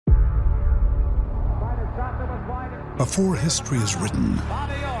Before history is written,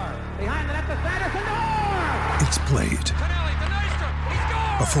 it's played.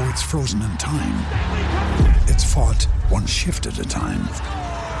 Before it's frozen in time, it's fought one shift at a time.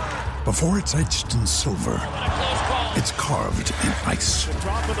 Before it's etched in silver, it's carved in ice.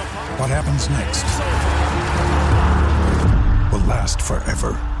 What happens next will last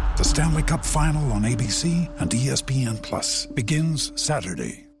forever. The Stanley Cup Final on ABC and ESPN Plus begins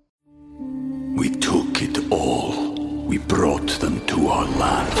Saturday. We took it all. We brought them to our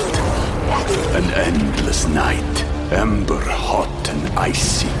land. An endless night, ember hot and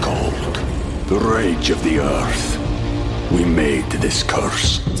icy cold. The rage of the earth. We made this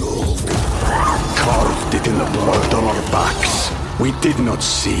curse. Carved it in the blood on our backs. We did not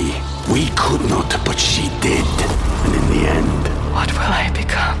see. We could not, but she did. And in the end... What will I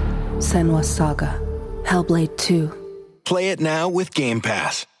become? Senua's Saga. Hellblade 2. Play it now with Game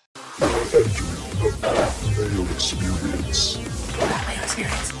Pass. Batman Experience. Batman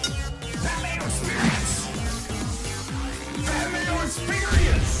Experience. Batman Experience. Batman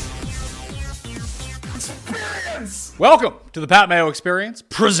Experience. Welcome to the Pat Mayo Experience,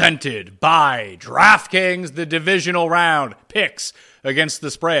 presented by DraftKings, the divisional round picks against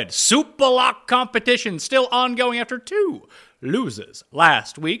the spread. Super Lock competition still ongoing after 2 loses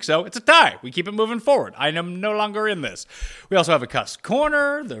last week, so it's a tie. We keep it moving forward. I am no longer in this. We also have a Cuss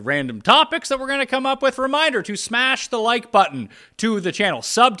Corner, the random topics that we're going to come up with. Reminder to smash the like button to the channel.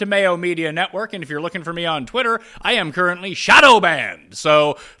 Sub to Mayo Media Network, and if you're looking for me on Twitter, I am currently shadow banned.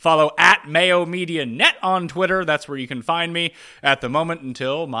 So follow at Mayo Media Net on Twitter. That's where you can find me at the moment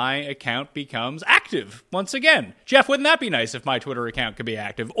until my account becomes active once again. Jeff, wouldn't that be nice if my Twitter account could be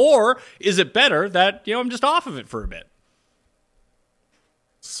active? Or is it better that, I'm just off of it for a bit?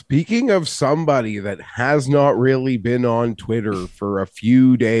 Speaking of somebody that has not really been on Twitter for a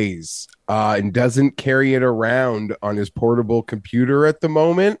few days and doesn't carry it around on his portable computer at the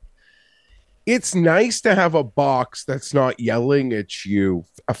moment, it's nice to have a box that's not yelling at you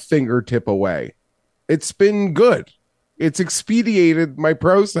a fingertip away. It's been good. It's expedited my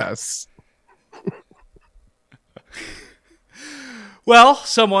process. Well,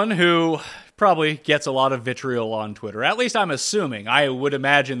 someone who probably gets a lot of vitriol on Twitter. At least I'm assuming. I would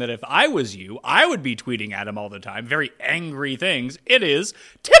imagine that if I was you, I would be tweeting at him all the time. Very angry things. It is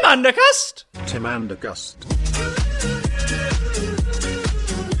Tim Andergust. Tim Andergust.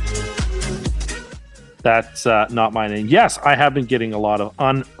 That's not my name. Yes, I have been getting a lot of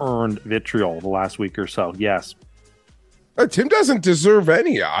unearned vitriol the last week or so. Yes. Tim doesn't deserve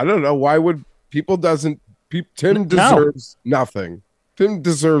any. I don't know. Why would people doesn't... Tim deserves nothing. Tim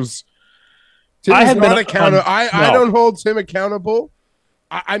deserves... I don't hold Tim accountable.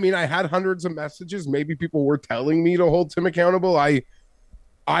 I mean, I had hundreds of messages. Maybe people were telling me to hold Tim accountable. I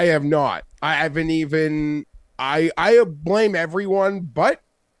have not. I haven't even. I blame everyone but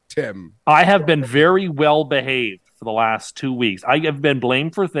Tim. I have been very well behaved for the last 2 weeks. I have been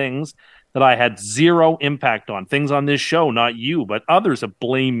blamed for things that I had zero impact on. Things on this show, not you, but others have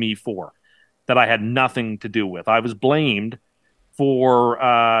blamed me for that I had nothing to do with. I was blamed for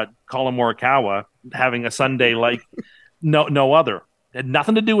Colin Morikawa having a Sunday like no other. It had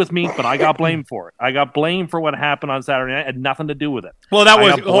nothing to do with me, but I got blamed for it. I got blamed for what happened on Saturday night. It had nothing to do with it. Well, that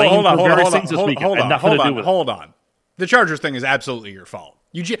was hold on. The Chargers thing is absolutely your fault.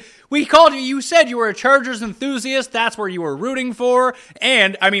 We called you. You said you were a Chargers enthusiast. That's where you were rooting for.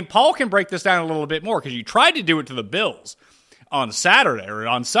 And I mean, Paul can break this down a little bit more because you tried to do it to the Bills on Saturday or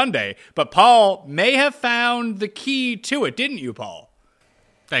on Sunday, but Paul may have found the key to it, didn't you, Paul?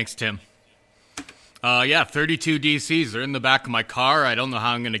 Thanks, Tim. 32 DCs. They're in the back of my car. I don't know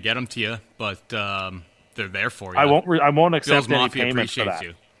how I'm going to get them to you, but they're there for you. I won't accept Bills any Mafia payment for that.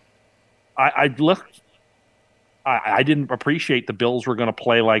 you. I didn't appreciate the Bills were going to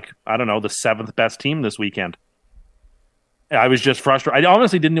play like, I don't know, the 7th best team this weekend. I was just frustrated. I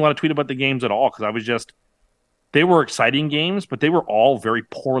honestly didn't want to tweet about the games at all because they were exciting games, but they were all very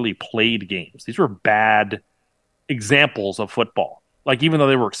poorly played games. These were bad examples of football. Like, even though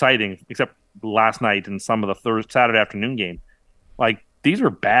they were exciting, except last night and some of the Saturday afternoon game, like, these were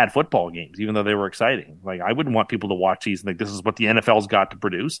bad football games, even though they were exciting. Like, I wouldn't want people to watch these and think this is what the NFL's got to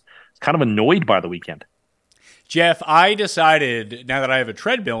produce. It's kind of annoyed by the weekend. Jeff, I decided, now that I have a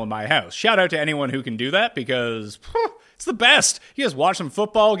treadmill in my house, shout out to anyone who can do that because it's the best. You just watch some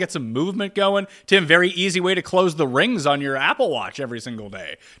football, get some movement going. Tim, very easy way to close the rings on your Apple Watch every single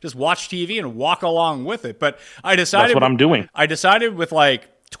day. Just watch TV and walk along with it. But I decided... That's what I'm doing. I decided with like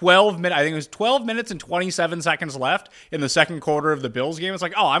 12 minutes, I think it was 12 minutes and 27 seconds left in the second quarter of the Bills game. It's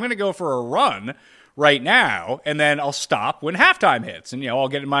like, I'm going to go for a run right now, and then I'll stop when halftime hits, and I'll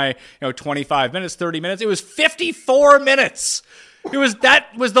get in my 25 minutes, 30 minutes. It was 54 minutes. It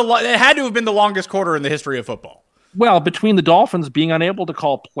had to have been the longest quarter in the history of football. Well, between the Dolphins being unable to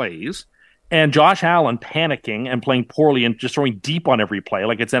call plays and Josh Allen panicking and playing poorly and just throwing deep on every play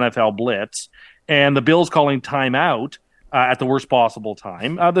like it's NFL blitz, and the Bills calling timeout at the worst possible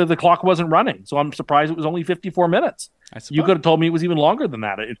time, the clock wasn't running. So I'm surprised it was only 54 minutes. You could have told me it was even longer than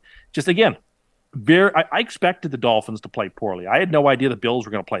that. I expected the Dolphins to play poorly. I had no idea the Bills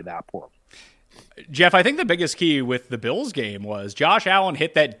were going to play that poorly. Jeff, I think the biggest key with the Bills game was Josh Allen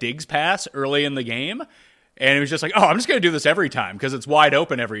hit that Diggs pass early in the game, and it was just like, I'm just going to do this every time because it's wide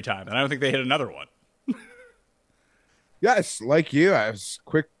open every time. And I don't think they hit another one. Yes, like you, I was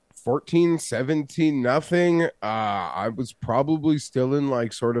quick 14-17 nothing. I was probably still in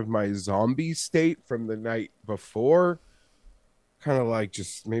like sort of my zombie state from the night before. Kind of like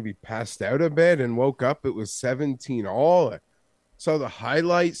just maybe passed out a bit and woke up. It was 17-all. So the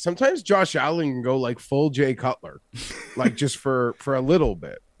highlights, sometimes Josh Allen can go like full Jay Cutler, like just for a little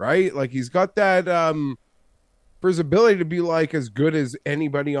bit, right? Like he's got that for his ability to be like as good as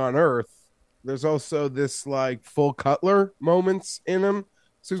anybody on earth. There's also this like full Cutler moments in him.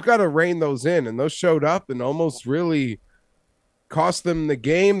 So he's got to rein those in, and those showed up and almost really cost them the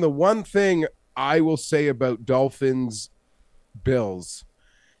game. The one thing I will say about Dolphins Bills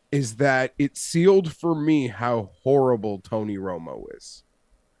is that it sealed for me how horrible Tony Romo is.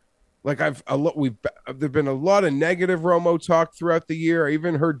 Like there've been a lot of negative Romo talk throughout the year. I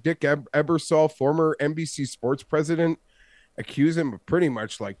even heard Dick Ebersol, former NBC Sports president, accuse him of pretty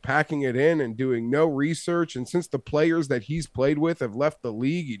much like packing it in and doing no research. And since the players that he's played with have left the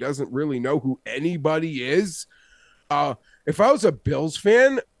league, he doesn't really know who anybody is. If I was a Bills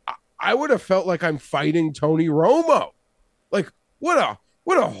fan, I would have felt like I'm fighting Tony Romo. Like what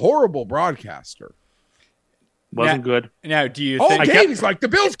a horrible broadcaster. Wasn't good. Now, do you think he's like, the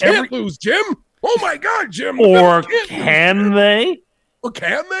Bills can't lose, Jim? Oh my God, Jim. Or can they? Or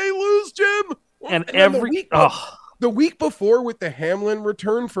can they lose, Jim? And the week before with the Hamlin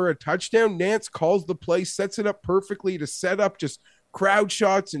return for a touchdown, Nance calls the play, sets it up perfectly to set up just crowd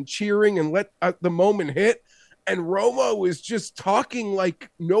shots and cheering and let the moment hit. And Romo is just talking like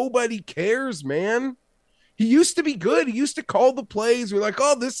nobody cares, man. He used to be good. He used to call the plays. We're like,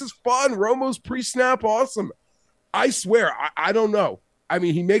 oh, this is fun. Romo's pre-snap awesome. I swear, I don't know. I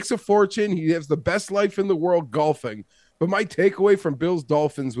mean, he makes a fortune. He has the best life in the world golfing. But my takeaway from Bills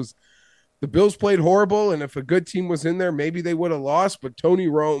Dolphins was the Bills played horrible, and if a good team was in there, maybe they would have lost. But Tony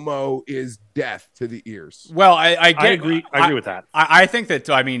Romo is death to the ears. Well, I agree. I agree with that. I think that,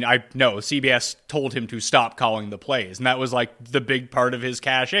 I know CBS told him to stop calling the plays, and that was like the big part of his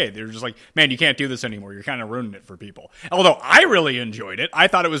cachet. They were just like, man, you can't do this anymore. You're kind of ruining it for people. Although I really enjoyed it. I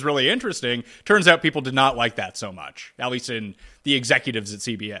thought it was really interesting. Turns out people did not like that so much, at least in the executives at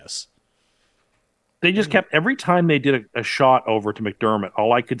CBS. They just kept, every time they did a shot over to McDermott,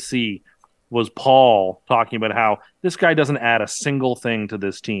 all I could see was Paul talking about how this guy doesn't add a single thing to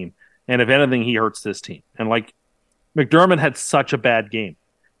this team. And if anything, he hurts this team. And like McDermott had such a bad game.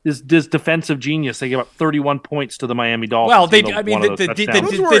 This defensive genius, they gave up 31 points to the Miami Dolphins. Well,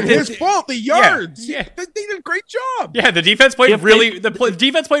 those weren't his fault. The yards. Yeah. They did a great job. Yeah, the defense played really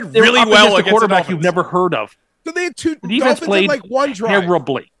well against the quarterback you've never heard of. So they had the defense played like one drive.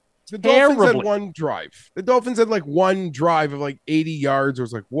 Terribly. The Dolphins had one drive. The Dolphins had like one drive of like 80 yards. It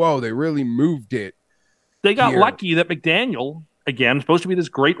was like, whoa, they really moved it. They got lucky that McDaniel, again, supposed to be this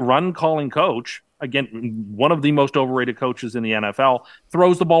great run-calling coach, again, one of the most overrated coaches in the NFL,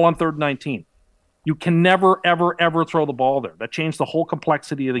 throws the ball on 3rd and 19. You can never, ever, ever throw the ball there. That changed the whole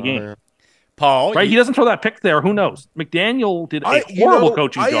complexity of the game. Yeah. Paul, right? He doesn't throw that pick there. Who knows? McDaniel did a horrible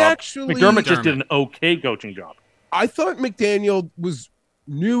coaching job. McDermott just did an okay coaching job. I thought McDaniel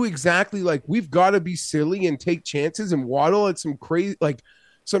knew exactly, like, we've got to be silly and take chances, and Waddle at some crazy, like,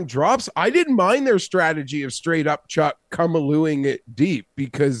 some drops. I didn't mind their strategy of straight up Chuck Kumalooing it deep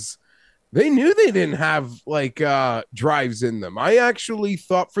because they knew they didn't have like drives in them. I actually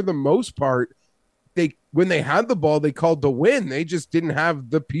thought for the most part, when they had the ball, they called to win. They just didn't have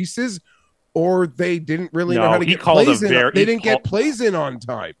the pieces, or they didn't really know how to get plays in. They didn't get plays in on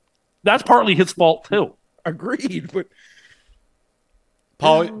time. That's partly his fault too. Agreed, but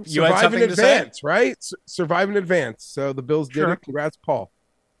Paul, you had something to say, right? Survive in advance. So the Bills did it. Congrats, Paul.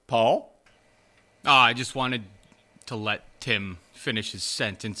 Paul? I just wanted to let Tim finish his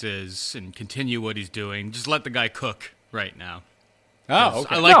sentences and continue what he's doing. Just let the guy cook right now. Oh,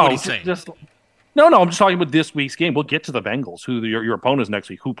 okay. I like what he's saying. No, I'm just talking about this week's game. We'll get to the Bengals, who your opponents next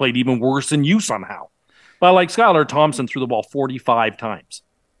week, who played even worse than you somehow. But like Skylar Thompson threw the ball 45 times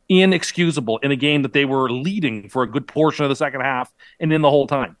Inexcusable in a game that they were leading for a good portion of the second half and in the whole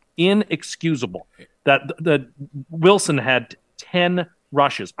time. Inexcusable. That Wilson had 10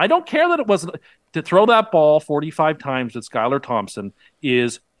 rushes. I don't care that it wasn't to throw that ball 45 times at Skylar Thompson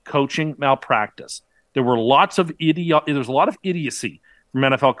is coaching malpractice. There were lots of there's a lot of idiocy from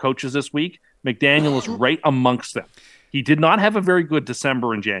NFL coaches this week. McDaniel is right amongst them. He did not have a very good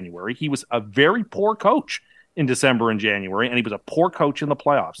December and January. He was a very poor coach in December and January, and he was a poor coach in the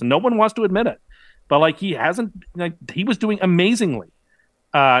playoffs. And no one wants to admit it. But he was doing amazingly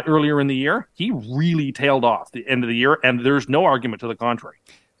earlier in the year. He really tailed off the end of the year, and there's no argument to the contrary.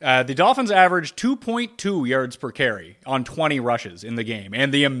 The Dolphins averaged 2.2 yards per carry on 20 rushes in the game,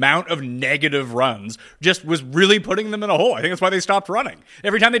 and the amount of negative runs just was really putting them in a hole. I think that's why they stopped running.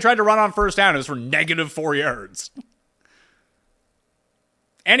 Every time they tried to run on first down, it was for negative 4 yards.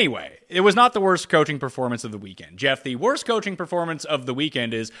 Anyway, it was not the worst coaching performance of the weekend. Jeff, the worst coaching performance of the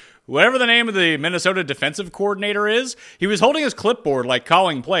weekend is whatever the name of the Minnesota defensive coordinator is. He was holding his clipboard like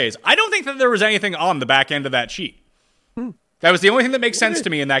calling plays. I don't think that there was anything on the back end of that sheet. That was the only thing that makes sense to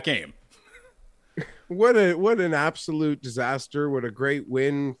me in that game. What an absolute disaster. What a great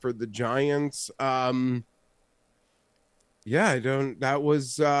win for the Giants. The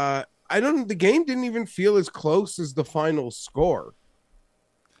game didn't even feel as close as the final score.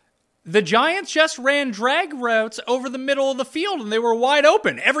 The Giants just ran drag routes over the middle of the field, and they were wide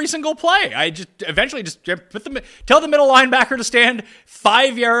open every single play. I just eventually tell the middle linebacker to stand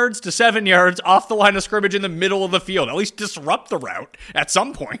 5 yards to 7 yards off the line of scrimmage in the middle of the field. At least disrupt the route at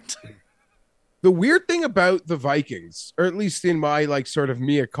some point. The weird thing about the Vikings, or at least in my sort of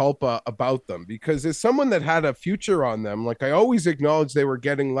mea culpa about them, because as someone that had a future on them, I always acknowledged they were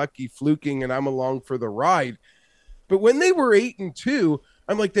getting lucky, fluking, and I'm along for the ride. But when they were 8-2,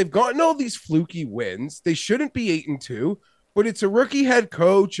 I'm like, they've gotten all these fluky wins. They shouldn't be 8-2, but it's a rookie head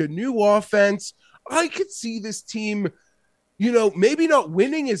coach, a new offense. I could see this team, maybe not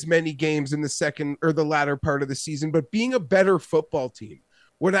winning as many games in the second or the latter part of the season, but being a better football team.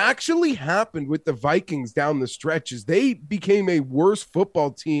 What actually happened with the Vikings down the stretch is they became a worse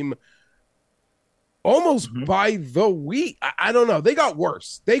football team almost by the week. I don't know. They got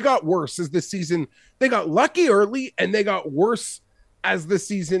worse. They got worse as the season. They got lucky early, and they got worse as the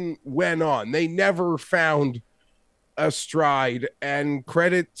season went on. They never found a stride, and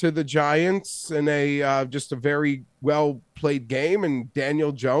credit to the Giants in just a very well played game. And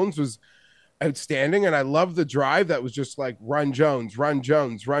Daniel Jones was outstanding. And I love the drive that was just run Jones, run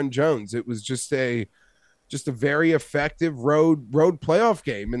Jones, run Jones. It was just a very effective road playoff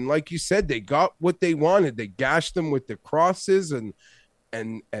game. And like you said, they got what they wanted. They gashed them with the crosses and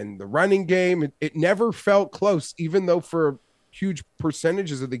the running game. It never felt close, even though for huge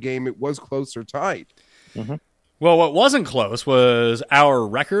percentages of the game it was close or tied. Mm-hmm. Well, what wasn't close was our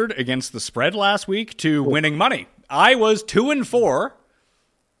record against the spread last week to winning money. I was 2-4.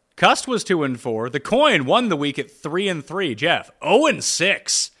 Cust was 2-4. The Coin won the week at 3-3. Jeff,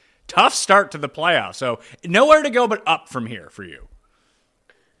 0-6. Tough start to the playoffs. So nowhere to go but up from here for you.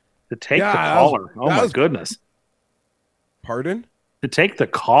 To take the collar. My goodness. Pardon? To take the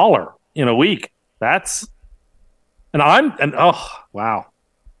collar in a week. That's. Wow.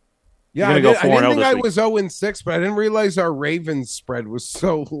 Yeah, I didn't think I was 0-6, but I didn't realize our Ravens spread was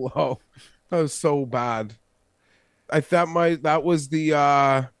so low. That was so bad. I thought that was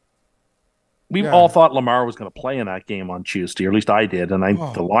the. We all thought Lamar was going to play in that game on Tuesday, or at least I did, and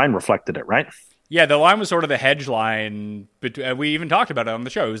the line reflected it, right? Yeah, the line was sort of the hedge line. We even talked about it on the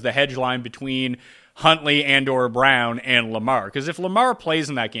show. It was the hedge line between Huntley and/or Brown and Lamar. Because if Lamar plays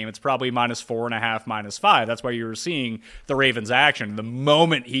in that game, it's probably -4.5, -5. That's why you were seeing the Ravens' action. The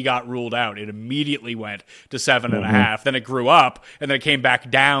moment he got ruled out, it immediately went to 7.5. Then it grew up, and then it came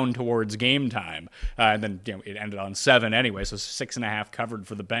back down towards game time. And then it ended on 7 anyway, so 6.5 covered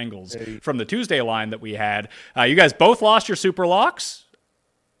for the Bengals from the Tuesday line that we had. You guys both lost your super locks.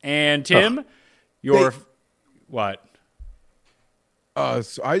 And Tim, what?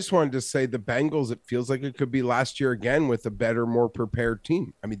 So I just wanted to say the Bengals, it feels like it could be last year again with a better, more prepared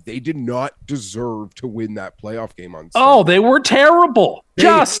team. I mean, they did not deserve to win that playoff game on Sunday. Oh, they were terrible.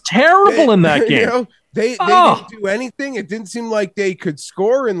 Terrible in that game. They didn't do anything. It didn't seem like they could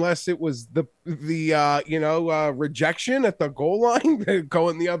score unless it was the rejection at the goal line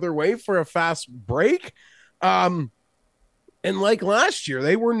going the other way for a fast break. And like last year,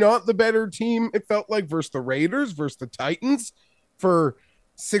 they were not the better team, it felt like, versus the Raiders, versus the Titans for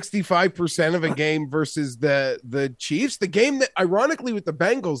 65% of a game versus the Chiefs. The game that, ironically, with the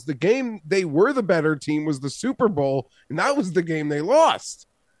Bengals, the game they were the better team was the Super Bowl, and that was the game they lost.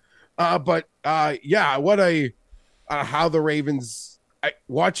 How the Ravens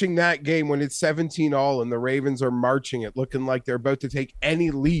watching that game when it's 17-all and the Ravens are marching it, looking like they're about to take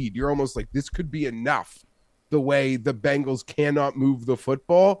any lead, you're almost like, this could be enough. The way the Bengals cannot move the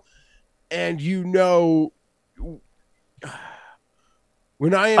football, and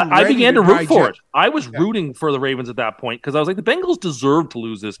when I began to root for it. I was rooting for the Ravens at that point because I was like, the Bengals deserve to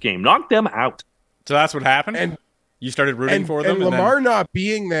lose this game. Knock them out. So that's what happened? And you started rooting for them? And Lamar not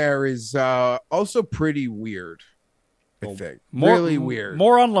being there is also pretty weird, I think. Really weird.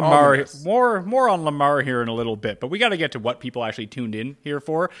 More on Lamar. More on Lamar here in a little bit, but we got to get to what people actually tuned in here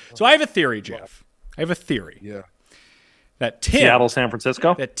for. So I have a theory, Jeff. I have a theory. Yeah. That Seattle, San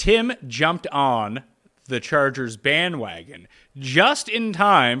Francisco? That Tim jumped on the Chargers bandwagon just in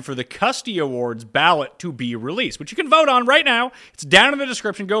time for the Custy Awards ballot to be released, which you can vote on right now. It's down in the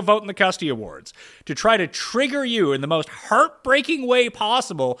description. Go vote in the Custy Awards to try to trigger you in the most heartbreaking way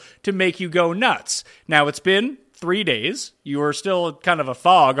possible to make you go nuts. Now, it's been 3 days. You were still kind of a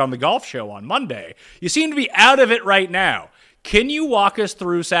fog on the golf show on Monday. You seem to be out of it right now. Can you walk us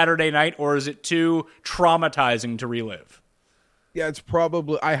through Saturday night, or is it too traumatizing to relive? Yeah, it's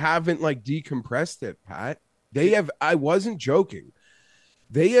probably, I haven't decompressed it, Pat. I wasn't joking.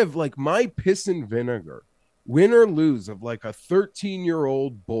 They have my piss and vinegar, win or lose, of a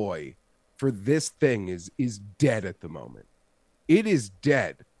 13-year-old boy for this thing is dead at the moment. It is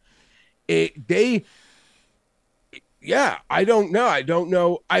dead. I don't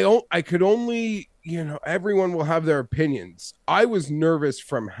know. I could only, everyone will have their opinions. I was nervous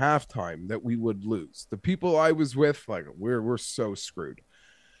from halftime that we would lose. The people I was with, we're so screwed.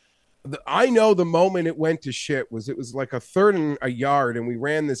 I know the moment it went to shit it was a third and a yard, and we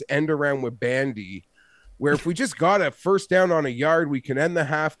ran this end around with Bandy, where if we just got a first down on a yard, we can end the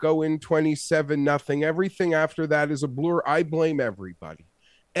half, go in 27-0. Everything after that is a blur. I blame everybody,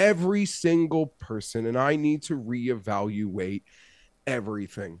 every single person, and I need to reevaluate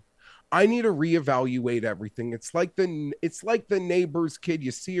everything. I need to reevaluate everything. It's like the neighbor's kid.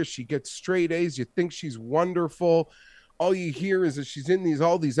 You see her, she gets straight A's. You think she's wonderful. All you hear is that she's in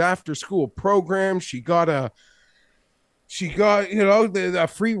all these after school programs. She got a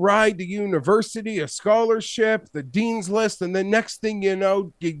free ride to university, a scholarship, the dean's list, and the next thing you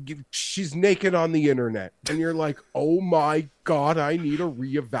know, she's naked on the internet, and you're like, oh my God, I need to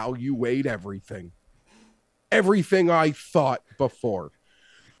reevaluate everything I thought before.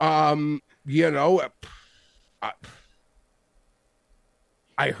 I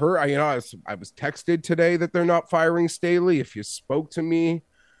heard, I was texted today that they're not firing Staley. If you spoke to me,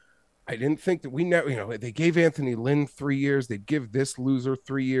 I didn't think that we know, they gave Anthony Lynn 3 years. They'd give this loser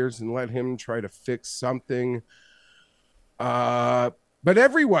 3 years and let him try to fix something. But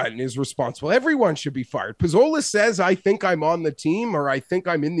everyone is responsible. Everyone should be fired. Pizzola says, I think I'm on the team, or I think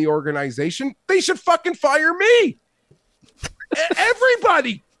I'm in the organization. They should fucking fire me.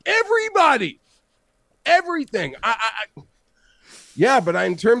 Everybody, everything. But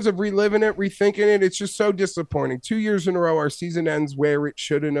in terms of reliving it, rethinking it, it's just so disappointing. 2 years in a row, our season ends where it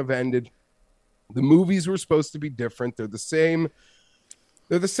shouldn't have ended. The movies were supposed to be different. They're the same.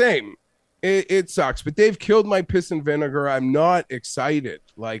 It sucks, but they've killed my piss and vinegar. I'm not excited.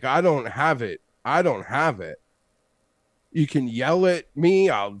 I don't have it. You can yell at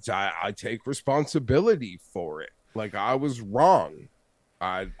me. I take responsibility for it. I was wrong.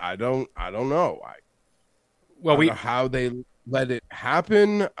 I don't know. I don't know how they let it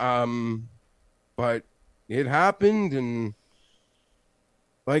happen. But it happened, and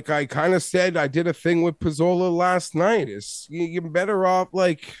I kind of said, I did a thing with Pizzola last night. You're better off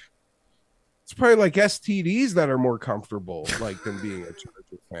it's probably STDs that are more comfortable than being a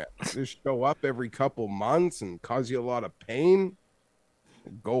Charger fan. Just show up every couple months and cause you a lot of pain,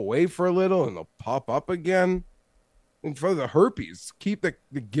 go away for a little, and they'll pop up again. And for the herpes, keep the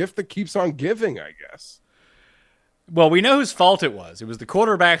gift that keeps on giving, I guess. Well, we know whose fault it was. It was the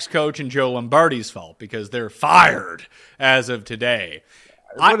quarterback's coach and Joe Lombardi's fault, because they're fired as of today.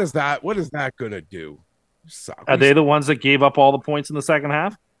 What is that going to do? Are they the ones that gave up all the points in the second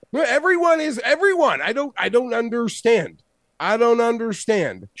half? Everyone is everyone. I don't understand.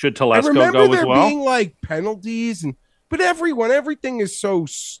 Should Telesco go as well? I remember there being penalties, but everything is so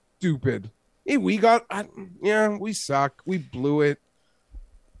stupid. Hey, we suck. We blew it.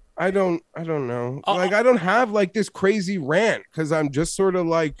 I don't know. I don't have this crazy rant because I'm just sort of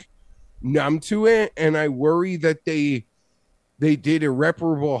numb to it, and I worry that they did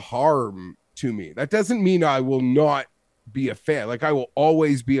irreparable harm to me. That doesn't mean I will not be a fan. I will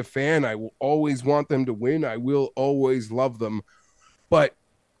always be a fan. I will always want them to win. I will always love them. But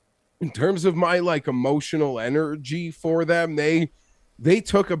in terms of my emotional energy for them, they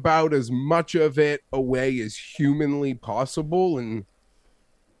took about as much of it away as humanly possible, and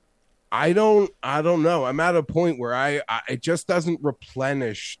I don't know. I'm at a point where I it just doesn't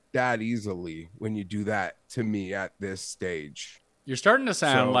replenish that easily when you do that to me at this stage. You're starting to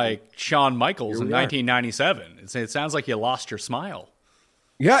sound like Shawn Michaels in 1997. It sounds like you lost your smile.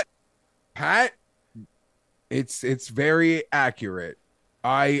 Yeah, Pat, it's very accurate.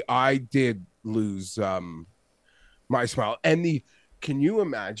 I did lose my smile. And can you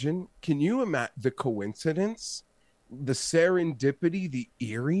imagine the coincidence, the serendipity, the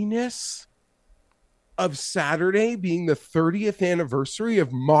eeriness of Saturday being the 30th anniversary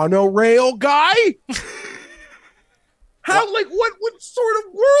of Monorail Guy? How, like, what sort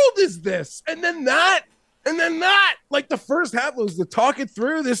of world is this? And then that, like, the first half was to talk it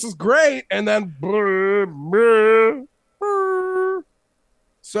through. This is great. And then,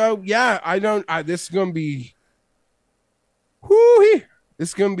 so yeah, this is going to be, this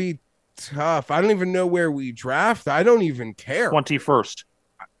is going to be tough. I don't even know where we draft. I don't even care. 21st.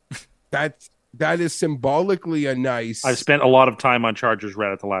 That is symbolically a nice. I've spent a lot of time on Chargers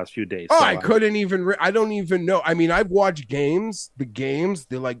Reddit the last few days. Oh, so I couldn't even. I don't even know. I mean, I've watched the games,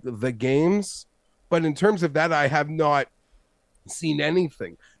 but in terms of that, I have not seen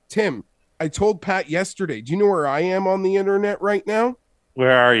anything. Tim, I told Pat yesterday. Do you know where I am on the internet right now?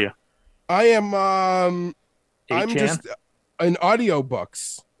 Where are you? I am. I'm just in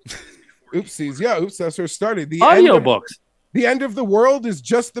audiobooks. Oopsies. Yeah, oops. That's where it started. The audiobooks. The end of the world is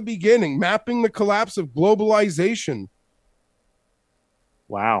just the beginning, mapping the collapse of globalization.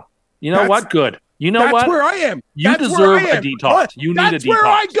 Wow. You know what? Good. You know that's what? That's where I am. You deserve a detox. You need a detox. That's where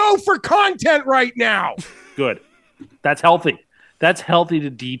I go for content right now. Good. That's healthy. That's healthy to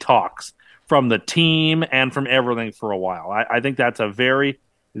detox from the team and from everything for a while. I think that's a very,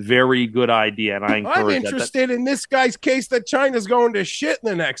 very good idea, and I encourage I'm interested in this guy's case that China's going to shit in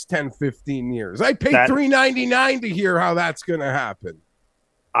the next 10, 15 years. I paid $3.99 to hear how that's going to happen.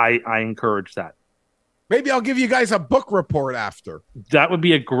 I encourage that. Maybe I'll give you guys a book report after. That would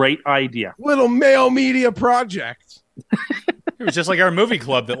be a great idea. Little mail media project. It was just like our movie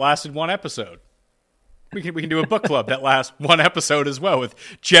club that lasted one episode. We can do a book club that lasts one episode as well with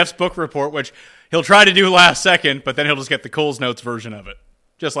Jeff's book report, which he'll try to do last second, but then he'll just get the Coles Notes version of it.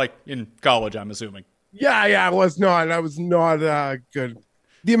 Just like in college, I'm assuming. Yeah, I was not good.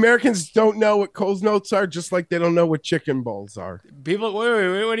 The Americans don't know what Coles Notes are, just like they don't know what chicken balls are. People,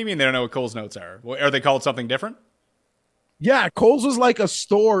 wait, what do you mean they don't know what Coles Notes are? Are they called something different? Yeah, Coles was like a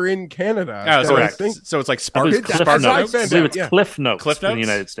store in Canada. Oh, so it's like Spark Notes? I believe it's Cliff Notes in the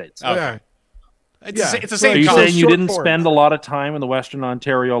United States. Okay. Yeah. It's the same. Are you saying you didn't spend a lot of time in the Western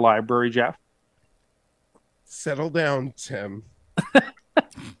Ontario Library, Jeff? Settle down, Tim.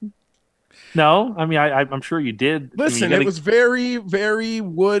 No, I mean, I'm sure you did. Listen, it was very, very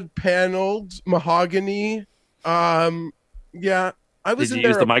wood paneled mahogany. Yeah, I was. Did you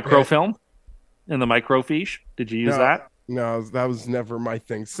use the microfilm and the microfiche? Did you use that? No, that was never my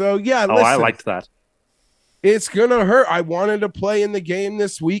thing. So yeah, listen, I liked that. It's gonna hurt. I wanted to play in the game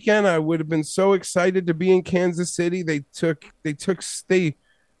this weekend. I would have been so excited to be in Kansas City.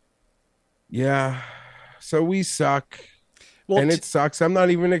 Yeah. So we suck. And it sucks. I'm not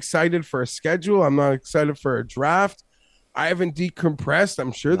even excited for a schedule. I'm not excited for a draft. I haven't decompressed.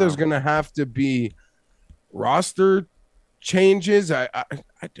 I'm sure there's going to have to be roster changes. I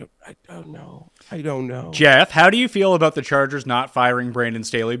don't know. I don't know. Jeff, how do you feel about the Chargers not firing Brandon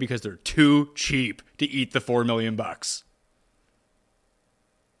Staley because they're too cheap to eat the $4 million?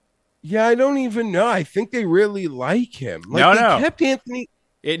 Yeah, I don't even know. I think they really like him. No. Kept Anthony.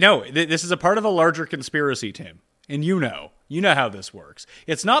 This is a part of a larger conspiracy, Tim. And you know how this works.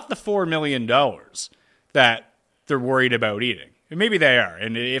 It's not the $4 million that they're worried about eating. And maybe they are.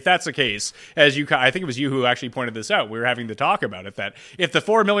 And if that's the case, I think it was you who actually pointed this out. We were having to talk about it, that if the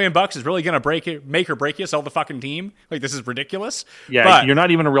 $4 million is really going to make or break you, sell the fucking team, like, this is ridiculous. Yeah, but you're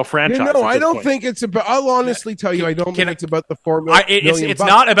not even a real franchise. I don't think it's about. I'll honestly tell you, I don't think it's about the $4 million. It's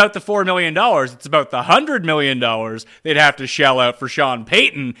not about the $4 million. It's about the $100 million they'd have to shell out for Sean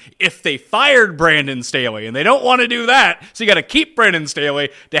Payton if they fired Brandon Staley, and they don't want to do that. So you got to keep Brandon Staley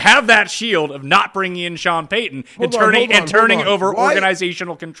to have that shield of not bringing in Sean Payton and turning over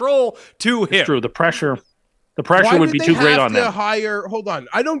organizational control to him. It's true. The pressure would be too great on them. Hold on.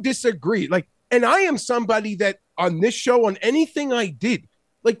 I don't disagree. And I am somebody that on this show, on anything I did,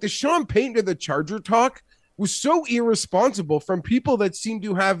 like the Sean Payton to the Charger talk was so irresponsible from people that seem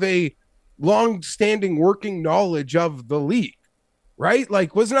to have a long-standing working knowledge of the league, right?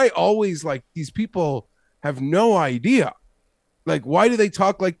 Like, wasn't I always like, these people have no idea? Like, why do they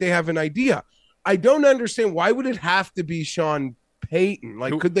talk like they have an idea? I don't understand. Why would it have to be Sean Payton?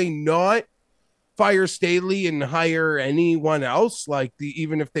 Like, could they not fire Staley and hire anyone else? Like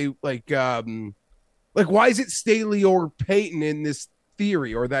even if they like why is it Staley or Payton in this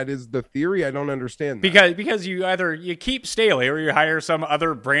theory, or that is the theory? I don't understand that. Because you keep Staley or you hire some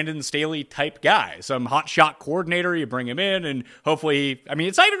other Brandon Staley type guy, some hot shot coordinator, you bring him in and hopefully,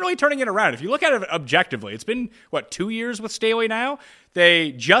 it's not even really turning it around. If you look at it objectively, it's been 2 years with Staley now.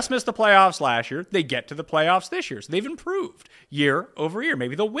 They just missed the playoffs last year. They get to the playoffs this year. So they've improved year over year.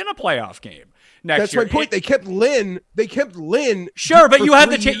 Maybe they'll win a playoff game next year. That's my point. They kept Lynn. Sure, but you have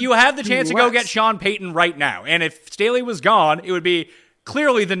the chance to go get Sean Payton right now. And if Staley was gone, it would be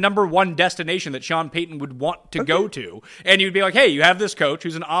clearly the number one destination that Sean Payton would want to go to. And you'd be like, hey, you have this coach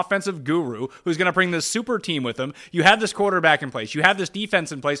who's an offensive guru who's going to bring this super team with him. You have this quarterback in place. You have this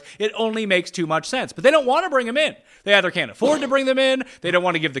defense in place. It only makes too much sense. But they don't want to bring him in. They either can't afford to bring them in. They don't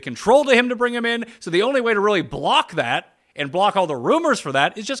want to give the control to him to bring him in. So the only way to really block that and block all the rumors for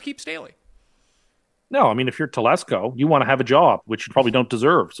that is just keep Staley. No, if you're Telesco, you want to have a job, which you probably don't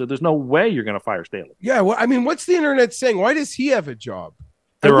deserve. So there's no way you're going to fire Staley. Yeah, well, what's the internet saying? Why does he have a job?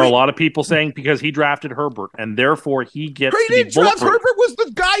 There are a lot of people saying because he drafted Herbert, and therefore he gets to be bulletproof. Herbert was the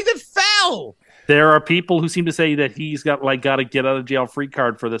guy that fell. There are people who seem to say that he's got a get out of jail free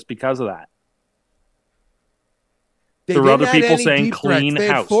card for this because of that. There are other people saying clean house. They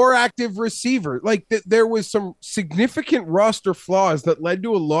had 4 active receivers. There was some significant roster flaws that led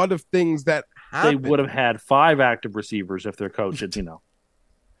to a lot of things that happened. They would have had 5 active receivers if their coach had,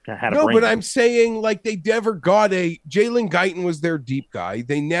 had a no, brain. but I'm saying they never got Jalen Guyton was their deep guy.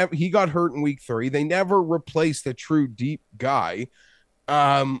 He got hurt in week 3. They never replaced a true deep guy.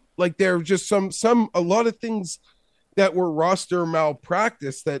 There were just a lot of things that were roster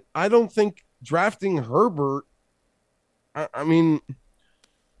malpractice that I don't think drafting Herbert. I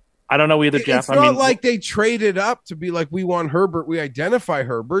don't know either, Jeff. It's not like they traded up to be like, we want Herbert. We identify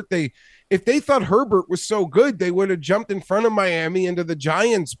Herbert. If they thought Herbert was so good, they would have jumped in front of Miami into the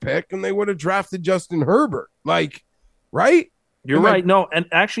Giants pick and they would have drafted Justin Herbert. Right? You're right. No, and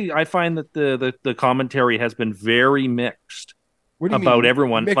actually, I find that the commentary has been very mixed about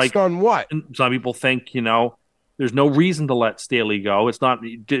everyone. Mixed on what? Some people think, there's no reason to let Staley go. It's not,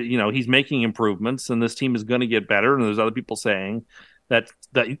 he's making improvements and this team is going to get better. And there's other people saying that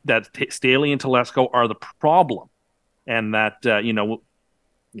Staley and Telesco are the problem, and that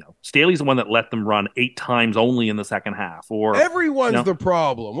Staley's the one that let them run 8 times only in the second half. Or everyone's the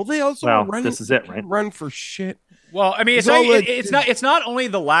problem. Well, they also this is it, right? Run for shit. Well, it's not only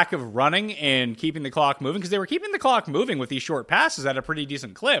the lack of running and keeping the clock moving, because they were keeping the clock moving with these short passes at a pretty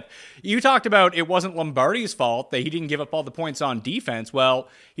decent clip. You talked about it wasn't Lombardi's fault that he didn't give up all the points on defense. Well,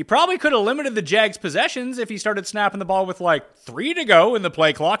 he probably could have limited the Jags' possessions if he started snapping the ball with 3 to go in the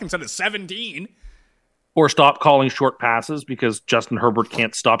play clock instead of 17. Or stop calling short passes because Justin Herbert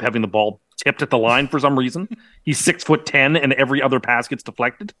can't stop having the ball tipped at the line for some reason. He's 6'10" and every other pass gets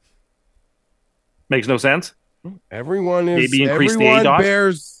deflected. Makes no sense. Everyone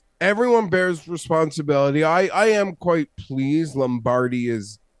bears responsibility. I am quite pleased Lombardi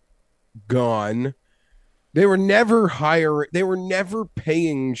is gone. They were never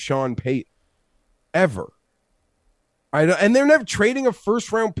paying Sean Payton ever. And they're never trading a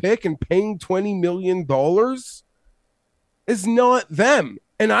first round pick and paying $20 million. It's not them.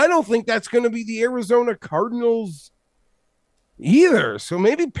 And I don't think that's going to be the Arizona Cardinals either. So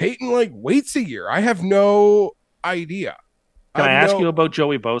maybe Payton waits a year. I have no idea. Can I ask you about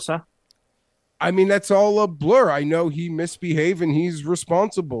Joey Bosa? That's all a blur. I know he misbehaved and he's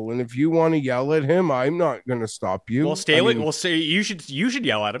responsible. And if you want to yell at him, I'm not going to stop you. Well, Staley will say you should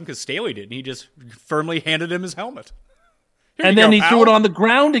yell at him because Staley didn't. He just firmly handed him his helmet. And then he threw it on the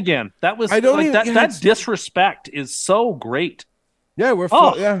ground again. That was that disrespect is so great. Yeah,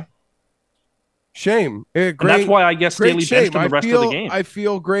 yeah. Shame. And that's why I guess Staley benched him the rest of the game. I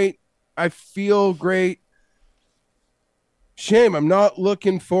feel great. Shame. I'm not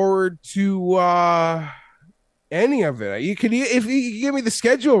looking forward to any of it. If you give me the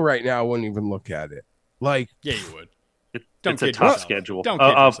schedule right now, I wouldn't even look at it. Yeah, you would. It's a tough schedule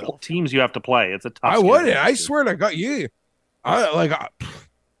of teams you have to play. It's a tough. I wouldn't. I swear to God, you. I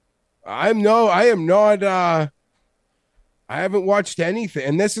am not. I haven't watched anything,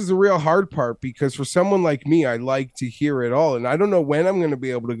 and this is the real hard part because for someone like me, I like to hear it all, and I don't know when I'm going to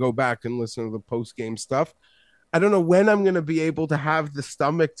be able to go back and listen to the post game stuff. I don't know when I'm going to be able to have the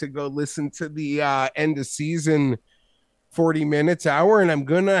stomach to go listen to the end of season 40 minutes hour, and I'm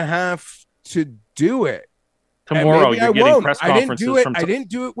going to have to do it tomorrow. You're getting press conferences. I didn't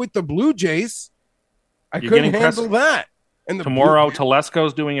do it with the Blue Jays. I couldn't handle that. And tomorrow,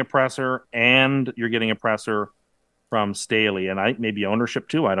 Telesco's doing a presser, and you're getting a presser from Staley, and maybe ownership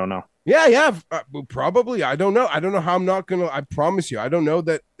too. I don't know. Yeah, probably. I don't know. I don't know how I'm not going to. I promise you, I don't know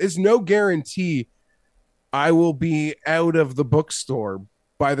that. There's no guarantee I will be out of the bookstore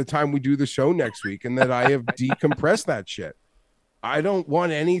by the time we do the show next week and that I have decompressed that shit. I don't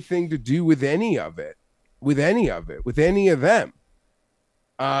want anything to do with any of it, with any of them.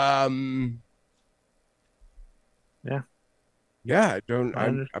 Yeah, I don't.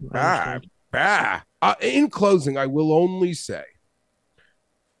 In closing, I will only say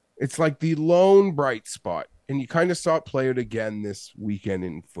it's like the lone bright spot, and you kind of saw it play out again this weekend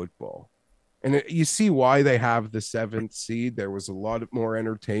in football. And you see why they have the 7th seed. There was a lot more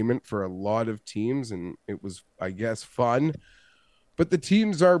entertainment for a lot of teams, and it was, I guess, fun. But the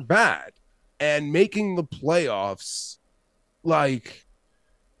teams are bad, and making the playoffs, like,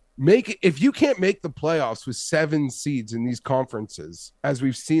 if you can't make the playoffs with 7 seeds in these conferences, as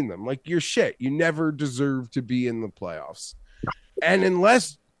we've seen them, like, you're shit. You never deserve to be in the playoffs. And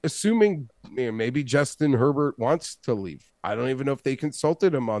unless, assuming maybe Justin Herbert wants to leave, I don't even know if they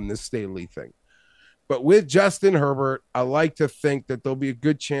consulted him on this Staley thing. But with Justin Herbert, I like to think that there'll be a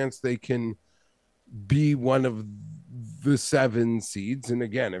good chance they can be one of the 7 seeds. And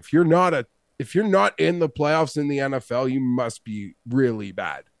again, if you're not in the playoffs in the NFL, you must be really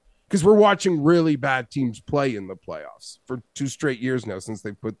bad. Because we're watching really bad teams play in the playoffs for 2 straight years now since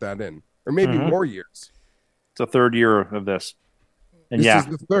they put that in, or maybe more years. It's the 3rd year of this. And this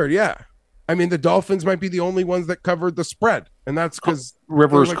is the 3rd, yeah. I mean, the Dolphins might be the only ones that covered the spread, and that's because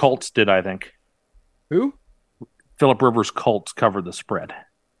Rivers Colts did, I think. Who? Philip Rivers Colts covered the spread.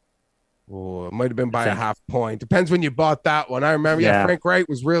 Oh, it might have been by a half point. Depends when you bought that one. I remember, Frank Wright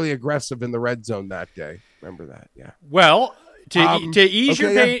was really aggressive in the red zone that day. Remember that, yeah. Well, to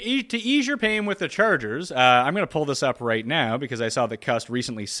ease your pain with the Chargers, I'm going to pull this up right now because I saw that Cust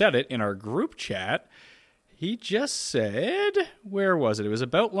recently said it in our group chat. He just said, where was it? It was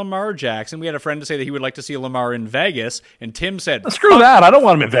about Lamar Jackson. We had a friend to say that he would like to see Lamar in Vegas, and Tim said, screw that. I don't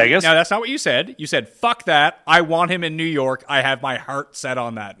want him in Vegas. No, that's not what you said. You said, fuck that. I want him in New York. I have my heart set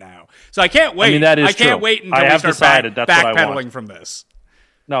on that now. So I can't wait. I mean, that is true. Wait until we start backpedaling from this.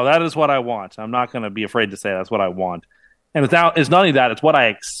 No, that is what I want. I'm not going to be afraid to say that's what I want. And it's not only that, it's what I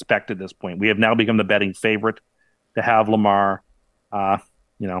expect at this point. We have now become the betting favorite to have Lamar.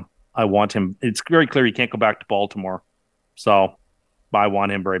 I want him. It's very clear he can't go back to Baltimore, so I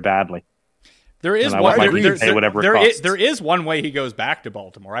want him very badly. There is one way he goes back to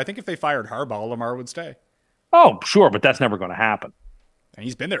Baltimore. I think if they fired Harbaugh, Lamar would stay. Oh, sure, but that's never going to happen. And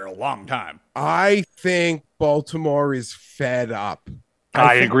he's been there a long time. I think Baltimore is fed up.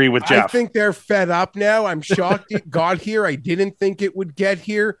 I agree with Jeff. I think they're fed up now. I'm shocked it got here. I didn't think it would get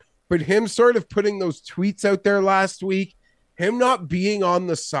here, but him sort of putting those tweets out there last week, him not being on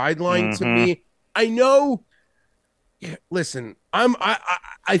the sideline to me, I know. Listen, I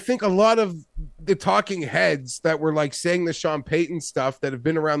think a lot of the talking heads that were like saying the Sean Payton stuff that have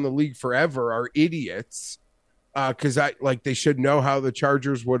been around the league forever are idiots because they should know how the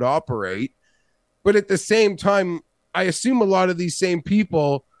Chargers would operate. But at the same time, I assume a lot of these same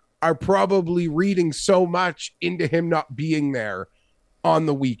people are probably reading so much into him not being there on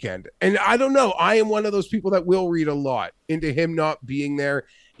the weekend. And I don't know. I am one of those people that will read a lot into him not being there.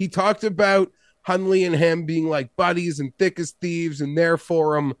 He talked about Hundley and him being like buddies and thick as thieves and there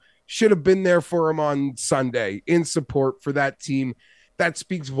for him. Should have been there for him on Sunday in support for that team. That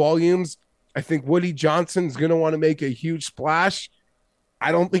speaks volumes. I think Woody Johnson's going to want to make a huge splash.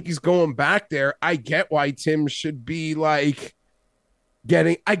 I don't think he's going back there. I get why Tim should be like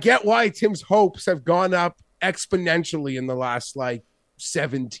I get why Tim's hopes have gone up exponentially in the last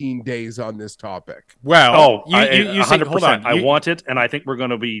 17 days on this topic. Well, you 100%. Hold on. I want it, and I think we're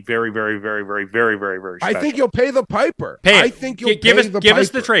going to be very, very, very, very, very, very, very special. I think you'll pay the piper. I think you'll give us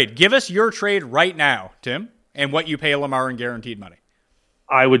the trade. Give us your trade right now, Tim, and what you pay Lamar in guaranteed money.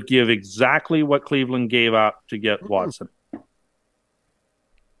 I would give exactly what Cleveland gave up to get Watson.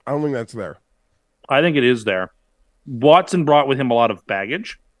 I don't think that's there. I think it is there. Watson brought with him a lot of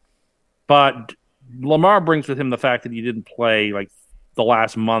baggage, but Lamar brings with him the fact that he didn't play the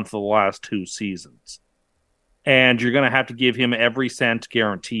last month of the last 2 seasons. And you're going to have to give him every cent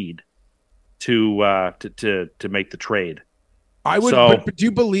guaranteed to make the trade. I would, but do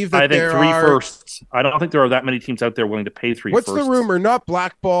you believe that I think 3 firsts. I don't think there are that many teams out there willing to pay 3 What's firsts. The rumor? Not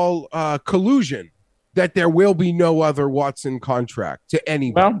blackball collusion. That there will be no other Watson contract to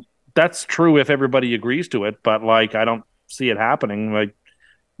anyone. Well, that's true if everybody agrees to it, but I don't see it happening.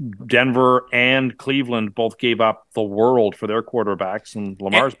 Denver and Cleveland both gave up the world for their quarterbacks, and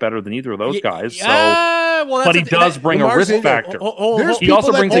Lamar's better than either of those guys. But he does bring a risk factor. He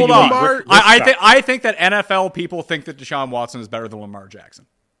also brings a unique risk factor. I think that NFL people think that Deshaun Watson is better than Lamar Jackson.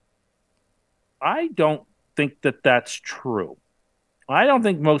 I don't think that that's true. I don't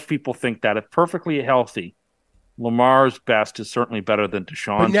think most people think that. If perfectly healthy, Lamar's best is certainly better than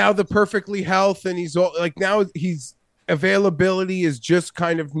Deshaun. But now the perfectly health and he's all, like, now he's availability is just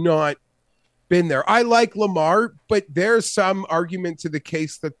kind of not been there. I like Lamar, but there's some argument to the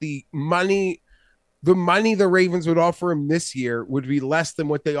case that the money the Ravens would offer him this year would be less than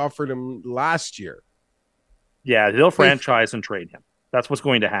what they offered him last year. Yeah, they'll franchise and trade him. That's what's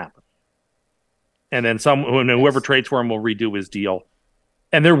going to happen. And then whoever trades for him will redo his deal.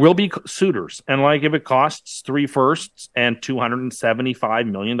 And there will be suitors. And like if it costs 3 firsts and $275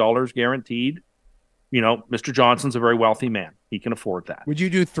 million guaranteed, Mr. Johnson's a very wealthy man. He can afford that. Would you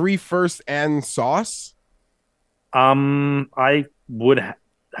do 3 firsts and Sauce? I would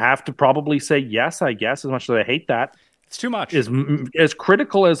have to probably say yes, I guess, as much as I hate that. It's too much. As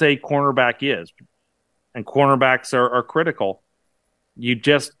critical as a cornerback is, and cornerbacks are critical,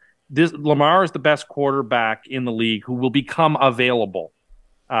 Lamar is the best quarterback in the league who will become available.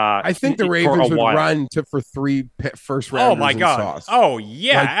 I think the Ravens would run for 3 first rounders. Oh my God! Sauce. Oh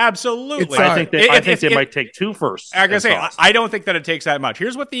yeah, absolutely. I think they might take 2 firsts. I gotta say, I don't think that it takes that much.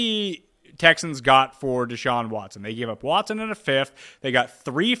 Here's what the Texans got for Deshaun Watson. They gave up Watson in a 5th. They got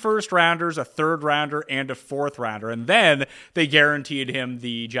 3 first rounders, a 3rd rounder, and a 4th rounder, and then they guaranteed him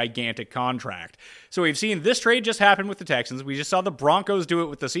the gigantic contract. So we've seen this trade just happen with the Texans. We just saw the Broncos do it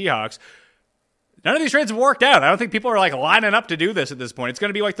with the Seahawks. None of these trades have worked out. I don't think people are lining up to do this at this point. It's going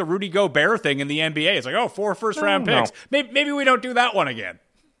to be like the Rudy Gobert thing in the NBA. It's like, 4 first-round picks. No. Maybe we don't do that one again.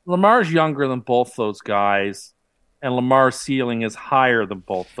 Lamar's younger than both those guys, and Lamar's ceiling is higher than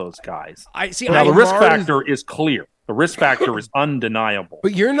both those guys. The risk factor is clear. The risk factor is undeniable.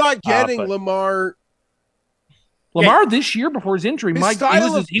 But you're not getting Lamar. Lamar this year before his injury, he was as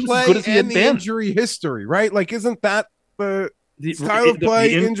good as he had been. The injury history, right? Isn't that the style of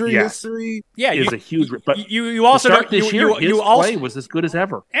play, injury history? Yeah, is a huge. But you also don't. This year, his play was as good as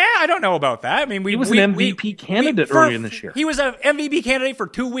ever. Yeah, I don't know about that. I mean, he was an MVP candidate early in this year. He was an MVP candidate for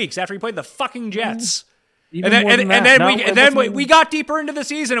 2 weeks after he played the fucking Jets. And then we got deeper into the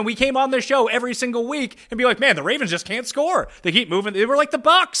season and we came on this show every single week and be like, man, the Ravens just can't score. They keep moving. They were like the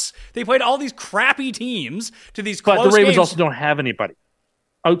Bucks. They played all these crappy teams to these close games. But the Ravens also don't have anybody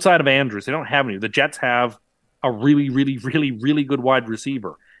outside of Andrews. They don't have any. The Jets have a really, really, really, really good wide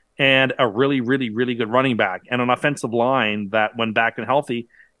receiver and a really, really, really good running back and an offensive line that, when back and healthy,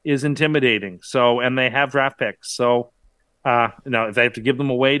 is intimidating. So, and they have draft picks. So, if they have to give them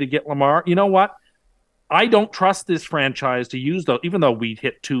away to get Lamar, you know what? I don't trust this franchise to use those, even though we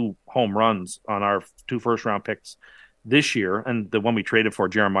hit 2 home runs on our 2 first-round picks this year, and the one we traded for,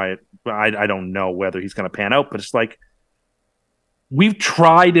 Jeremiah, I don't know whether he's going to pan out, but it's like we've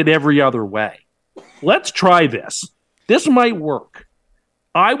tried it every other way. Let's try this. This might work.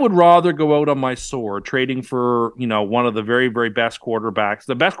 I would rather go out on my sword trading for, one of the very, very best quarterbacks,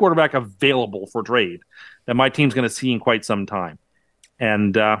 the best quarterback available for trade that my team's going to see in quite some time.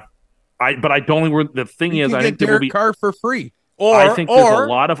 And, I don't. The thing is, I think there will be Carr for free. I think there's a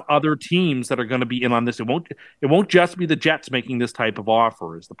lot of other teams that are going to be in on this. It won't just be the Jets making this type of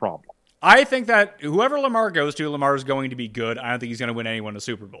offer. Is the problem? I think that whoever Lamar goes to, Lamar is going to be good. I don't think he's going to win anyone a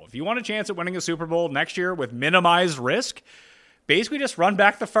Super Bowl. If you want a chance at winning a Super Bowl next year with minimized risk, basically just run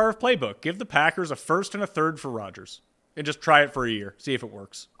back the Favre playbook. Give the Packers a 1st and a 3rd for Rodgers. And just try it for a year. See if it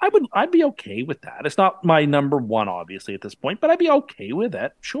works. I'd be okay with that. It's not my number 1, obviously, at this point, but I'd be okay with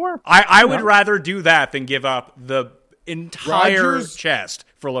it. Sure. I would rather do that than give up the entire chest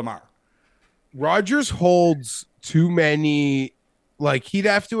for Lamar. Rodgers holds too many. He'd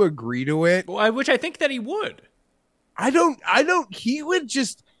have to agree to it. Which I think that he would. He would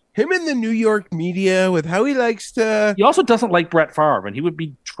just. Him in the New York media with how he likes to. He also doesn't like Brett Favre, and he would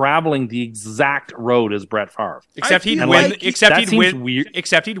be traveling the exact road as Brett Favre. Except he'd win.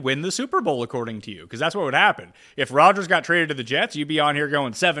 Except he'd win the Super Bowl, according to you, because that's what would happen if Rodgers got traded to the Jets. You'd be on here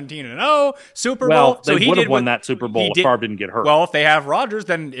going 17-0 Super Bowl. Well, they would have won that Super Bowl if Favre didn't get hurt. Well, if they have Rodgers,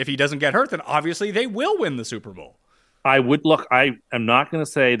 then if he doesn't get hurt, then obviously they will win the Super Bowl. I am not going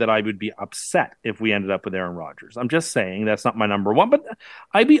to say that I would be upset if we ended up with Aaron Rodgers. I'm just saying that's not my number 1, but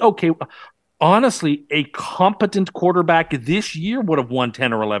I'd be okay. Honestly, a competent quarterback this year would have won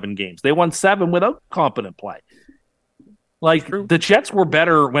 10 or 11 games. They won 7 without competent play. The Jets were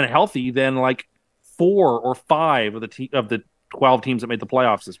better when healthy than 4 or 5 of the 12 teams that made the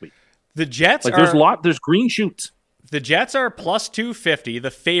playoffs this week. The Jets there's green shoots. The Jets are plus 250,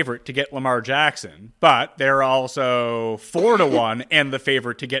 the favorite to get Lamar Jackson, but they're also 4-1 and the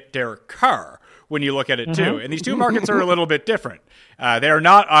favorite to get Derek Carr when you look at it too. And these two markets are a little bit different. They're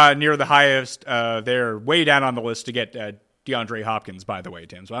not near the highest. They're way down on the list to get DeAndre Hopkins, by the way,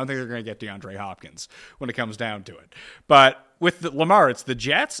 Tim. So I don't think they're going to get DeAndre Hopkins when it comes down to it. But with Lamar, it's the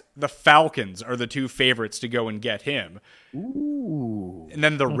Jets, the Falcons are the two favorites to go and get him. Ooh. And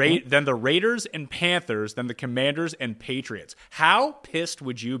then the Raiders and Panthers, then the Commanders and Patriots. How pissed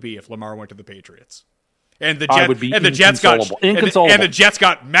would you be if Lamar went to the Patriots? And the Jets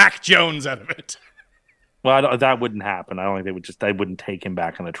got Mac Jones out of it. Well, that wouldn't happen. I don't think they wouldn't take him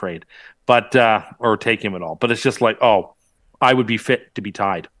back on a trade, but or take him at all. But it's just like, I would be fit to be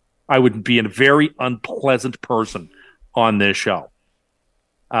tied. I would be a very unpleasant person on this show.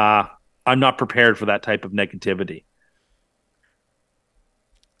 I'm not prepared for that type of negativity.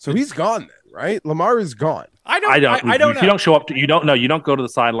 So he's gone then, right? Lamar is gone. I don't know. If you don't show up, you don't go to the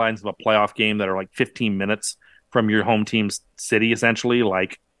sidelines of a playoff game that are like 15 minutes from your home team's city, essentially.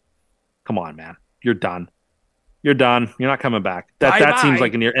 Like, come on, man. You're done. You're done. You're not coming back. That seems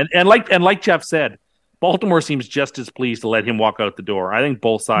like an ear. And like Jeff said, Baltimore seems just as pleased to let him walk out the door. I think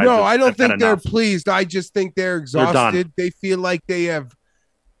both sides. No, I don't think they're pleased. I just think they're exhausted. They feel like they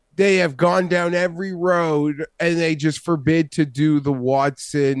have gone down every road, and they just forbid to do the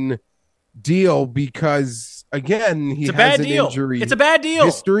Watson deal because, again, he has an injury. It's a bad deal.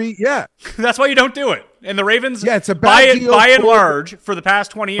 History, yeah. That's why you don't do it. And the Ravens, it's a bad deal by and large, for the past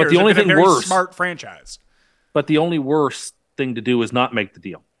 20 years, the only have been thing a very worse, smart franchise. But the only worst thing to do is not make the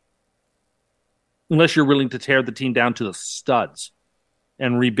deal. Unless you're willing to tear the team down to the studs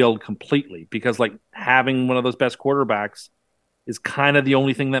and rebuild completely. Because, like, having one of those best quarterbacks is kind of the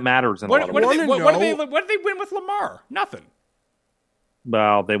only thing that matters. What did they win with Lamar? Nothing.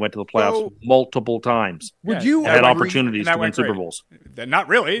 Well, they went to the playoffs multiple times. Had opportunities to win Super Bowls? Not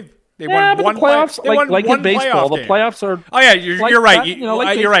really. They won one playoffs. Like in baseball, the playoffs are. Oh yeah, you're right.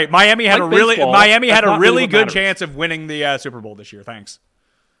 You're right. Miami had a really good chance of winning the Super Bowl this year. Thanks.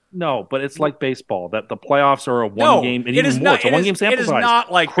 No, but it's like baseball. That the playoffs are a one game, and even more. It's a one game sample size. It is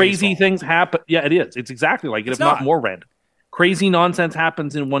not like crazy things happen. Yeah, it is. It's exactly like it, if not more red. Crazy nonsense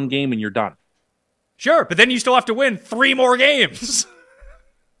happens in one game, and you're done. Sure, but then you still have to win 3 more games.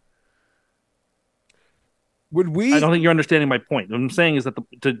 I don't think you're understanding my point. What I'm saying is that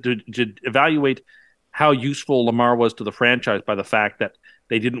to evaluate how useful Lamar was to the franchise by the fact that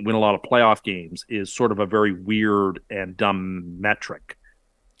they didn't win a lot of playoff games is sort of a very weird and dumb metric.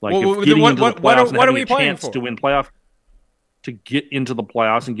 Like, if getting into the playoffs and having a chance to win playoff, to get into the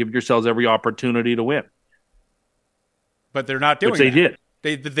playoffs and give yourselves every opportunity to win. But they're not doing that. Which they did.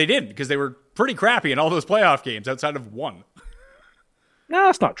 They didn't, because they were pretty crappy in all those playoff games outside of one. No,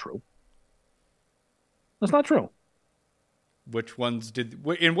 that's not true. That's not true. Which ones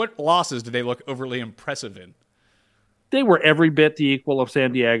in what losses did they look overly impressive in? They were every bit the equal of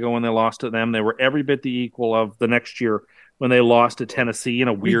San Diego when they lost to them. They were every bit the equal of the next year when they lost to Tennessee in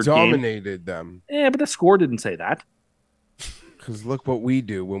a weird game. We dominated them. Yeah, but the score didn't say that. Because look what we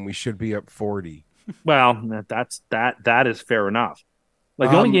do when we should be up 40. Well, that is fair enough.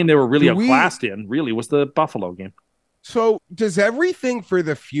 Like, the only game they were really outclassed in really was the Buffalo game. So does everything for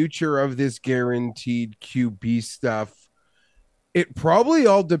the future of this guaranteed QB stuff, it probably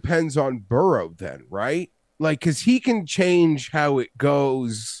all depends on Burrow then, right? Like, because he can change how it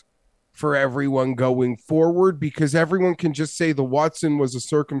goes for everyone going forward, because everyone can just say the Watson was a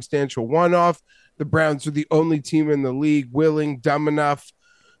circumstantial one-off. The Browns are the only team in the league willing, dumb enough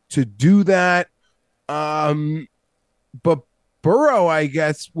to do that. But Burrow, I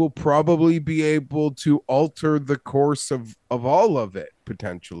guess, will probably be able to alter the course of all of it,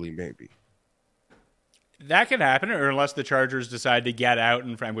 potentially, maybe. That could happen, or unless the Chargers decide to get out,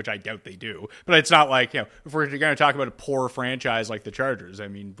 which I doubt they do. But it's not like, if we're going to talk about a poor franchise like the Chargers, I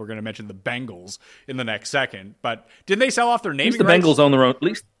mean, we're going to mention the Bengals in the next second. But didn't they sell off their naming rights? Bengals own their own. At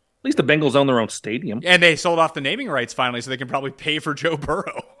least the Bengals own their own stadium, and they sold off the naming rights finally, so they can probably pay for Joe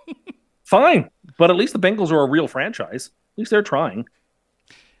Burrow. Fine, but at least the Bengals are a real franchise. At least they're trying.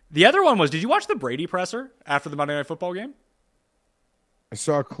 The other one was, did you watch the Brady presser after the Monday Night Football game? I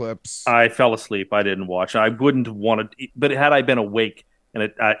saw clips. I fell asleep. I didn't watch. I wouldn't want to, but had I been awake and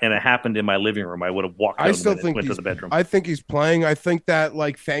it happened in my living room, I would have walked out and went to the bedroom. I think he's playing. I think that,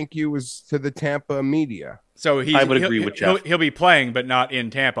 thank you was to the Tampa media. So I would agree with Jeff. He'll be playing, but not in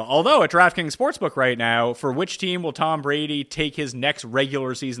Tampa. Although at DraftKings Sportsbook right now, for which team will Tom Brady take his next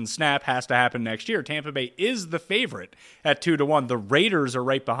regular season snap has to happen next year. Tampa Bay is the favorite at 2-1. The Raiders are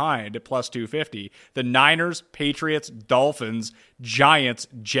right behind at plus 250. The Niners, Patriots, Dolphins, Giants,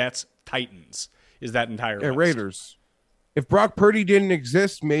 Jets, Titans is that entire list. Raiders. If Brock Purdy didn't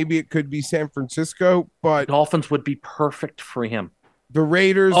exist, maybe it could be San Francisco, but Dolphins would be perfect for him. The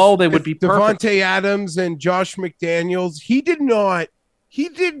Raiders, they would be perfect. Devontae Adams and Josh McDaniels. He did not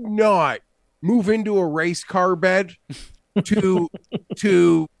move into a race car bed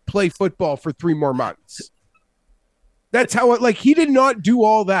to play football for 3 more months. That's how it, like, he did not do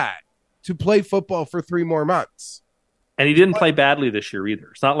all that to play football for 3 more months. And he didn't play badly this year either.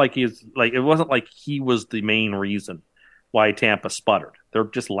 It's not like it wasn't like he was the main reason why Tampa sputtered. Their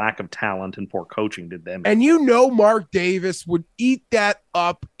just lack of talent and poor coaching did them. And Mark Davis would eat that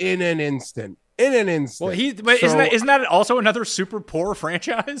up in an instant. Well, isn't that also another super poor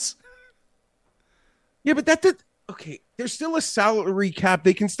franchise? Yeah, but okay, there's still a salary cap.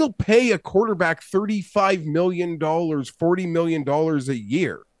 They can still pay a quarterback $35 million, $40 million a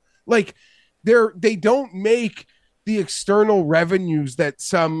year. Like, they don't make the external revenues that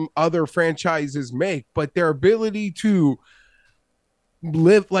some other franchises make, but their ability to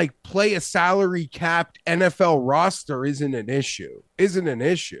play a salary capped NFL roster isn't an issue.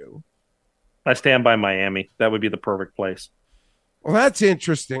 I stand by Miami. That would be the perfect place. Well, that's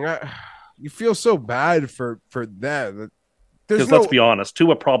interesting. You feel so bad for that. Because let's be honest,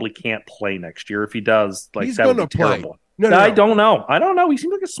 Tua probably can't play next year. If he does, he's that would be terrible. No. I don't know. He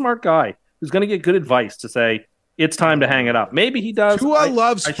seems like a smart guy who's going to get good advice to say it's time to hang it up. Maybe he does. Tua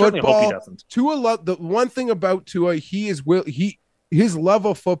loves football. Hope he doesn't. The one thing about Tua, his love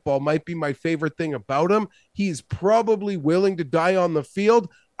of football might be my favorite thing about him. He's probably willing to die on the field.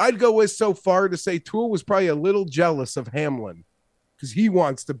 I'd go so far to say Tua was probably a little jealous of Hamlin because he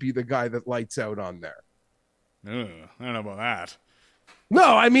wants to be the guy that lights out on there. I don't know about that. No,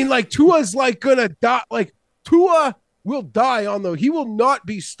 I mean, like, Tua's gonna die. Like, Tua will die he will not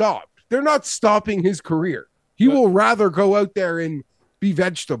be stopped. They're not stopping his career. He will rather go out there and be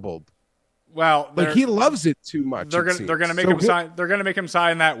vegetabled. Well, he loves it too much. They're gonna make him sign. They're gonna make him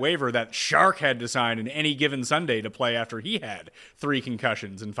sign that waiver that Shark had to sign in any given Sunday to play after he had 3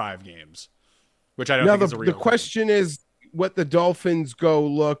 concussions in 5 games, which I don't think is a real the question is what the Dolphins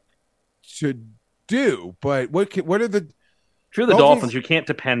look to do. But what are the? If you're the Dolphins, you can't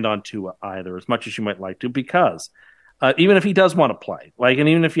depend on Tua either as much as you might like to, because even if he does want to play, and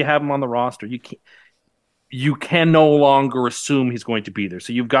even if you have him on the roster, you can no longer assume he's going to be there.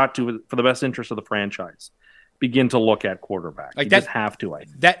 So you've got to, for the best interest of the franchise, begin to look at quarterback. You just have to, I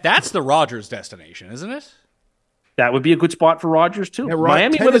think. That's the Rodgers destination, isn't it? That would be a good spot for Rodgers, too. Yeah,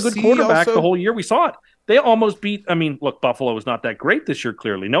 Miami with a good quarterback the whole year. We saw it. They almost beat, Buffalo is not that great this year,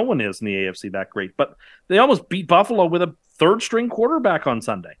 clearly. No one is in the AFC that great. But they almost beat Buffalo with a third-string quarterback on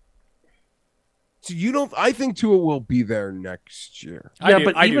Sunday. So I think Tua will be there next year.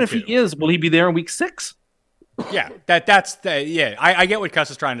 But even if he is, will he be there in week 6? Yeah, I get what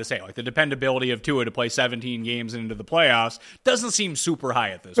Cuss is trying to say. Like, the dependability of Tua to play 17 games into the playoffs doesn't seem super high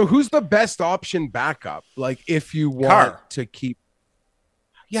at this point. Who's the best option backup? Like, if you want to keep...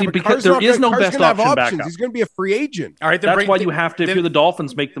 Yeah, because there is no best option backup. He's going to be a free agent. All right, that's why you have to, if you're the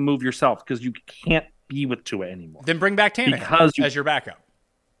Dolphins, make the move yourself, because you can't be with Tua anymore. Then bring back Tannehill as your backup.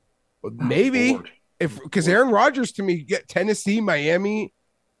 Maybe. Because Aaron Rodgers, to me, Tennessee, Miami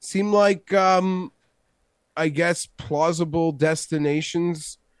seem like... I guess plausible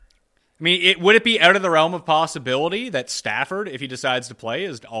destinations. I mean, would it be out of the realm of possibility that Stafford, if he decides to play,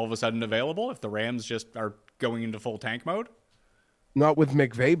 is all of a sudden available if the Rams just are going into full tank mode? Not with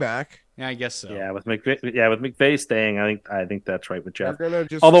McVay back. Yeah, I guess so. Yeah, with McVay staying, I think that's right with Jeff.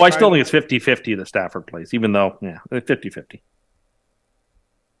 Although I still think it's 50-50 that Stafford plays, even though 50-50.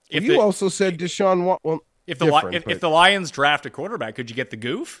 You also said Deshaun Watson. If the Lions draft a quarterback, could you get the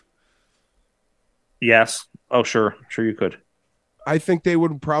goof? Yes. Oh, sure you could. I think they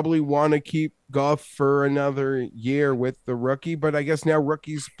would probably want to keep Goff for another year with the rookie, but I guess now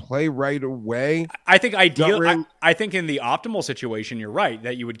rookies play right away. I think I think in the optimal situation, you're right,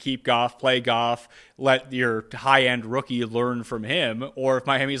 that you would keep Goff, play Goff, let your high-end rookie learn from him. Or if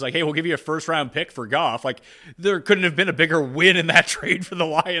Miami's like, hey, we'll give you a first-round pick for Goff, like, there couldn't have been a bigger win in that trade for the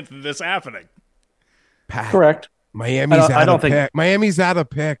Lions than this happening. Correct. Miami's out of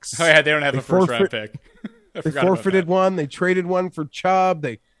picks. Oh yeah, they don't have a first-round pick. They forfeited one. They traded one for Chubb.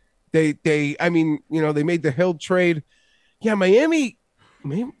 They made the Hill trade. Yeah, Miami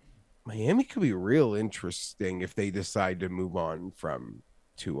could be real interesting if they decide to move on from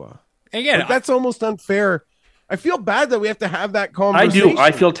Tua. Again, but that's almost unfair. I feel bad that we have to have that conversation. I do.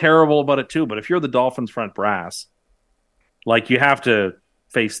 I feel terrible about it too. But if you're the Dolphins front brass, you have to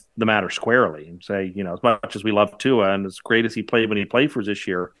face the matter squarely and say, as much as we love Tua and as great as he played when he played for us this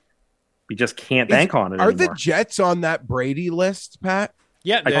year, we just can't bank on it anymore. Are the Jets on that Brady list, Pat?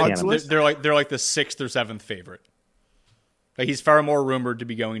 Yeah, they're like the 6th or 7th favorite. Like, he's far more rumored to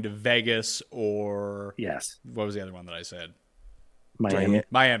be going to Vegas or what was the other one that I said?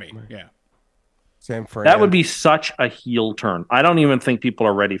 Miami. Yeah. San Fran. That would be such a heel turn. I don't even think people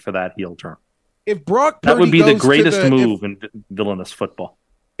are ready for that heel turn. If Brock Purdy that would be the goes greatest move in villainous football.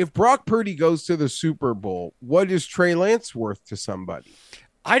 If Brock Purdy goes to the Super Bowl, what is Trey Lance worth to somebody?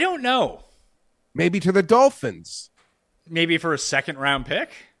 I don't know. Maybe to the Dolphins. Maybe for a second-round pick?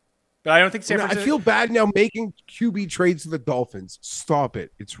 But I don't think San Francisco... I feel bad now making QB trades to the Dolphins. Stop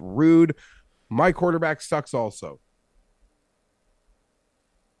it. It's rude. My quarterback sucks also.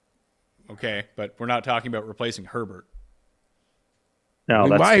 Okay, but we're not talking about replacing Herbert. No,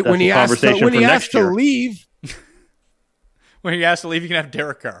 when he has to leave... When he has to leave, you can have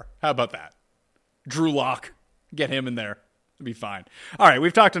Derek Carr. How about that? Drew Lock. Get him in there. It'll be fine. All right,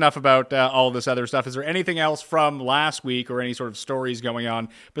 we've talked enough about all this other stuff. Is there anything else from last week or any sort of stories going on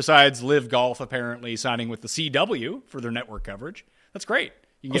besides Live Golf apparently signing with the CW for their network coverage? That's great.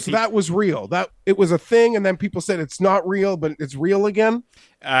 You can get that was real. That it was a thing, and then people said it's not real, but it's real again.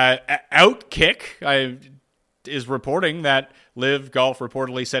 Outkick is reporting that Live Golf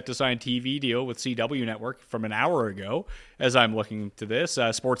reportedly set to sign TV deal with CW Network from an hour ago. As I'm looking to this,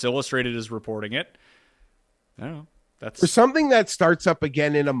 Sports Illustrated is reporting it. I don't know. For something that starts up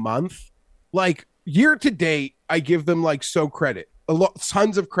again in a month, like year to date, I give them credit,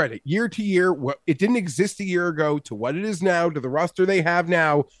 tons of credit. Year to year, it didn't exist a year ago to what it is now, to the roster they have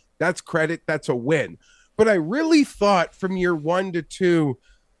now. That's credit. That's a win. But I really thought from year 1 to 2,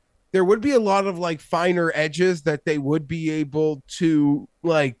 there would be a lot of finer edges that they would be able to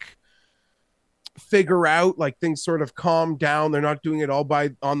figure out, things sort of calm down. They're not doing it all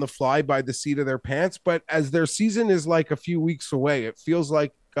on the fly by the seat of their pants. But as their season is a few weeks away, it feels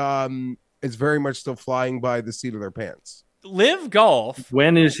like it's very much still flying by the seat of their pants. Live Golf.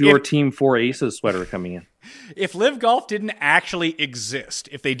 When is your Team 4 Aces sweater coming in? If Live Golf didn't actually exist,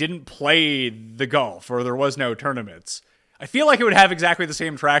 if they didn't play the golf or there was no tournaments, I feel like it would have exactly the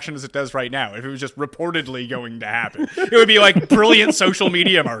same traction as it does right now if it was just reportedly going to happen. It would be brilliant social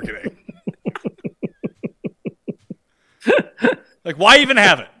media marketing. Why even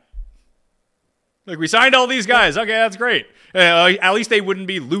have it? We signed all these guys. Okay, that's great. At least they wouldn't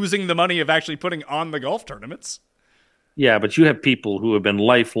be losing the money of actually putting on the golf tournaments. Yeah, but you have people who have been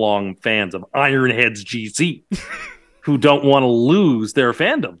lifelong fans of Ironheads GC who don't want to lose their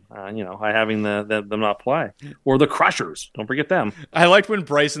fandom, by having them not play. Or the Crushers. Don't forget them. I liked when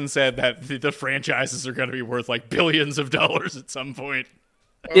Bryson said that the franchises are going to be worth billions of dollars at some point.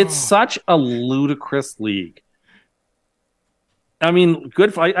 It's such a ludicrous league. I mean,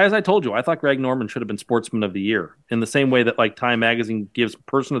 as I told you, I thought Greg Norman should have been Sportsman of the Year in the same way that Time Magazine gives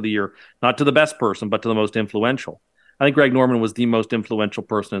Person of the Year, not to the best person, but to the most influential. I think Greg Norman was the most influential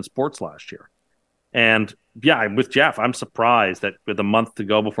person in sports last year. And yeah, I'm with Jeff. I'm surprised that with a month to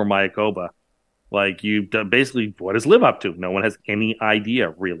go before Mayakoba, you basically, what does Live up to? No one has any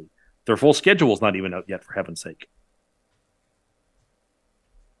idea, really. Their full schedule is not even out yet, for heaven's sake.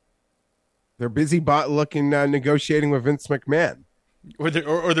 They're busy negotiating with Vince McMahon. Or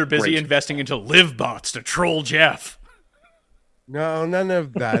they're busy investing into Live bots to troll Jeff. No, none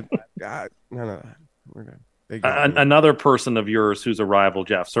of that. God, none of that. We're good. Another person of yours who's a rival,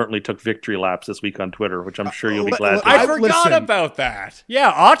 Jeff, certainly took victory laps this week on Twitter, which I'm sure you'll be glad to I forgot about that. Yeah,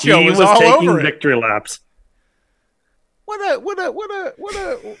 Acho was all taking over victory laps.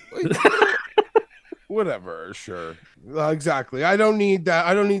 Whatever, sure. Exactly. I don't need that.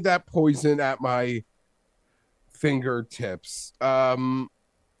 I don't need that poison at my fingertips.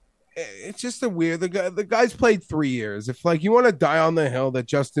 It's just a weird. The guy's played 3 years. If you want to die on the hill that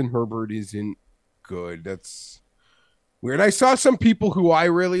Justin Herbert isn't good, that's weird. I saw some people who I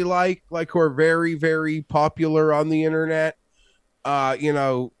really like who are very, very popular on the internet,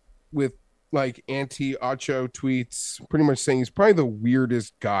 with anti-Acho tweets, pretty much saying he's probably the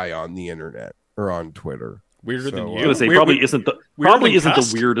weirdest guy on the internet or on Twitter. Weirder than you. I was gonna say, probably isn't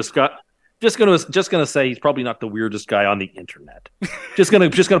the weirdest guy. Just gonna say he's probably not the weirdest guy on the internet. just gonna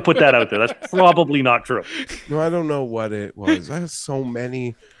put that out there. That's probably not true. No, I don't know what it was. I have so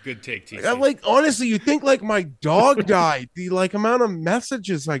many. Good take, TC. Honestly, you think my dog died? The amount of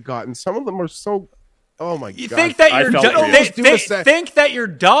messages I got, and some of them are so. Oh my god! You think that think that your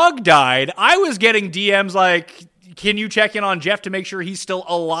dog died? I was getting DMs "Can you check in on Jeff to make sure he's still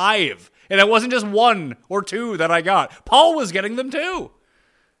alive?" And it wasn't just 1 or 2 that I got. Paul was getting them too.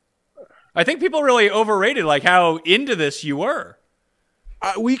 I think people really overrated how into this you were.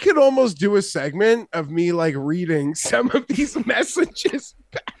 We could almost do a segment of me reading some of these messages.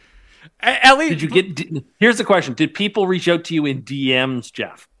 At least, did you get? Here's the question: did people reach out to you in DMs,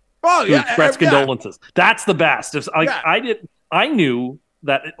 Jeff? Oh yeah, express condolences. That's the best. I knew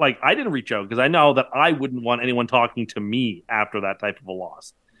that I didn't reach out because I know that I wouldn't want anyone talking to me after that type of a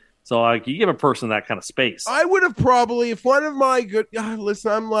loss. So like you give a person that kind of space. I would have probably, if one of my good,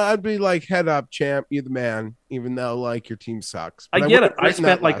 listen, I'd be like, head up, champ, you're the man, even though like your team sucks. But I get it. I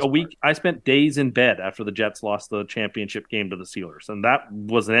spent like a week. I spent days in bed after the Jets lost the championship game to the Steelers, and that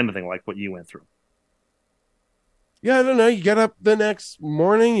wasn't anything like what you went through. Yeah, I don't know. You get up the next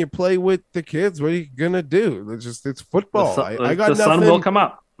morning, you play with the kids. What are you gonna do? It's football. I got the nothing. sun will come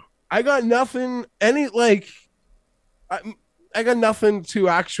up. I got nothing. I got nothing to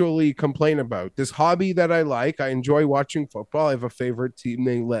actually complain about. This hobby that I like, I enjoy watching football. I have a favorite team.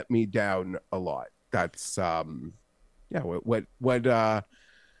 They let me down a lot. That's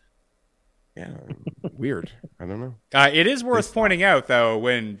weird. I don't know. It is worth pointing out, though,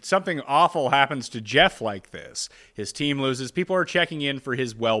 when something awful happens to Jeff like this, his team loses, people are checking in for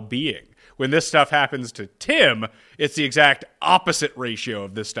his well-being. When this stuff happens to Tim, it's the exact opposite ratio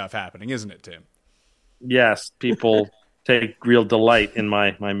of this stuff happening, isn't it, Tim? Yes, people take real delight in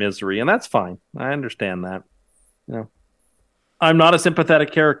my misery, and that's fine. I understand that. You know, I'm not a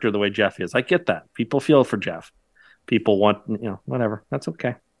sympathetic character the way Jeff is. I get that. People feel for Jeff. People want, whatever. That's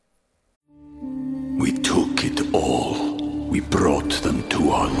okay. We took it all. We brought them to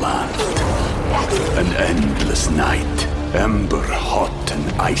our land. An endless night, ember hot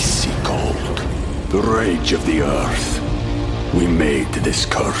and icy cold. The rage of the earth. We made this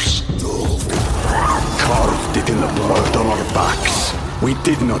curse. Carved it in the blood on our backs. We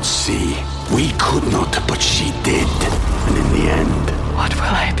did not see. We could not, but she did. And in the end... What will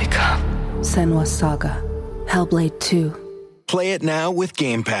I become? Senua's Saga. Hellblade 2. Play it now with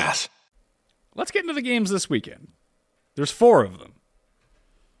Game Pass. Let's get into the games this weekend. There's 4 of them.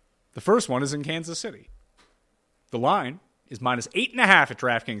 The first one is in Kansas City. The line is -8.5 at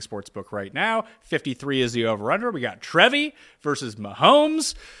DraftKings Sportsbook right now. 53 is the over-under. We got Trevi versus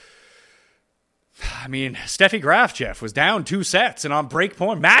Mahomes. I mean, Steffi Graf, Jeff, was down 2 sets and on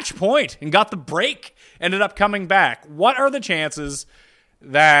match point, and got the break. Ended up coming back. What are the chances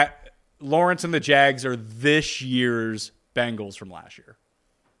that Lawrence and the Jags are this year's Bengals from last year?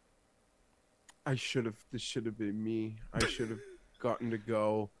 This should have been me. I should have gotten to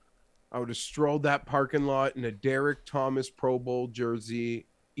go. I would have strolled that parking lot in a Derek Thomas Pro Bowl jersey,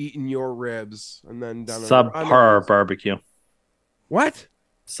 eaten your ribs, and then done subpar barbecue. What?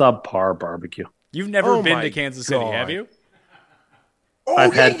 Subpar barbecue. You've never been to Kansas City, have you?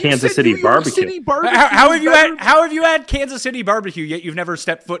 I've had Kansas City barbecue. How have you had Kansas City barbecue yet you've never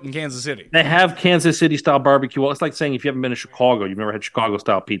stepped foot in Kansas City? They have Kansas City style barbecue. Well, it's like saying if you haven't been to Chicago, you've never had Chicago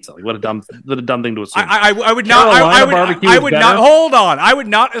style pizza. Like what a dumb thing to assume. I would not hold on. I would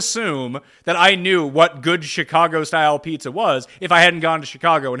not assume that I knew what good Chicago style pizza was if I hadn't gone to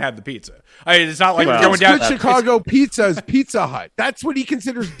Chicago and had the pizza. It's not like going down. Good Chicago pizza is Pizza Hut. That's what he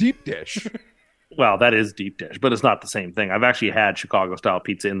considers deep dish. Well, that is deep dish, but it's not the same thing. I've actually had Chicago-style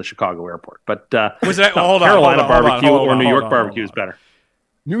pizza in the Chicago airport. But Carolina barbecue or New York barbecue is better.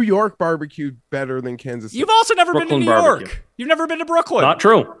 New York barbecue better than Kansas City. You've also never been to New York. You've never been to Brooklyn. Not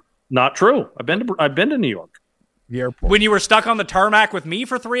true. I've been to New York. The airport. When you were stuck on the tarmac with me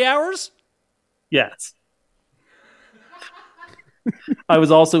for 3 hours? Yes. I was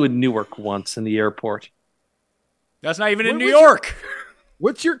also in Newark once in the airport. That's not even in New York.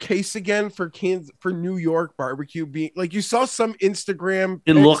 What's your case again for New York barbecue being like you saw some Instagram?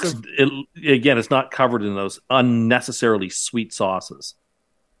 It's not covered in those unnecessarily sweet sauces,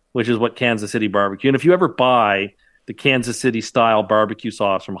 which is what Kansas City barbecue. And if you ever buy the Kansas City style barbecue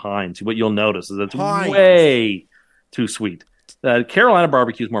sauce from Heinz, what you'll notice is it's way too sweet. Carolina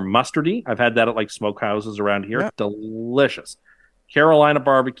barbecue is more mustardy. I've had that at like smokehouses around here. Yeah. Delicious. Carolina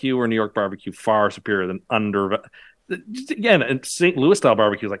barbecue or New York barbecue far superior than Again, and St. Louis style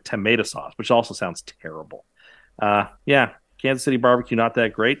barbecue is like tomato sauce, which also sounds terrible. Kansas City barbecue, not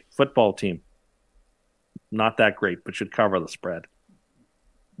that great. Football team, not that great, but should cover the spread.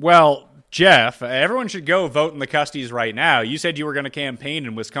 Well, Jeff, everyone should go vote in the Custies right now. You said you were going to campaign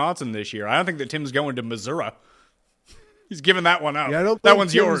in Wisconsin this year. I don't think that Tim's going to Missouri. He's giving that one up. Yeah, I don't think that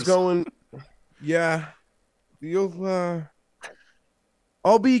one's Tim's yours.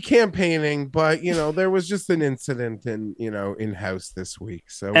 I'll be campaigning, but there was just an incident in house this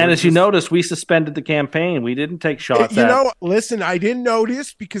week. So, and as you noticed, we suspended the campaign. We didn't take shots. Listen, I didn't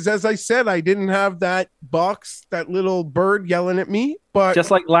notice because, as I said, I didn't have that box, that little bird yelling at me. But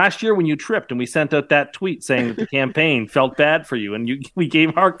just like last year when you tripped and we sent out that tweet saying that the campaign felt bad for you, and we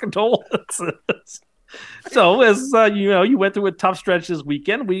gave our condolences. So as you went through a tough stretch this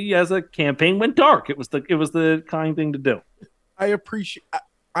weekend, we as a campaign went dark. It was the kind thing to do. I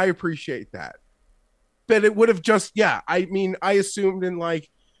appreciate that, but it would have just I assumed in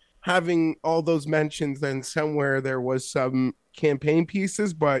like having all those mentions, then somewhere there was some campaign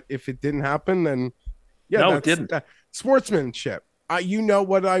pieces. But if it didn't happen, then no, it didn't. Sportsmanship. You know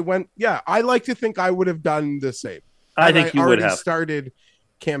what I went. Yeah, I like to think I would have done the same. I think you would have started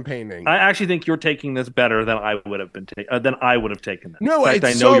campaigning. I actually think you're taking this better than I would have been than I would have taken it. No, fact,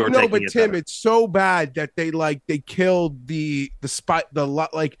 it's but Tim, it's so bad that they killed the spot,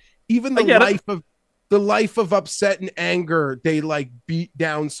 even the life of upset and anger. They beat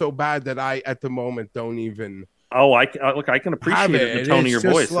down so bad that I at the moment don't even. Oh, I can appreciate it in the tone of your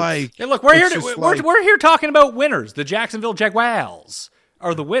voice. Hey, look, we're here talking about winners. The Jacksonville Jaguars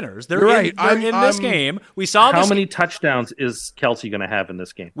are the winners. They're right. In this game. We saw how many touchdowns is Kelsey going to have in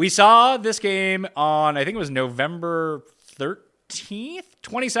this game? We saw this game on, I think it was November 13th,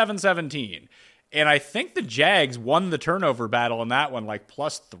 27-17. And I think the Jags won the turnover battle in that one,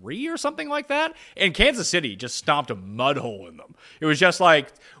 +3 or something like that. And Kansas City just stomped a mud hole in them. It was just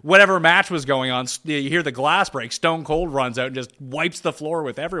whatever match was going on, you hear the glass break, Stone Cold runs out and just wipes the floor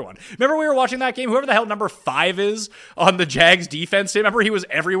with everyone. Remember we were watching that game? Whoever the hell number 5 is on the Jags defense, remember he was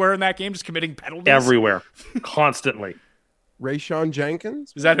everywhere in that game just committing penalties? Everywhere. Constantly. Rayshawn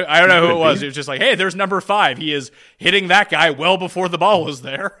Jenkins? Is that? I don't know who it was. It was just hey, there's number 5. He is hitting that guy well before the ball was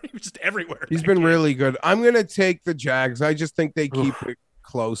there. He was just everywhere. He's been really good. I'm going to take the Jags. I just think they keep it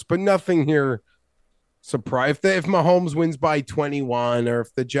close, but nothing here. Surprise! If Mahomes wins by 21, or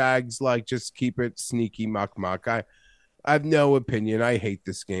if the Jags just keep it sneaky muck. I have no opinion. I hate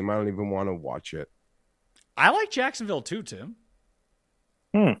this game. I don't even want to watch it. I like Jacksonville too, Tim.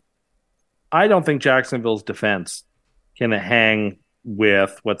 I don't think Jacksonville's defense can hang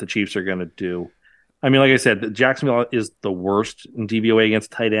with what the Chiefs are going to do. I mean, like I said, Jacksonville is the worst in DVOA against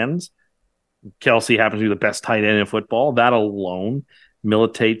tight ends. Kelsey happens to be the best tight end in football. That alone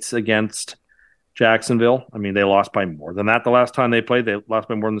militates against Jacksonville. I mean, they lost by more than that the last time they played. They lost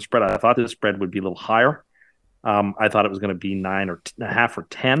by more than the spread. I thought the spread would be a little higher. I thought it was going to be 9.5 or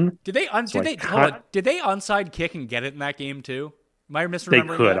 10. Did they onside kick and get it in that game too? Am I misremembering?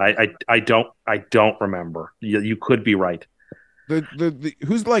 They could. That? I don't remember. You could be right. The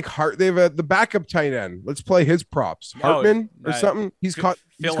who's Hart? They have the backup tight end. Let's play his props. Hartman or something. He's caught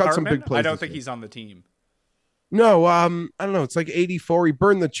some big plays. I don't think he's on the team. No, I don't know. It's 84. He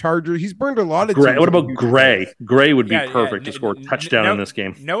burned the Chargers. He's burned a lot of. Gray. What about Gray? Gray would be perfect to score a touchdown in this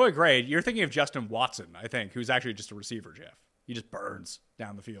game. Noah Gray. You're thinking of Justin Watson, I think, who's actually just a receiver, Jeff. He just burns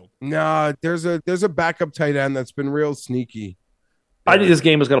down the field. No, there's a backup tight end that's been real sneaky. I think this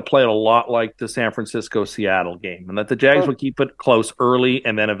game is going to play it a lot like the San Francisco-Seattle game, and that the Jags will keep it close early,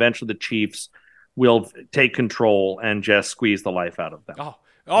 and then eventually the Chiefs will take control and just squeeze the life out of them.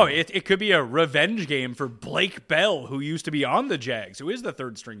 It could be a revenge game for Blake Bell, who used to be on the Jags, who is the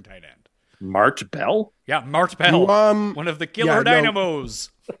third string tight end. Mart Bell? Yeah, Mart Bell, one of the killer dynamos.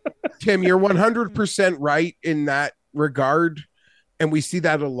 Tim, you're 100% right in that regard. And we see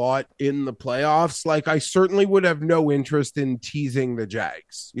that a lot in the playoffs. I certainly would have no interest in teasing the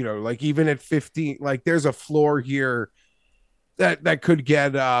Jags. Even at 15, there's a floor here that could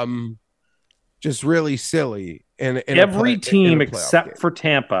get just really silly. And every team except for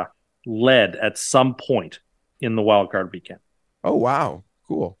Tampa led at some point in the wild card weekend. Oh, wow.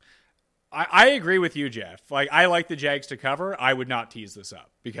 Cool. I agree with you, Jeff. I like the Jags to cover. I would not tease this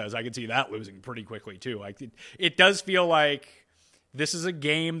up because I could see that losing pretty quickly too. It does feel like this is a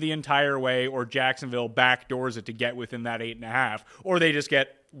game the entire way, or Jacksonville backdoors it to get within that 8.5, or they just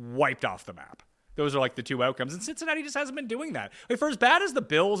get wiped off the map. Those are the two outcomes. And Cincinnati just hasn't been doing that. For as bad as the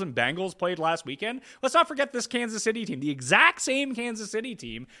Bills and Bengals played last weekend, let's not forget this Kansas City team. The exact same Kansas City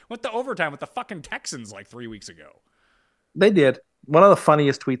team went to overtime with the fucking Texans 3 weeks ago. They did. One of the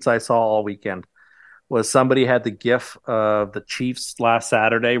funniest tweets I saw all weekend was somebody had the gif of the Chiefs last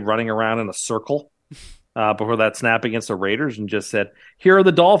Saturday running around in a circle before that snap against the Raiders and just said, here are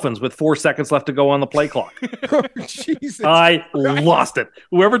the Dolphins with 4 seconds left to go on the play clock. Jesus I lost it.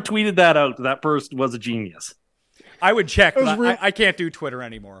 Whoever tweeted that out, that person was a genius. I would check, but I can't do Twitter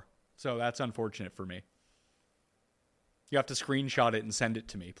anymore. So that's unfortunate for me. You have to screenshot it and send it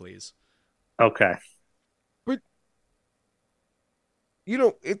to me, please. Okay. But,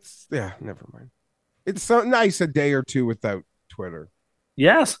 never mind. It's so nice a day or two without Twitter.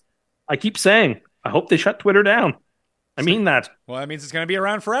 Yes. I keep saying, I hope they shut Twitter down. I mean that. Well, that means it's going to be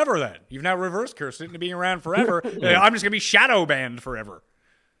around forever then. You've now reverse cursed it into being around forever. I'm just going to be shadow banned forever.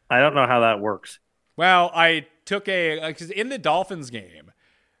 I don't know how that works. Well, I took because in the Dolphins game,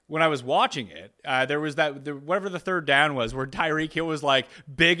 when I was watching it, there was whatever the third down was, where Tyreek Hill was like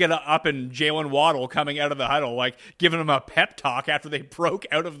big and up, and Jalen Waddle coming out of the huddle, like giving him a pep talk after they broke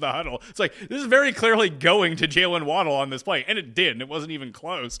out of the huddle. It's like, this is very clearly going to Jalen Waddle on this play, and it did, and it wasn't even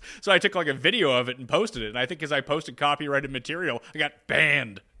close. So I took like a video of it and posted it, and I think as I posted copyrighted material, I got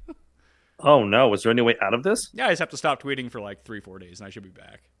banned. Oh no! Is there any way out of this? Yeah, I just have to stop tweeting for like 3-4 days, and I should be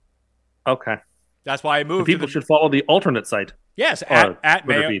back. Okay. That's why I moved. People should follow the alternate site. Yes,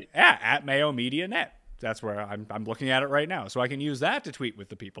 at Mayo Media Net. That's where I'm looking at it right now. So I can use that to tweet with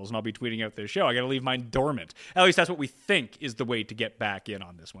the peoples, and I'll be tweeting out their show. I got to leave mine dormant. At least that's what we think is the way to get back in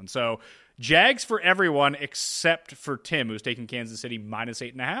on this one. So Jags for everyone except for Tim, who's taking Kansas City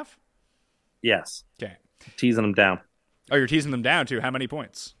 -8.5. Yes. Okay. Teasing them down. Oh, you're teasing them down to how many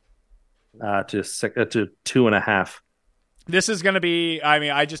points? To 2.5. This is going to be,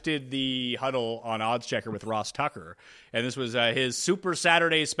 I just did the huddle on Odds Checker with Ross Tucker, and this was his Super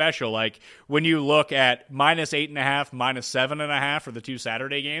Saturday special. Like, when you look at -8.5, -7.5 for the 2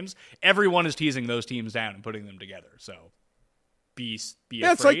 Saturday games, everyone is teasing those teams down and putting them together. So be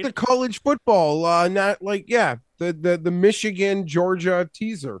yeah, afraid. It's like the college football, not like, the Michigan, Georgia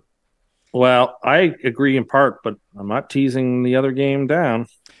teaser. Well, I agree in part, but I'm not teasing the other game down.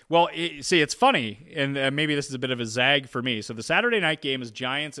 Well, see, it's funny, and maybe this is a bit of a zag for me. So the Saturday night game is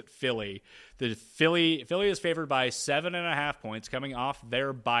Giants at Philly. The Philly is favored by 7.5 points coming off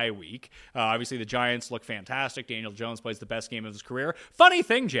their bye week. Obviously, the Giants look fantastic. Daniel Jones plays the best game of his career. Funny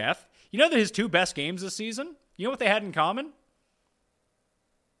thing, Jeff, you know that his 2 best games this season, you know what they had in common?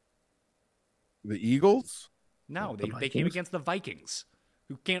 The Eagles? No, they came against the Vikings,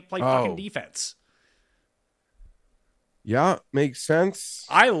 who can't play fucking defense. Yeah, makes sense.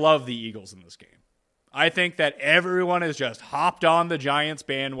 I love the Eagles in this game. I think that everyone has just hopped on the Giants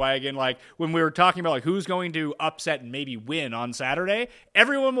bandwagon. Like, when we were talking about like who's going to upset and maybe win on Saturday,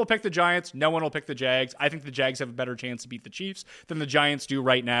 everyone will pick the Giants. No one will pick the Jags. I think the Jags have a better chance to beat the Chiefs than the Giants do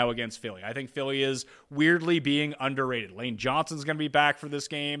right now against Philly. I think Philly is weirdly being underrated. Lane Johnson's going to be back for this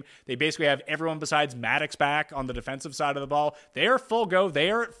game. They basically have everyone besides Maddox back on the defensive side of the ball. They are full go. They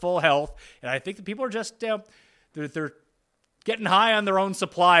are at full health. And I think that people are just, they're getting high on their own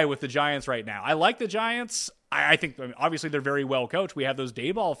supply with the Giants right now. I like the Giants. I think, obviously, they're very well coached. We have those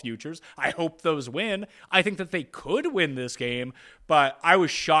Dayball futures. I hope those win. I think that they could win this game, but I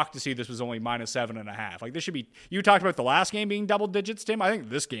was shocked to see this was only -7.5. Like, this should be, you talked about the last game being double digits, Tim. I think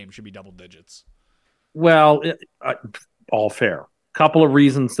this game should be double digits. Well, all fair. Couple of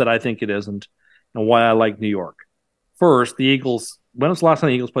reasons that I think it isn't and why I like New York. First, the Eagles, when was the last time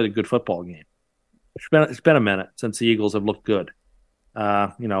the Eagles played a good football game? It's been a minute since the Eagles have looked good.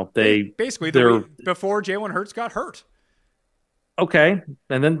 They basically before Jalen Hurts got hurt. Okay,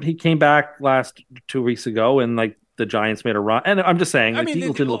 and then he came back 2 weeks ago, and like the Giants made a run. And I'm just saying, the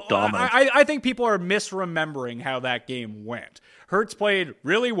Eagles didn't look dominant. I think people are misremembering how that game went. Hurts played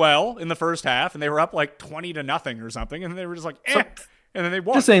really well in the first half, and they were up like 20-0 or something, and they were just like, and then they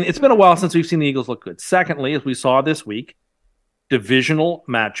won. Just saying, it's been a while since we've seen the Eagles look good. Secondly, as we saw this week, divisional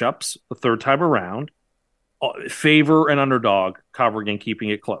matchups the third time around favor an underdog covering and keeping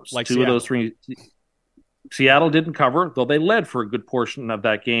it close. Like 2 Seattle. of those 3. Seattle didn't cover, though they led for a good portion of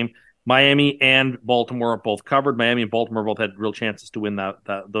that game. Miami and Baltimore both covered. Miami and Baltimore both had real chances to win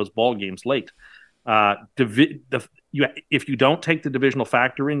those ball games late. If you don't take the divisional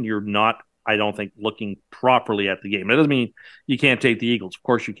factor in, you're not, I don't think, looking properly at the game. That doesn't mean you can't take the Eagles. Of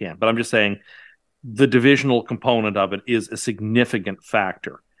course you can. But I'm just saying, the divisional component of it is a significant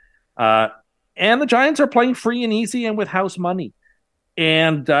factor. And the Giants are playing free and easy and with house money.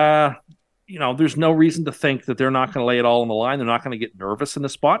 And, there's no reason to think that they're not going to lay it all on the line. They're not going to get nervous in the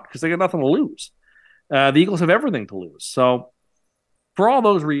spot because they got nothing to lose. The Eagles have everything to lose. So for all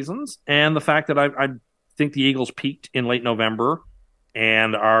those reasons, and the fact that I think the Eagles peaked in late November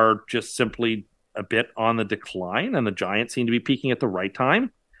and are just simply a bit on the decline, and the Giants seem to be peaking at the right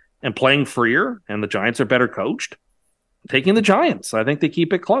time and playing freer, and the Giants are better coached, taking the Giants. I think they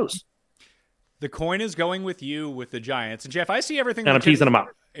keep it close. The coin is going with you with the Giants. And, Jeff, I see everything. And I'm teasing them up.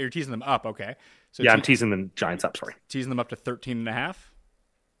 You're teasing them up, okay. So yeah, I'm teasing the Giants up, sorry. Teasing them up to 13.5?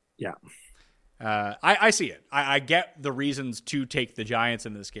 Yeah. I see it. I get the reasons to take the Giants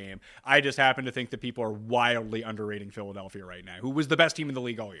in this game. I just happen to think that people are wildly underrating Philadelphia right now, who was the best team in the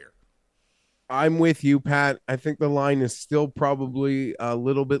league all year. I'm with you, Pat. I think the line is still probably a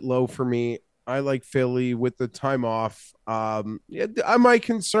little bit low for me. I like Philly with the time off. Am I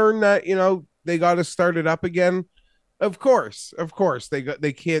concerned that, they got to start it up again? Of course.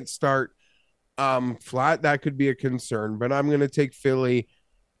 They can't start flat. That could be a concern, but I'm going to take Philly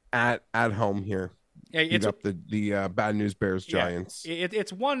at home here. beat up the Bad News Bears Giants.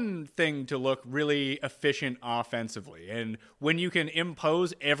 It's one thing to look really efficient offensively, and when you can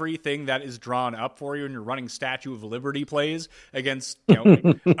impose everything that is drawn up for you and you're running Statue of Liberty plays against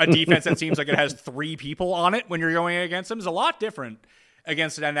a defense that seems like it has 3 people on it when you're going against them is a lot different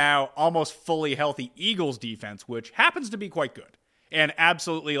against a now almost fully healthy Eagles defense, which happens to be quite good and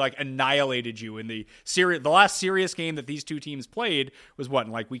absolutely annihilated you in the last serious game that these two teams played was what,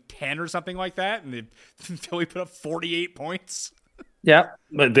 in week 10 or something like that, and Philly put up 48 points. Yeah,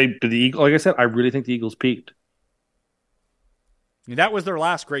 but the Eagles, like I said, I really think the Eagles peaked. I mean, that was their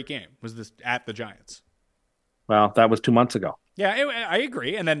last great game, was this at the Giants. Well, that was 2 months ago. Yeah, I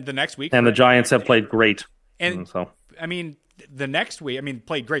agree. And then the next week, and the Giants have played great. And so, I mean, the next week,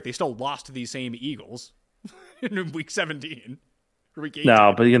 played great. They still lost to these same Eagles in week 17.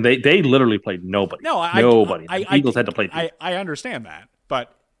 No, but they literally played nobody. No, nobody. The Eagles had to play. I understand that,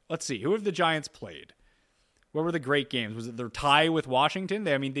 but let's see. Who have the Giants played? What were the great games? Was it their tie with Washington?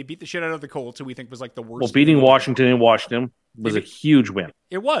 They beat the shit out of the Colts, who we think was the worst. Well, beating Washington in Washington was a huge win.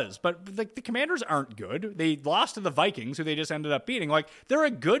 It was, but the Commanders aren't good. They lost to the Vikings, who they just ended up beating. They're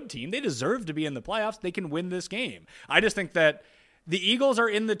a good team. They deserve to be in the playoffs. They can win this game. I just think that the Eagles are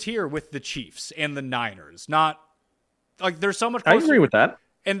in the tier with the Chiefs and the Niners, not. There's so much closer, I agree with that.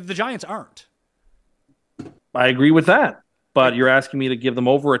 And the Giants aren't. I agree with that. But you're asking me to give them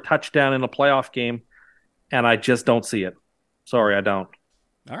over a touchdown in a playoff game, and I just don't see it. Sorry, I don't.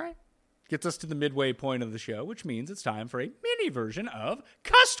 All right. Gets us to the midway point of the show, which means it's time for a mini version of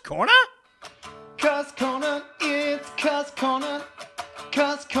Cuss Corner. Cuss Corner, it's Cuss Corner.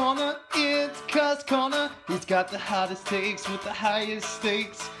 Cuss Corner, it's Cuss Corner. He's got the hottest takes with the highest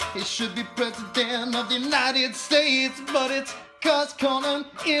stakes. He should be president of the United States, but it's Cuss Corner,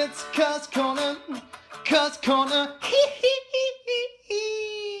 it's Cuss Corner. Cuss Corner,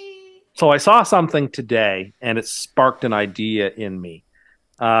 So I saw something today, and it sparked an idea in me.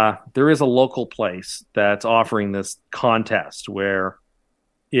 There is a local place that's offering this contest where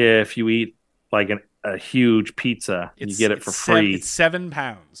if you eat a huge pizza, you get it for free. It's 7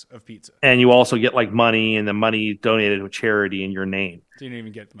 pounds of pizza. And you also get money, and the money donated to a charity in your name. So you don't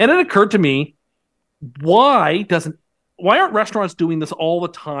even get the money. And it occurred to me, why aren't restaurants doing this all the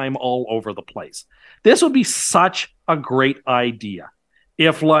time, all over the place? This would be such a great idea.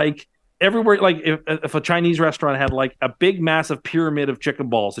 If everywhere, if a Chinese restaurant had a big massive pyramid of chicken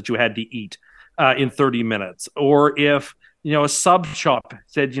balls that you had to eat in 30 minutes, or if a sub shop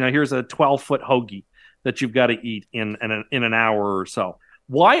said, here's a 12-foot hoagie that you've got to eat in an hour or so.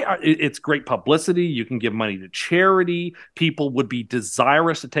 It's great publicity. You can give money to charity. People would be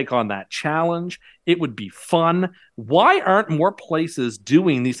desirous to take on that challenge. It would be fun. Why aren't more places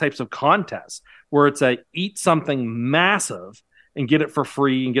doing these types of contests where it's eat something massive and get it for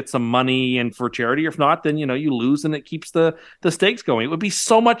free and get some money and for charity? If not, then, you lose and it keeps the stakes going. It would be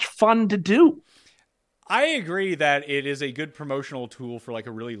so much fun to do. I agree that it is a good promotional tool for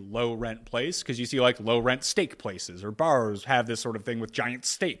a really low rent place, because you see low rent steak places or bars have this sort of thing with giant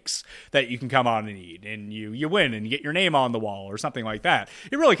steaks that you can come on and eat, and you win and you get your name on the wall or something like that.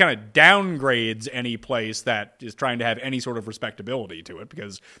 It really kind of downgrades any place that is trying to have any sort of respectability to it,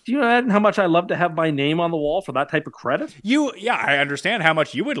 because do you know how much I love to have my name on the wall for that type of credit? Yeah, I understand how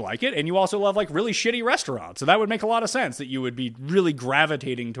much you would like it, and you also love really shitty restaurants, so that would make a lot of sense that you would be really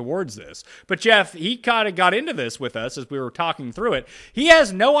gravitating towards this. But Jeff, he kind of got into this with us as we were talking through it. He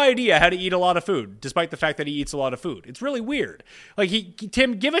has no idea how to eat a lot of food, despite the fact that he eats a lot of food. It's really weird.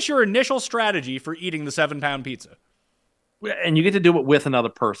 Tim, give us your initial strategy for eating the 7-pound pizza. And you get to do it with another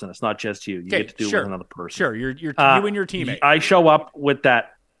person. It's not just you. You get to do it with another person. Sure, you and your teammate. I show up with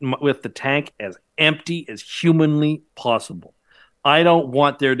the tank as empty as humanly possible. I don't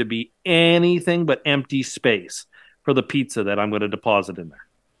want there to be anything but empty space for the pizza that I'm going to deposit in there.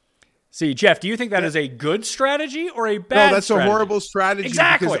 See, Jeff, do you think that is a good strategy or a bad No, that's strategy? a horrible strategy.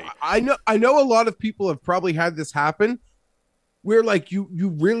 Exactly. I know a lot of people have probably had this happen where you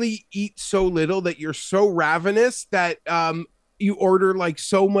really eat so little that you're so ravenous that you order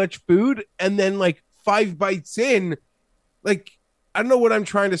so much food, and then 5 bites in, I don't know what I'm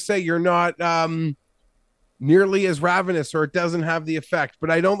trying to say. You're not nearly as ravenous, or it doesn't have the effect, but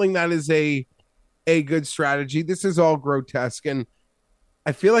I don't think that is a good strategy. This is all grotesque, and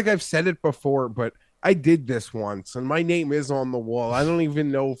I feel like I've said it before, but I did this once, and my name is on the wall. I don't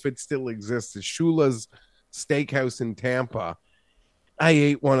even know if it still exists. It's Shula's Steakhouse in Tampa. I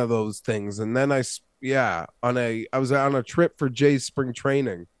ate one of those things, and then I was on a trip for Jay's spring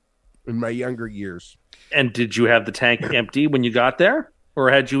training in my younger years. And did you have the tank empty when you got there, or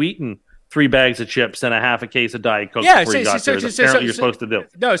had you eaten 3 bags of chips and a half a case of Diet Coke before you got there. Apparently you're supposed to do.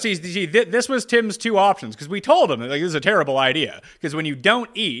 No, see, this was Tim's 2 options because we told him like this is a terrible idea because when you don't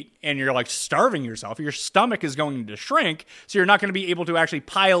eat and you're like starving yourself, your stomach is going to shrink, so you're not going to be able to actually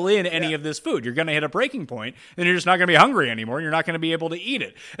pile in any of this food. You're going to hit a breaking point, and you're just not going to be hungry anymore. And you're not going to be able to eat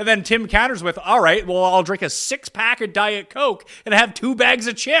it. And then Tim counters with, "All right, well, I'll drink a 6-pack of Diet Coke and have 2 bags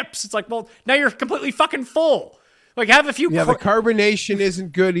of chips." It's like, well, now you're completely fucking full. Like, have a few... Yeah, the carbonation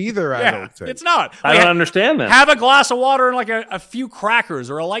isn't good either, I don't think. It's not. I don't understand that. Have a glass of water and, like, a few crackers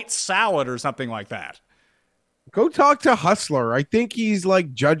or a light salad or something like that. Go talk to Hustler. I think he's,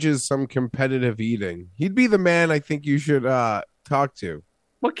 like, judges some competitive eating. He'd be the man I think you should talk to.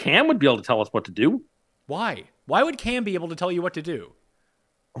 Well, Cam would be able to tell us what to do. Why? Why would Cam be able to tell you what to do?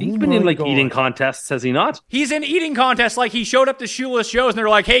 He's been in, like, eating contests, has he not? He's in eating contests. Like, he showed up to Shoeless Joe's, and they're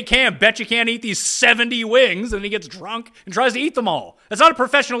like, "Hey, Cam, bet you can't eat these 70 wings." And he gets drunk and tries to eat them all. That's not a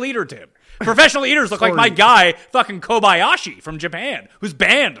professional eater, Tim. Professional eaters look like my guy, fucking Kobayashi from Japan, who's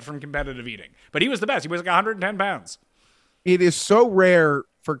banned from competitive eating. But he was the best. He was like 110 pounds. It is so rare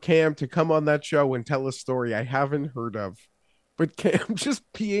for Cam to come on that show and tell a story I haven't heard of. But Cam just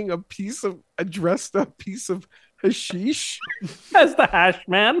being a dressed up piece of hashish as the hash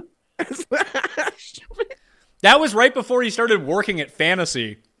man. That was right before he started working at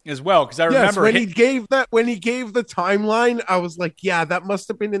Fantasy as well, because I remember when he gave the timeline, I was like, yeah, that must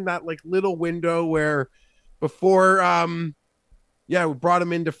have been in that like little window where before we brought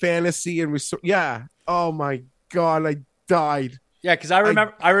him into Fantasy and oh my god, I died. Yeah, because I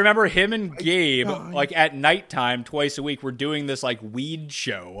remember him and Gabe, like, at nighttime twice a week, were doing this, like, weed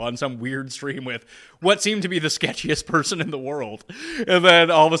show on some weird stream with what seemed to be the sketchiest person in the world. And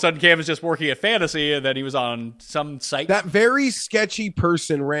then all of a sudden, Cam is just working at Fantasy, and then he was on some site. That very sketchy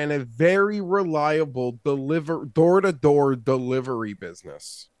person ran a very reliable door-to-door delivery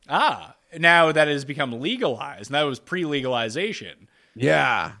business. Now that has become legalized, and that was pre-legalization.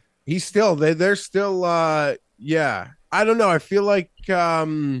 Yeah. They're still, I don't know. I feel like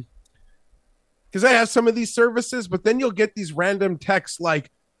because I have some of these services, but then you'll get these random texts like,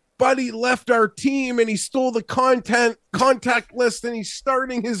 "Buddy left our team and he stole the contact list and he's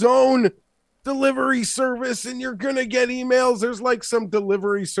starting his own delivery service, and you're gonna get emails." There's like some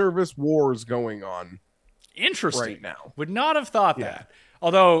delivery service wars going on. Interesting. Right now. Would not have thought that.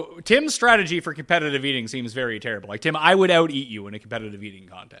 Although Tim's strategy for competitive eating seems very terrible. Like, Tim, I would out eat you in a competitive eating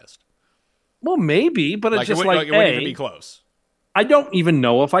contest. Well, maybe, but it's just it wouldn't even be close. I don't even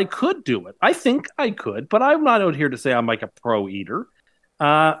know if I could do it. I think I could, but I'm not out here to say I'm like a pro eater.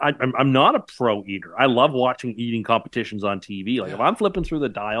 I'm not a pro eater. I love watching eating competitions on TV. Like, if I'm flipping through the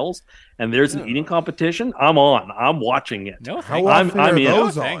dials and there's an eating competition, I'm on. I'm watching it. No, thank you. I'm in.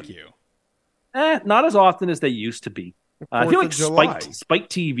 No, thank you. Not as often as they used to be. I feel like Spike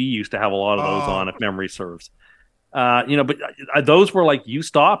TV used to have a lot of those on, if memory serves. But those were like, you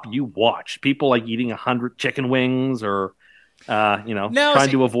stop, you watch. People like eating 100 chicken wings or,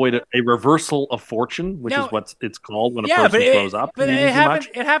 trying to avoid a reversal of fortune, which is what it's called when a person throws up. But it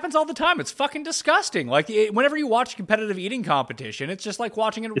happens all the time. It's fucking disgusting. Like, whenever you watch competitive eating competition, it's just like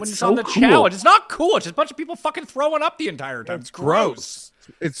watching it when it's on the challenge. It's not cool. It's just a bunch of people fucking throwing up the entire time. It's gross.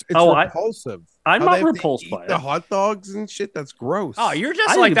 It's repulsive. I'm not repulsed by it. The hot dogs and shit, that's gross. Oh, you're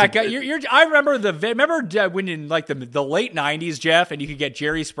just like that guy. I remember when in like the late 90s, Jeff, and you could get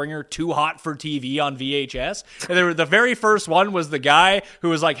Jerry Springer Too Hot for TV on VHS. And the very first one was the guy who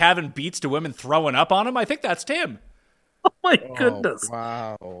was like having beats to women throwing up on him. I think that's Tim. Oh my goodness!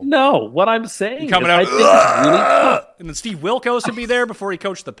 Wow. No, what I'm saying coming is, out, I think it's really tough. And then Steve Wilkos would be there before he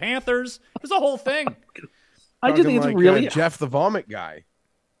coached the Panthers. It was a whole thing. I just think it's really Jeff the Vomit guy.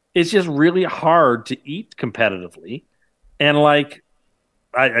 It's just really hard to eat competitively. And like,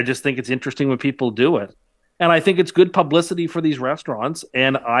 I just think it's interesting when people do it. And I think it's good publicity for these restaurants.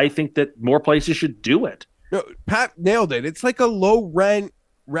 And I think that more places should do it. No, Pat nailed it. It's like a low rent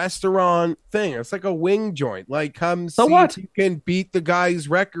restaurant thing. It's like a wing joint. Like, come see if you can beat the guy's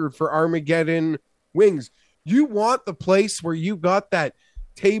record for Armageddon wings. You want the place where you got that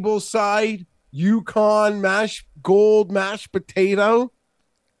table side Yukon gold mashed potato.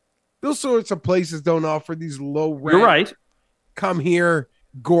 Those sorts of places don't offer these low rent. You're right. Come here,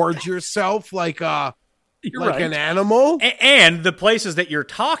 gorge yourself like an animal. And the places that you're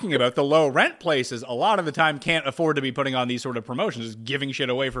talking about, the low rent places, a lot of the time can't afford to be putting on these sort of promotions, just giving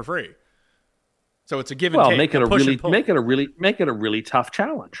shit away for free. So it's a give and take. Make it a really tough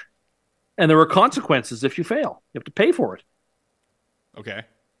challenge. And there are consequences if you fail. You have to pay for it. Okay.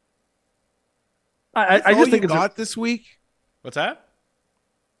 I just think it's this week. What's that?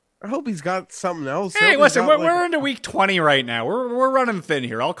 I hope he's got something else. Hey, listen, we're into week 20 right now. We're running thin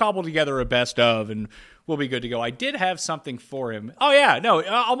here. I'll cobble together a best of, and we'll be good to go. I did have something for him. Oh, yeah, no,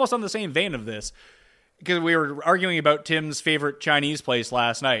 almost on the same vein of this, because we were arguing about Tim's favorite Chinese place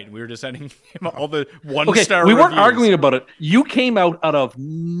last night. We were just sending him all the one-star reviews. We weren't reviews. arguing about it. You came out of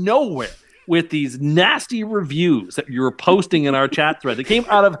nowhere with these nasty reviews that you were posting in our chat thread. They came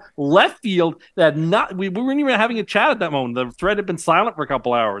out of left field. We weren't even having a chat at that moment. The thread had been silent for a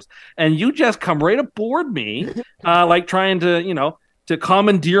couple hours, and you just come right aboard me, like trying to, to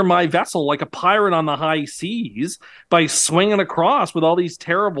commandeer my vessel like a pirate on the high seas by swinging across with all these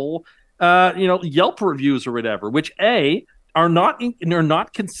terrible, Yelp reviews or whatever, which are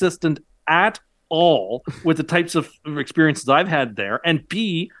not consistent at all with the types of experiences I've had there, and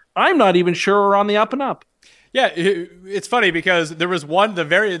B, I'm not even sure are on the up and up. Yeah, it's funny because there was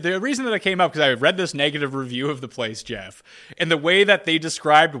the reason that I came up, because I read this negative review of the place, Jeff, and the way that they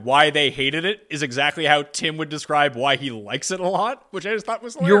described why they hated it is exactly how Tim would describe why he likes it a lot, which I just thought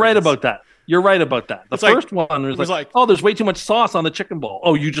was hilarious. You're right about that. The first one was like, oh, there's way too much sauce on the chicken ball.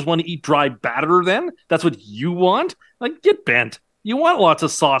 Oh, you just want to eat dry batter then? That's what you want? Like, get bent. You want lots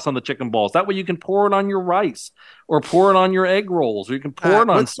of sauce on the chicken balls. That way you can pour it on your rice or pour it on your egg rolls, or you can pour it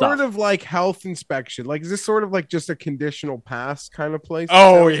on stuff. Sort of like health inspection. Like, is this sort of like just a conditional pass kind of place?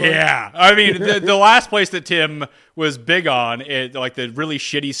 Oh, yeah. I mean, the last place that Tim was big on, like the really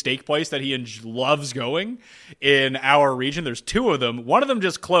shitty steak place that he loves going in our region, there's two of them. One of them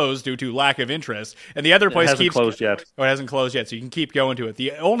just closed due to lack of interest, and the other place hasn't closed yet. Oh, it hasn't closed yet, so you can keep going to it.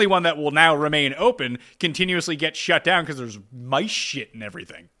 The only one that will now remain open continuously gets shut down because there's mice shit and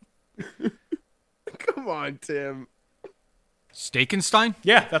everything. Come on, Tim. Steakenstein?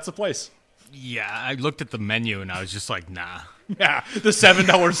 Yeah, that's the place. Yeah, I looked at the menu and I was just like, nah. Yeah, the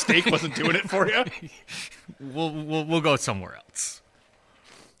 $7 steak wasn't doing it for you. We'll go somewhere else.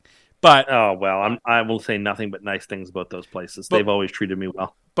 But I will say nothing but nice things about those places. They've always treated me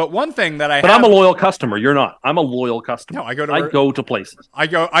well. But one thing that I'm a loyal customer. You're not. I'm a loyal customer. No, I go to places. I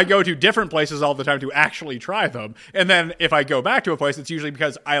go to different places all the time to actually try them. And then if I go back to a place, it's usually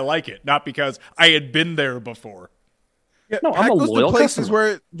because I like it, not because I had been there before. Yeah, no, I'm a loyal places customer.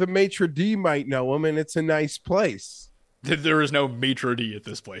 Where the maitre d' might know him, and it's a nice place. There is no maitre d' at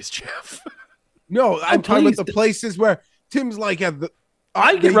this place, Jeff. No, I'm talking about the places where Tim's like at the.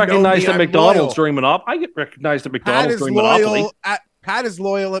 I get recognized at McDonald's during Monopoly. I get recognized at McDonald's during Monopoly. Pat is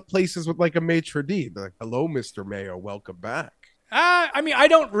loyal at places with like a maitre d'. They're like, hello, Mr. Mayo, welcome back. I mean, I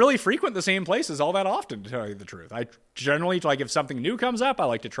don't really frequent the same places all that often, to tell you the truth. I generally, like, if something new comes up, I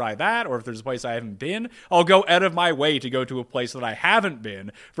like to try that, or if there's a place I haven't been, I'll go out of my way to go to a place that I haven't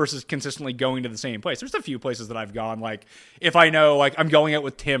been versus consistently going to the same place. There's a few places that I've gone, like, if I know, like, I'm going out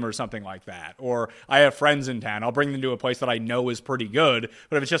with Tim or something like that, or I have friends in town, I'll bring them to a place that I know is pretty good,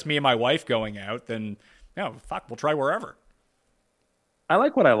 but if it's just me and my wife going out, then, we'll try wherever. I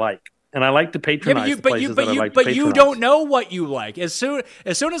like what I like. And I like to patronize the places that I like to patronize. But you don't know what you like. As soon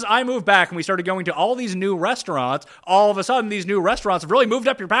as I moved back and we started going to all these new restaurants, all of a sudden these new restaurants have really moved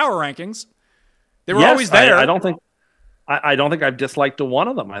up your power rankings. They were always there. I don't think I've disliked one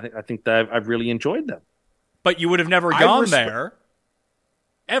of them. I think that I've really enjoyed them. But you would have never gone there,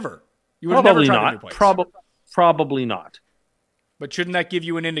 ever. You would have never tried a new place. Probably not. But shouldn't that give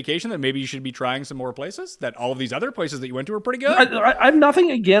you an indication that maybe you should be trying some more places? That all of these other places that you went to are pretty good? I have nothing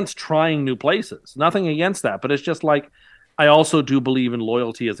against trying new places. Nothing against that. But it's just like, I also do believe in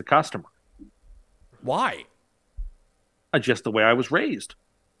loyalty as a customer. Why? Just the way I was raised.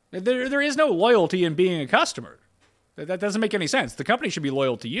 There is no loyalty in being a customer. That doesn't make any sense. The company should be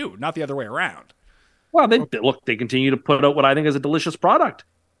loyal to you, not the other way around. Well, they continue to put out what I think is a delicious product.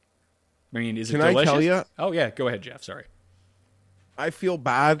 I mean, is it delicious? Can I tell you? Oh, yeah. Go ahead, Jeff. Sorry. I feel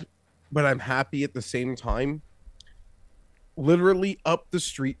bad, but I'm happy at the same time. Literally up the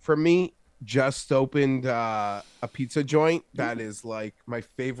street from me just opened a pizza joint that is like my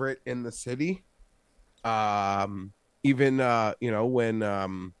favorite in the city. When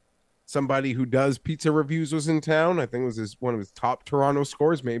somebody who does pizza reviews was in town, I think it was one of his top Toronto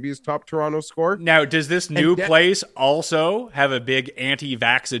scores, maybe his top Toronto score. Now, does this new place also have a big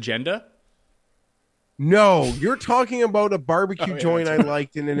anti-vax agenda? No, you're talking about a barbecue joint I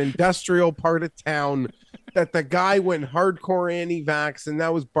liked in an industrial part of town that the guy went hardcore anti-vax, and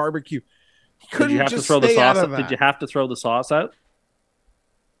that was barbecue. Did you have to throw the sauce out? Did you have to throw the sauce out?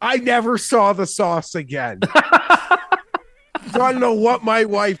 I never saw the sauce again. So I don't know what my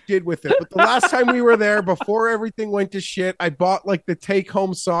wife did with it, but the last time we were there, before everything went to shit, I bought like the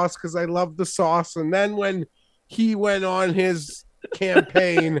take-home sauce because I love the sauce, and then when he went on his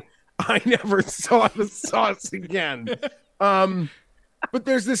campaign, I never saw the sauce again. But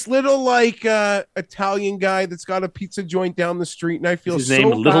there's this little Italian guy that's got a pizza joint down the street, and I feel Is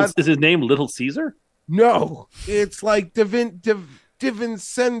his name Little Caesar? No, it's like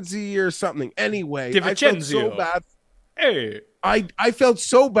DiVincenzi or something. Anyway, I felt so bad. Hey, I felt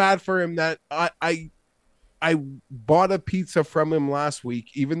so bad for him that I bought a pizza from him last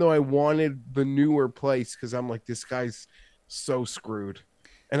week, even though I wanted the newer place because I'm like, this guy's so screwed.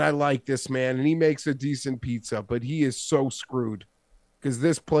 And I like this man, and he makes a decent pizza, but he is so screwed because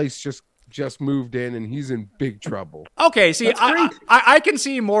this place just moved in, and he's in big trouble. Okay, see, I can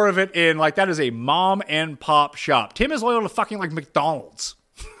see more of it in, like, that is a mom and pop shop. Tim is loyal to fucking, like, McDonald's.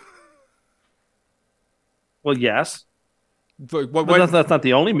 Well, yes. But that's not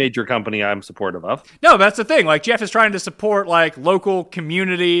the only major company I'm supportive of. No, that's the thing. Like, Jeff is trying to support, like, local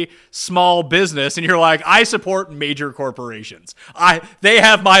community, small business, and you're like, I support major corporations. They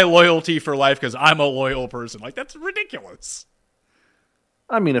have my loyalty for life because I'm a loyal person. Like, that's ridiculous.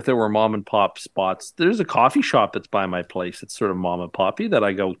 I mean, if there were mom and pop spots, there's a coffee shop that's by my place. It's sort of mom and poppy that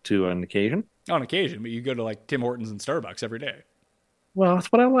I go to on occasion. On occasion, but you go to, like, Tim Hortons and Starbucks every day. Well,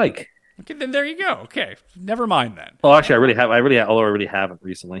 that's what I like. Okay, then there you go. Okay, never mind then. Oh, actually, although I really haven't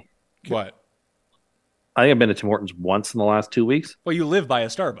recently. What? I think I've been to Tim Hortons once in the last 2 weeks. Well, you live by a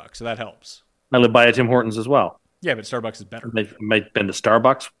Starbucks, so that helps. I live by a Tim Hortons as well. Yeah, but Starbucks is better. I've been to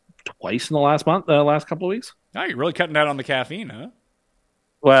Starbucks twice in the last couple of weeks. Oh, you're really cutting down on the caffeine, huh?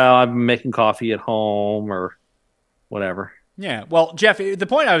 Well, I'm making coffee at home or whatever. Yeah, well, Jeff, the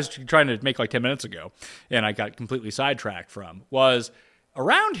point I was trying to make like 10 minutes ago, and I got completely sidetracked from, was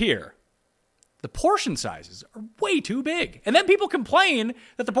around here, the portion sizes are way too big. And then people complain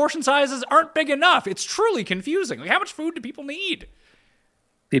that the portion sizes aren't big enough. It's truly confusing. Like, how much food do people need?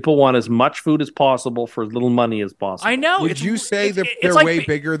 People want as much food as possible for as little money as possible. I know. Would you say that they're like way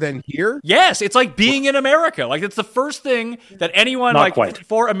bigger than here? Yes, it's like being in America. Like, it's the first thing that anyone, Not like, quite.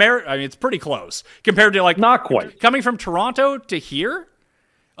 for America, I mean, it's pretty close compared to, like, not quite. Coming from Toronto to here,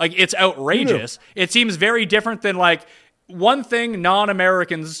 like, it's outrageous. It seems very different than, like, one thing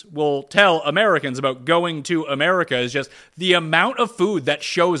non-Americans will tell Americans about going to America is just the amount of food that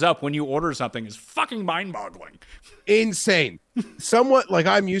shows up when you order something is fucking mind-boggling. Insane. Somewhat like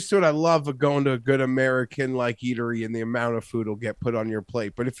I'm used to it. I love going to a good American like eatery and the amount of food will get put on your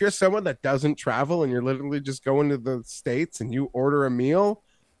plate. But if you're someone that doesn't travel and you're literally just going to the States and you order a meal,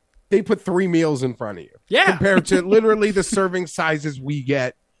 they put 3 meals in front of you. Yeah. Compared to literally the serving sizes we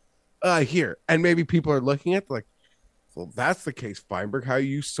get here. And maybe people are looking at like, well, that's the case, Feinberg. How are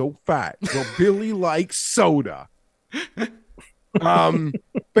you so fat? Well, Billy likes soda.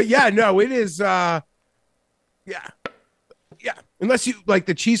 But yeah, no, it is. Yeah. Unless you like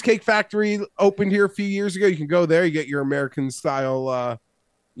the Cheesecake Factory opened here a few years ago, you can go there. You get your American style,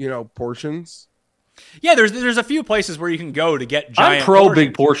 portions. Yeah, there's a few places where you can go to get giant. I'm pro portions.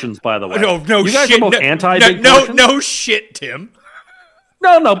 big portions, by the way. No, you guys shit, are both anti big portions. No shit, Tim.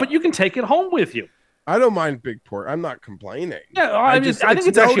 No, but you can take it home with you. I don't mind big pork. I'm not complaining. Yeah, I think it's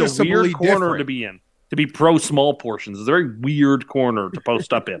actually a weird corner to be in. To be pro small portions is a very weird corner to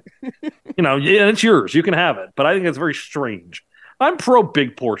post up in. Yeah, it's yours. You can have it. But I think it's very strange. I'm pro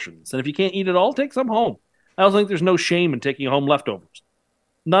big portions. And if you can't eat it all, take some home. I also think there's no shame in taking home leftovers.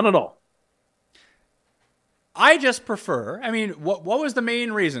 None at all. I just prefer, I mean, what was the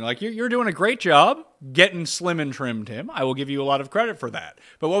main reason? Like, you're doing a great job getting slim and trim, Tim. I will give you a lot of credit for that.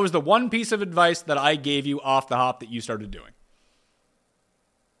 But what was the one piece of advice that I gave you off the hop that you started doing?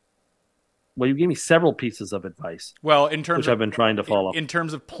 Well, you gave me several pieces of advice. Well, in terms which I've been trying to follow. In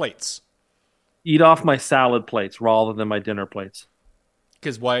terms of plates. Eat off my salad plates rather than my dinner plates.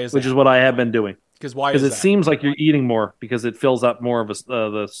 Because why is Which that? is what I have been doing. Because why is that? Because it seems like you're eating more because it fills up more of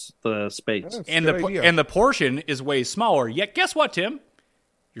the space. Yeah, and the portion is way smaller. Yet guess what, Tim?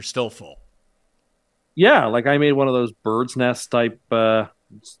 You're still full. Yeah, like I made one of those bird's nest type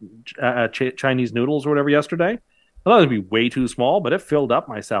Chinese noodles or whatever yesterday. I thought it would be way too small, but it filled up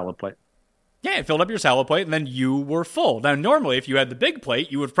my salad plate. Yeah, it filled up your salad plate, and then you were full. Now, normally, if you had the big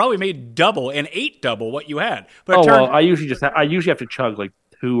plate, you would have probably made double and ate double what you had. But I usually have to chug like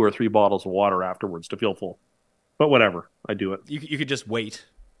 2 or 3 bottles of water afterwards to feel full. But whatever, I do it. You could just wait,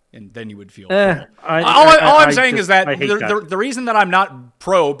 and then you would feel full. All I'm saying is that the reason that I'm not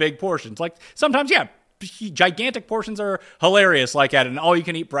pro big portions, like sometimes, yeah, gigantic portions are hilarious, like at an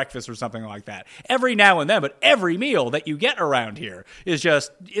all-you-can-eat breakfast or something like that. Every now and then, but every meal that you get around here is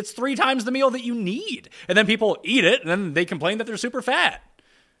just, it's 3 times the meal that you need. And then people eat it, and then they complain that they're super fat.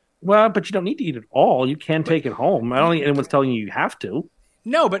 Well, but you don't need to eat it all. You can take it home. I don't think anyone's telling you have to.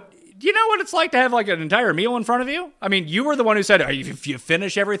 No, but do you know what it's like to have like an entire meal in front of you? I mean, you were the one who said, if you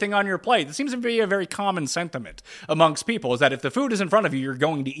finish everything on your plate, it seems to be a very common sentiment amongst people, is that if the food is in front of you, you're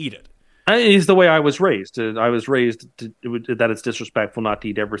going to eat it. It's the way I was raised. I was raised that it's disrespectful not to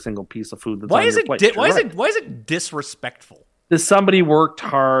eat every single piece of food that's on your plate. Why is it disrespectful? Because somebody worked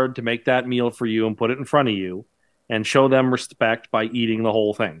hard to make that meal for you and put it in front of you, and show them respect by eating the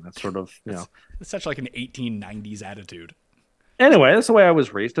whole thing. That's sort of, It's such like an 1890s attitude. Anyway, that's the way I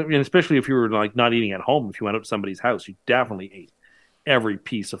was raised. I mean, especially if you were like not eating at home. If you went up to somebody's house, you definitely ate every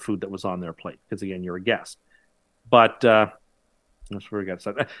piece of food that was on their plate. Because again, you're a guest. But that's where we got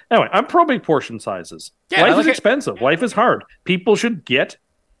to. Anyway, I'm pro big portion sizes. Yeah, life is expensive. Life is hard. People should get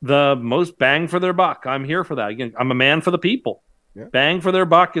the most bang for their buck. I'm here for that. Again, I'm a man for the people. Yeah. Bang for their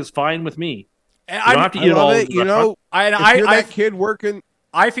buck is fine with me. You don't have to eat it all. That kid working.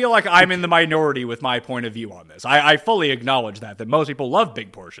 I feel like I'm in the minority with my point of view on this. I fully acknowledge that most people love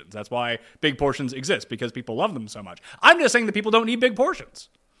big portions. That's why big portions exist, because people love them so much. I'm just saying that people don't need big portions.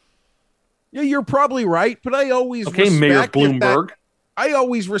 Yeah, you're probably right, but I always Mayor Bloomberg. I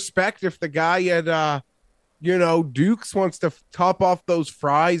always respect if the guy at Duke's wants to top off those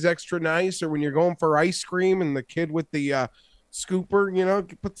fries extra nice, or when you're going for ice cream and the kid with the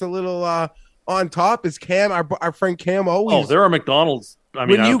scooper, puts a little on top. Is Cam, our friend Cam, always. Oh, there are McDonald's. I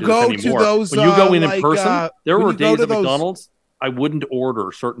mean, when you go to those, when you go in person, there were days at McDonald's I wouldn't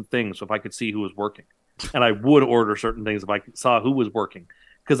order certain things if I could see who was working, and I would order certain things if I saw who was working,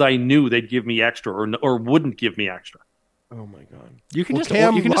 because I knew they'd give me extra or wouldn't give me extra. Oh my god! You can just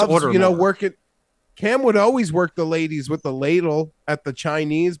order. More. Working. Cam would always work the ladies with the ladle at the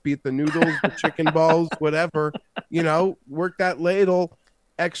Chinese, be it the noodles, the chicken balls, whatever. Work that ladle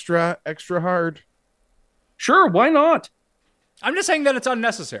extra hard. Sure, why not? I'm just saying that it's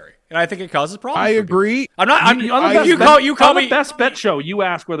unnecessary, and I think it causes problems. I agree. I'm not. You call me Best Bet show. You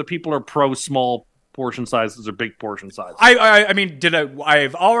ask whether people are pro small portion sizes or big portion sizes. I mean,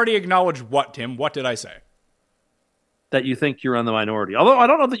 I've already acknowledged what, Tim? What did I say? That you think you're on the minority. Although I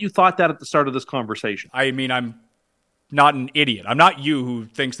don't know that you thought that at the start of this conversation. I mean, I'm not an idiot. I'm not you who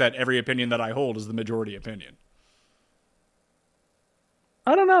thinks that every opinion that I hold is the majority opinion.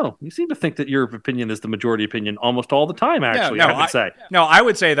 I don't know. You seem to think that your opinion is the majority opinion almost all the time, actually, I would say. No, I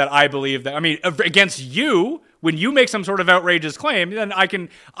would say that I believe that, I mean, against you, when you make some sort of outrageous claim, then I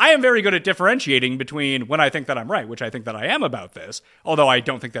am very good at differentiating between when I think that I'm right, which I think that I am about this, although I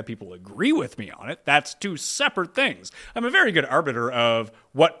don't think that people agree with me on it. That's two separate things. I'm a very good arbiter of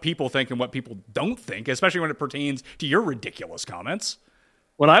what people think and what people don't think, especially when it pertains to your ridiculous comments.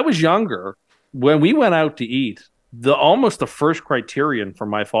 When I was younger, when we went out to eat, almost the first criterion for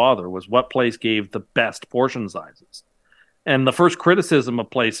my father was what place gave the best portion sizes. And the first criticism of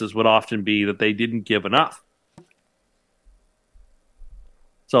places would often be that they didn't give enough.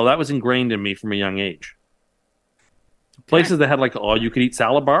 So that was ingrained in me from a young age. Okay. Places that had like all-you-can-eat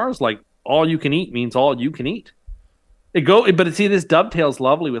salad bars, like all you can eat means all you can eat. But see, this dovetails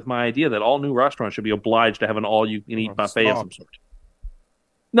lovely with my idea that all new restaurants should be obliged to have an all-you-can-eat buffet of some sort.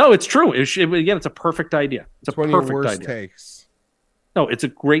 No, it's true. Again, it's a perfect idea. It's a perfect one of your worst idea. Takes. No, it's a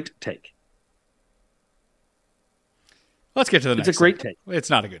great take. Let's get to the next. It's a great take. It's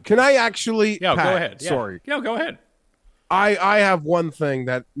not a good take. Can I actually? Yeah, Pat, go ahead. Sorry. Yeah, go ahead. I have one thing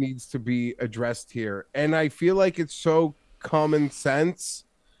that needs to be addressed here, and I feel like it's so common sense.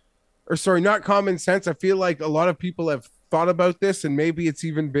 Or sorry, not common sense. I feel like a lot of people have thought about this, and maybe it's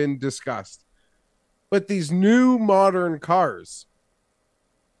even been discussed. But these new modern cars,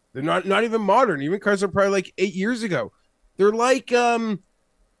 they're not even modern. Even cars are probably like 8 years ago. They're like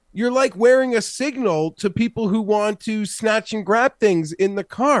you're like wearing a signal to people who want to snatch and grab things in the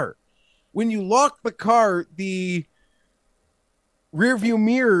car. When you lock the car, the rear view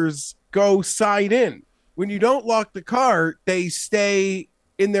mirrors go side in. When you don't lock the car, they stay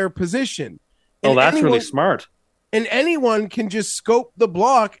in their position. And that's really smart. And anyone can just scope the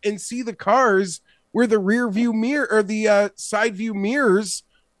block and see the cars where the rear view mirror or the side view mirrors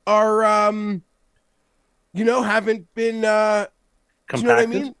are, haven't been, compacted. You know what I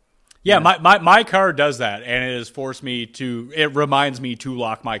mean? Yeah, my car does that, and it reminds me to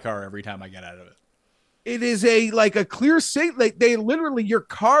lock my car every time I get out of it. It is a clear signal. Like they literally, your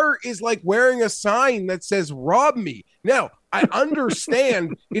car is like wearing a sign that says "rob me." Now, I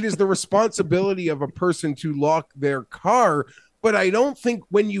understand it is the responsibility of a person to lock their car, but I don't think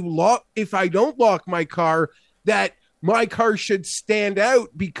if I don't lock my car, that my car should stand out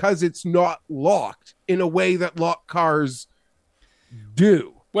because it's not locked in a way that locked cars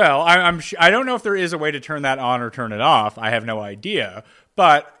do. Well, I don't know if there is a way to turn that on or turn it off. I have no idea,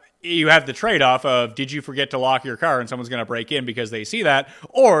 but you have the trade-off of, did you forget to lock your car and someone's going to break in because they see that,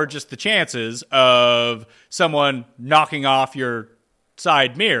 or just the chances of someone knocking off your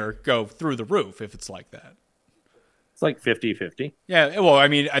side mirror go through the roof if it's like that. It's like 50-50. Yeah, well, I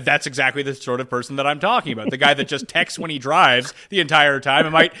mean, that's exactly the sort of person that I'm talking about. The guy that just texts when he drives the entire time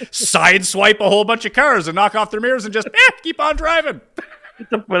and might sideswipe a whole bunch of cars and knock off their mirrors and just keep on driving.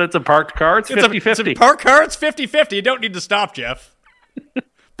 But it's a parked car, it's 50-50. It's a parked car, it's 50-50. You don't need to stop, Jeff.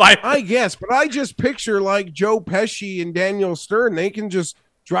 I guess, but I just picture like Joe Pesci and Daniel Stern. They can just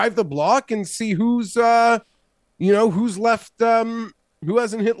drive the block and see who's left, who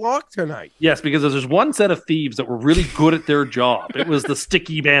hasn't hit lock tonight. Yes, because there's one set of thieves that were really good at their job. It was the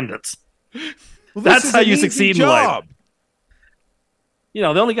sticky bandits. Well, that's how you succeed in life. They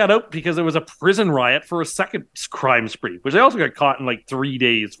only got out because there was a prison riot for a second crime spree, which they also got caught in like 3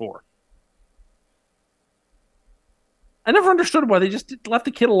 days for. I never understood why they just left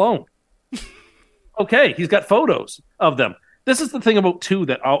the kid alone. Okay, he's got photos of them. This is the thing about two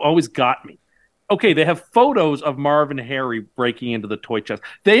that always got me. Okay, they have photos of Marv and Harry breaking into the toy chest.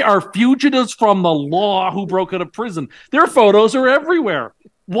 They are fugitives from the law who broke out of prison. Their photos are everywhere.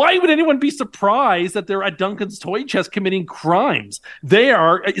 Why would anyone be surprised that they're at Duncan's toy chest committing crimes? They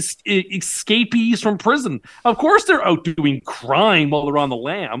are escapees from prison. Of course they're out doing crime while they're on the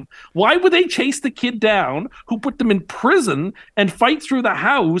lam. Why would they chase the kid down who put them in prison and fight through the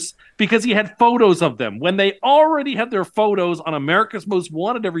house because he had photos of them when they already had their photos on America's Most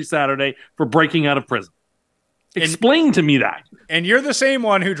Wanted every Saturday for breaking out of prison? Explain to me that. And you're the same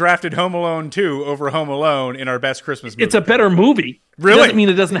one who drafted Home Alone 2 over Home Alone in our best Christmas movie. It's a better movie. Really? It doesn't mean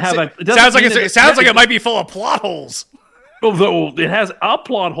it doesn't have a... It sounds like it might be full of plot holes. Although it has a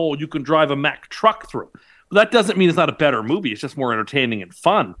plot hole you can drive a Mack truck through. That doesn't mean it's not a better movie. It's just more entertaining and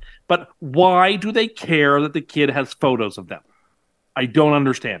fun. But why do they care that the kid has photos of them? I don't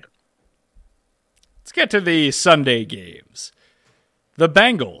understand it. Let's get to the Sunday games. The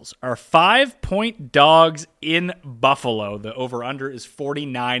Bengals are 5-point dogs in Buffalo. The over-under is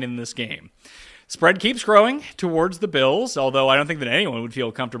 49 in this game. Spread keeps growing towards the Bills, although I don't think that anyone would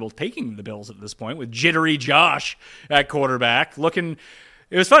feel comfortable taking the Bills at this point with jittery Josh at quarterback. It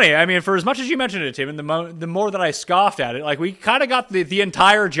was funny. I mean, for as much as you mentioned it, Tim, and the more that I scoffed at it, like we kind of got the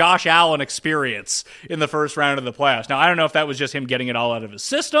entire Josh Allen experience in the first round of the playoffs. Now, I don't know if that was just him getting it all out of his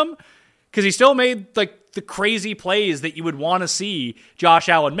system, because he still made like the crazy plays that you would want to see Josh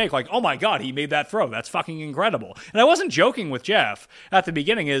Allen make. Like, oh my God, he made that throw. That's fucking incredible. And I wasn't joking with Jeff at the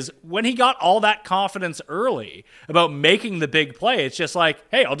beginning, is when he got all that confidence early about making the big play, it's just like,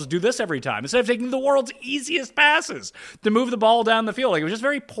 hey, I'll just do this every time. Instead of taking the world's easiest passes to move the ball down the field. Like, it was just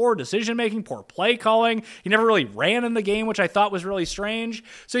very poor decision-making, poor play calling. He never really ran in the game, which I thought was really strange.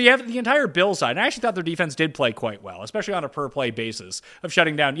 So you have the entire Bills side. And I actually thought their defense did play quite well, especially on a per-play basis of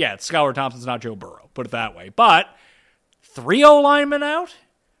shutting down, it's Skylar Thompson's not Joe Burrow, put it that way. But 3 O-linemen out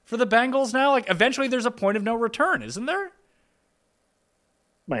for the Bengals now? Like, eventually there's a point of no return, isn't there?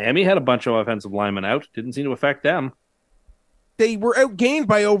 Miami had a bunch of offensive linemen out. Didn't seem to affect them. They were outgained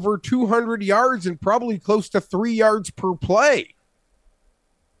by over 200 yards and probably close to 3 yards per play.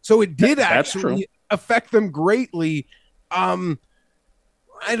 So it did actually affect them greatly. I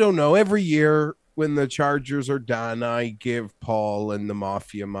don't know. Every year when the Chargers are done, I give Paul and the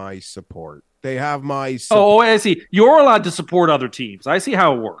Mafia my support. They have my support. Oh, I see. You're allowed to support other teams. I see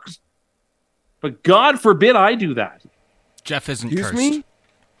how it works. But God forbid I do that. Jeff isn't Excuse cursed. me?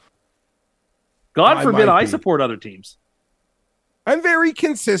 God forbid I support other teams. I'm very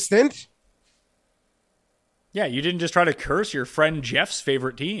consistent. Yeah, you didn't just try to curse your friend Jeff's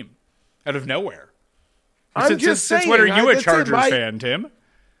favorite team out of nowhere. I'm just saying. Since when are you a Chargers fan, Tim?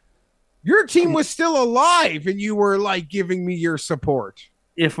 Your team was still alive, and you were like giving me your support.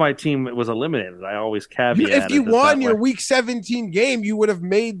 If my team was eliminated, I always caveat. If you won your Week 17 game, you would have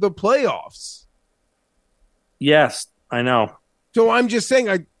made the playoffs. Yes, I know. So I'm just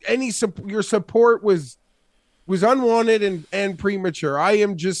saying, your support was unwanted and premature. I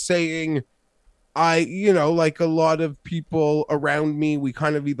am just saying, like a lot of people around me, we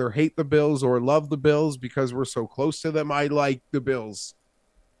kind of either hate the Bills or love the Bills because we're so close to them. I like the Bills.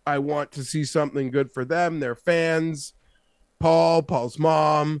 I want to see something good for them, their fans. Paul's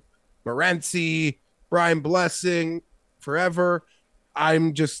mom, Morency, Brian Blessing, forever.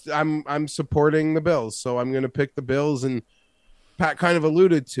 I'm supporting the Bills, so I'm going to pick the Bills. And Pat kind of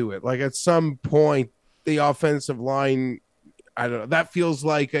alluded to it. Like at some point, the offensive line, I don't know, that feels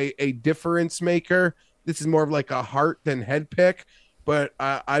like a difference maker. This is more of like a heart than head pick, but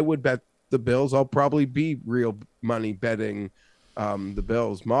I would bet the Bills. I'll probably be real money betting the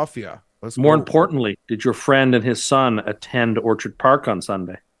Bills. Mafia. More importantly, did your friend and his son attend Orchard Park on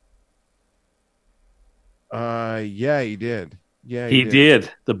Sunday? Yeah, he did. Yeah, he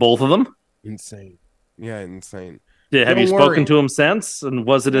did. The both of them. Insane. Yeah, insane. Have you spoken to him since? And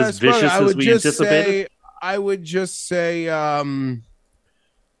was it as vicious as we anticipated? I would just say,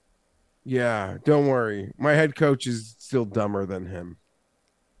 yeah, don't worry. My head coach is still dumber than him.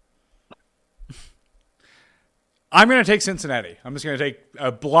 I'm going to take Cincinnati. I'm just going to take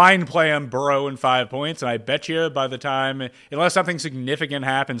a blind play on Burrow in 5 points, and I bet you by the time, unless something significant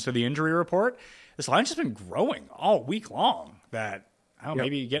happens to the injury report, this line's just been growing all week long. That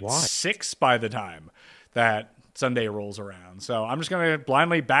maybe you get 6 by the time that Sunday rolls around. So I'm just going to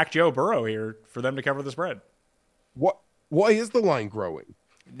blindly back Joe Burrow here for them to cover the spread. Why is the line growing?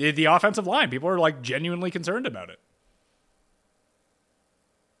 The offensive line. People are like genuinely concerned about it.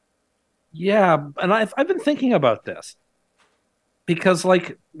 Yeah, and I've been thinking about this because,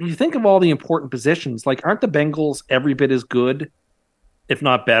 like, you think of all the important positions, like, aren't the Bengals every bit as good, if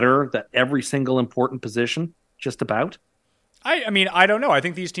not better, at every single important position, just about? I mean, I don't know. I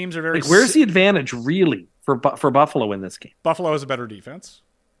think these teams are very... Like, where's the advantage, really, for Buffalo in this game? Buffalo has a better defense.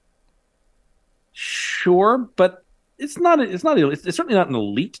 Sure, but it's certainly not an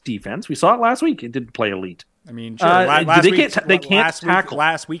elite defense. We saw it last week. It didn't play elite. I mean, sure. They can't tackle.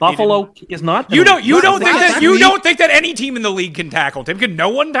 Last week, Buffalo is not. You don't think that any team in the league can tackle? Tim, can no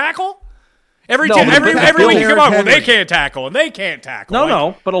one tackle? Every week you come out, well, they can't tackle and they can't tackle.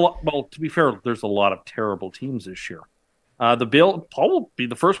 No, but to be fair, there's a lot of terrible teams this year. Paul will be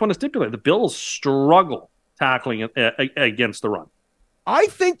the first one to stipulate the Bills struggle tackling against the run. I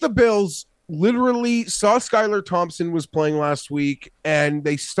think the Bills literally saw Skylar Thompson was playing last week, and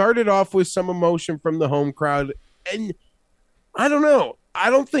they started off with some emotion from the home crowd. And I don't know. I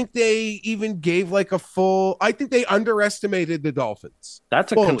don't think they even gave like a full. I think they underestimated the Dolphins.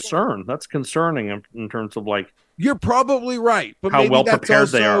 That's a concern. That's concerning in terms of like. You're probably right, but how maybe well that's prepared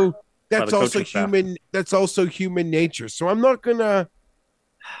also, they are. That's also human. That's also human nature. So I'm not gonna.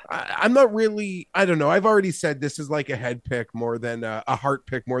 I'm not really. I don't know. I've already said this is like a head pick more than a heart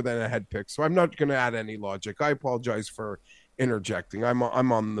pick more than a head pick. So I'm not gonna add any logic. I apologize for interjecting. I'm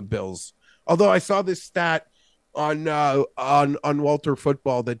on the Bills. Although I saw this stat on Walter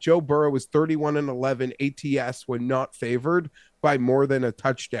Football that Joe Burrow was 31-11 ATS when not favored by more than a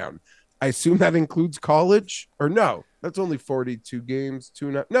touchdown. I assume that includes college, or no? That's only 42 games.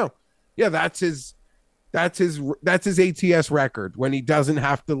 No, yeah, that's his ATS record when he doesn't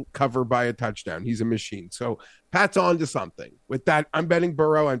have to cover by a touchdown. He's a machine. So Pat's on to something. With that, I'm betting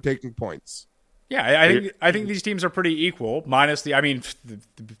Burrow. I'm taking points. Yeah, I think these teams are pretty equal, minus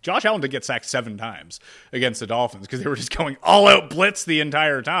Josh Allen did get sacked 7 times against the Dolphins because they were just going all-out blitz the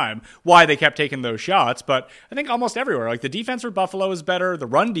entire time. Why they kept taking those shots, but I think almost everywhere. Like the defense for Buffalo is better, the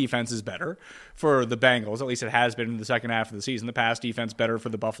run defense is better for the Bengals, at least it has been in the second half of the season. The pass defense better for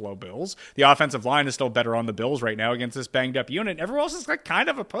the Buffalo Bills. The offensive line is still better on the Bills right now against this banged-up unit. Everyone else is like kind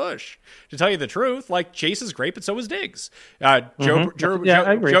of a push, to tell you the truth. Like Chase is great, but so is Diggs.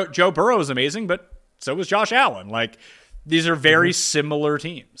 Joe Burrow is amazing, but so was Josh Allen. Like, these are very similar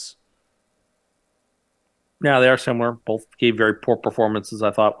teams. Yeah, they are similar. Both gave very poor performances, I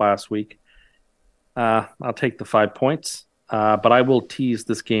thought, last week. I'll take the 5 points, but I will tease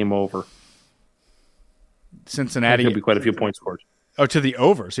this game over. Cincinnati. There'll be quite a few points scored. Oh, to the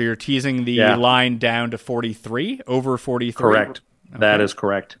over. So you're teasing the line down to 43, over 43? Correct. Okay. That is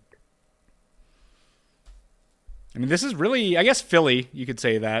correct. I mean, this is really, I guess Philly, you could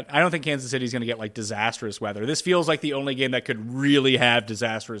say that. I don't think Kansas City's going to get like disastrous weather. This feels like the only game that could really have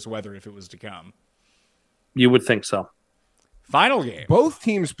disastrous weather if it was to come. You would think so. Final game. Both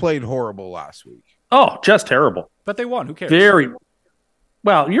teams played horrible last week. Oh, just terrible. But they won. Who cares? Very.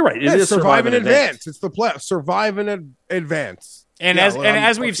 Well, you're right. It is survive and advance. It's the play. Survive and advance. And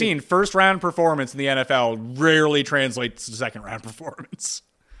as we've seen, first round performance in the NFL rarely translates to second round performance.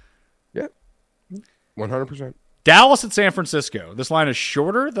 Yeah. 100%. Dallas at San Francisco. This line is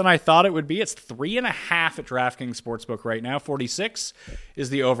shorter than I thought it would be. It's 3.5 at DraftKings Sportsbook right now. 46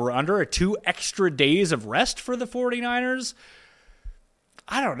 is the over-under. 2 extra days of rest for the 49ers.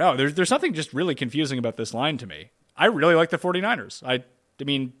 I don't know. There's something just really confusing about this line to me. I really like the 49ers. I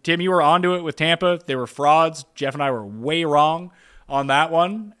mean, Tim, you were onto it with Tampa. They were frauds. Jeff and I were way wrong on that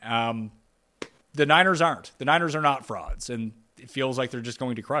one. The Niners aren't. The Niners are not frauds, and it feels like they're just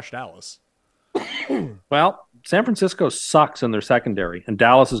going to crush Dallas. Well, San Francisco sucks in their secondary, and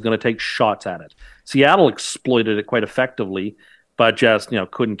Dallas is going to take shots at it. Seattle exploited it quite effectively, but just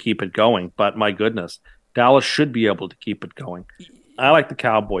couldn't keep it going. But my goodness, Dallas should be able to keep it going. I like the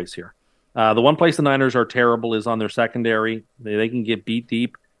Cowboys here. The one place the Niners are terrible is on their secondary. They can get beat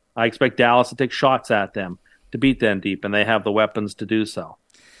deep. I expect Dallas to take shots at them to beat them deep, and they have the weapons to do so.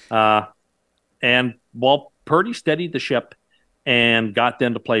 And while Purdy steadied the ship and got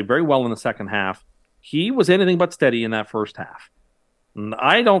them to play very well in the second half, he was anything but steady in that first half. And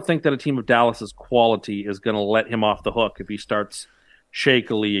I don't think that a team of Dallas's quality is going to let him off the hook if he starts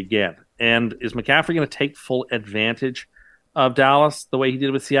shakily again. And is McCaffrey going to take full advantage of Dallas the way he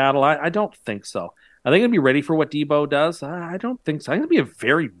did with Seattle? I don't think so. I think he'll be ready for what Debo does. I don't think so. I think it'll be a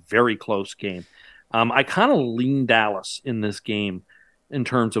very, very close game. I kind of lean Dallas in this game in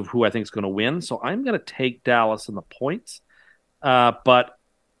terms of who I think is going to win. So I'm going to take Dallas in the points. But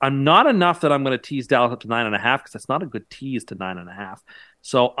I'm not enough that I'm going to tease Dallas up to 9.5 because that's not a good tease to 9.5.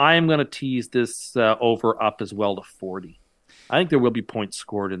 So I am going to tease this over up as well to 40. I think there will be points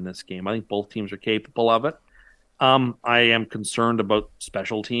scored in this game. I think both teams are capable of it. I am concerned about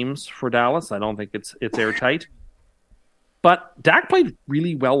special teams for Dallas. I don't think it's airtight. But Dak played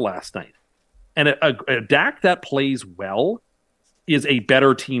really well last night. And a Dak that plays well is a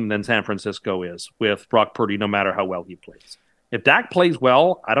better team than San Francisco is with Brock Purdy, no matter how well he plays. If Dak plays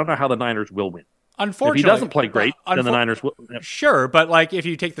well, I don't know how the Niners will win. Unfortunately, if he doesn't play great, then the Niners will. Sure, but like if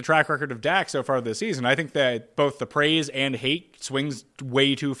you take the track record of Dak so far this season, I think that both the praise and hate swings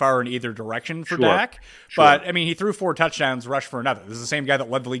way too far in either direction for Dak. Sure. But I mean, he threw 4 touchdowns, rushed for another. This is the same guy that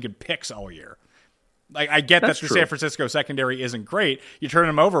led the league in picks all year. Like I get that the San Francisco secondary isn't great. You turn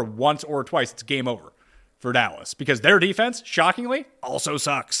them over once or twice, it's game over for Dallas because their defense, shockingly, also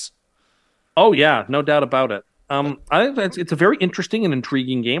sucks. Oh yeah, no doubt about it. I think it's a very interesting and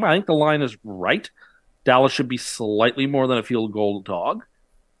intriguing game. I think the line is right. Dallas should be slightly more than a field goal dog,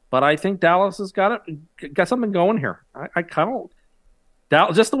 but I think Dallas has got something going here. I kind of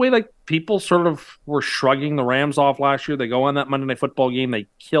Dallas, just the way like people sort of were shrugging the Rams off last year. They go on that Monday Night Football game, they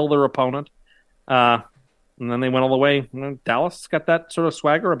kill their opponent, and then they went all the way. Dallas has got that sort of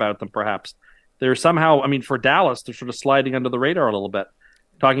swagger about them. Perhaps they're somehow. I mean, for Dallas, they're sort of sliding under the radar a little bit.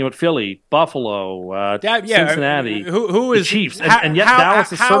 Talking about Philly, Buffalo, Cincinnati, who is the Chiefs, and yet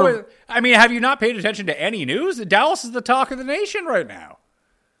Dallas is sort of. I mean, have you not paid attention to any news? Dallas is the talk of the nation right now.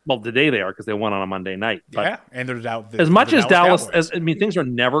 Well, today they are because they won on a Monday night. But yeah, and they're as much as Dallas, things are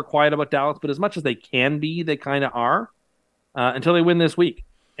never quiet about Dallas, but as much as they can be, they kind of are until they win this week.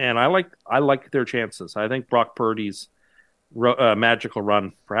 And I like their chances. I think Brock Purdy's magical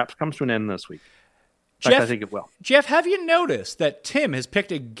run perhaps comes to an end this week. Jeff, I think it will. Jeff, have you noticed that Tim has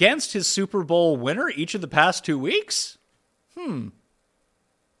picked against his Super Bowl winner each of the past 2 weeks? I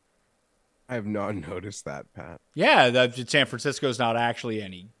have not noticed that, Pat. Yeah, San Francisco's not actually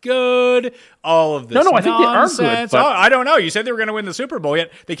any good. All of this No, I think they are good. But... I don't know. You said they were going to win the Super Bowl,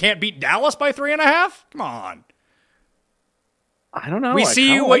 yet they can't beat Dallas by 3.5? Come on. I don't know. We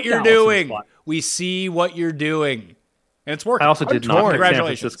see what you're doing. We see what you're doing. And it's working. I also did not pick San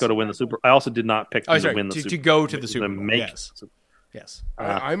Francisco to win the Super. I also did not pick them to win the Super. To go to the Super Bowl. Yes.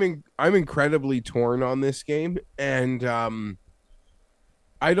 I'm incredibly torn on this game, and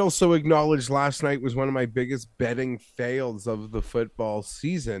I'd also acknowledge last night was one of my biggest betting fails of the football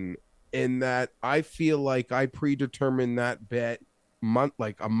season. In that I feel like I predetermined that bet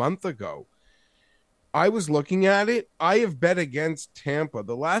a month ago. I was looking at it. I have bet against Tampa.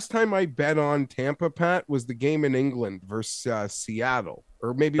 The last time I bet on Tampa, Pat, was the game in England versus Seattle,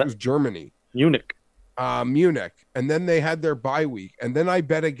 or maybe it was Germany. Munich. And then they had their bye week. And then I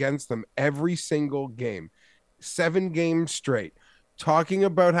bet against them every single game, 7 games straight, talking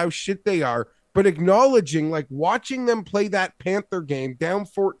about how shit they are, but acknowledging, like, watching them play that Panther game down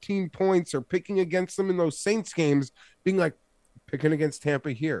 14 points or picking against them in those Saints games, being like, picking against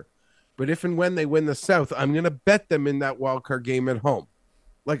Tampa here. But if and when they win the South, I'm going to bet them in that wild card game at home.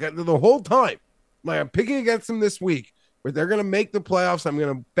 Like the whole time. Like I'm picking against them this week, but they're going to make the playoffs. I'm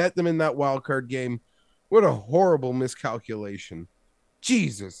going to bet them in that wild card game. What a horrible miscalculation.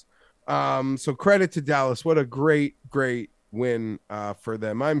 Jesus. So credit to Dallas. What a great, great win for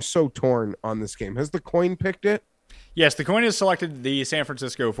them. I'm so torn on this game. Has the coin picked it? Yes, the coin has selected the San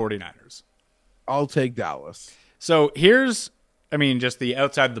Francisco 49ers. I'll take Dallas. So here's... just the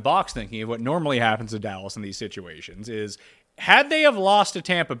outside the box thinking of what normally happens to Dallas in these situations is had they have lost to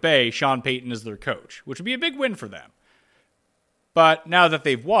Tampa Bay, Sean Payton is their coach, which would be a big win for them. But now that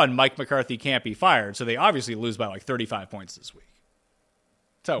they've won, Mike McCarthy can't be fired, so they obviously lose by like 35 points this week.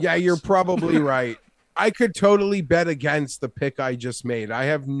 So yeah, you're probably right. I could totally bet against the pick I just made. I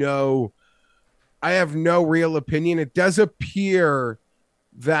have no real opinion. It does appear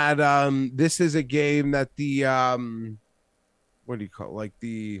that this is a game that the what do you call it? Like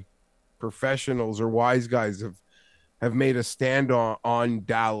the professionals or wise guys have made a stand on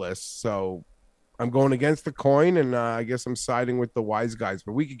Dallas. So I'm going against the coin, and I guess I'm siding with the wise guys.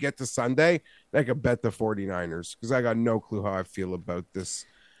 But we could get to Sunday, and I could bet the 49ers because I got no clue how I feel about this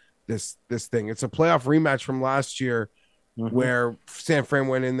this thing. It's a playoff rematch from last year where San Fran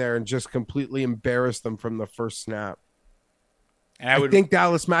went in there and just completely embarrassed them from the first snap. And I think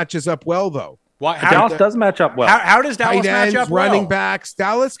Dallas matches up well, though. Dallas does match up well. How does Dallas match up well? Running backs.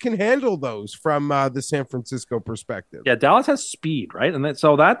 Dallas can handle those from the San Francisco perspective. Yeah, Dallas has speed, right? And that's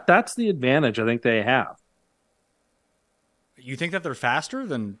the advantage I think they have. You think that they're faster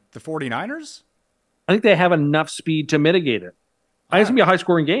than the 49ers? I think they have enough speed to mitigate it. I think it's going to be a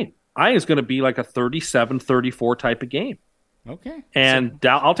high-scoring game. I think it's going to be like a 37-34 type of game. Okay. And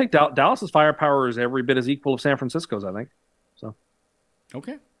I'll take Dallas's firepower is every bit as equal of San Francisco's, I think. So.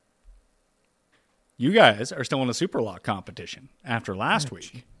 Okay. You guys are still in a super lock competition after last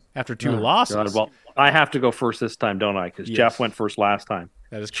week, after 2 losses. God, well, I have to go first this time, don't I? Because Jeff went first last time.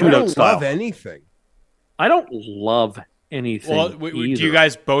 That is correct. I don't love anything. I don't love anything. Well, do you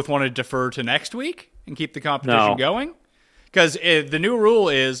guys both want to defer to next week and keep the competition going? Because the new rule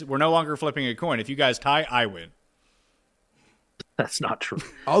is we're no longer flipping a coin. If you guys tie, I win. That's not true.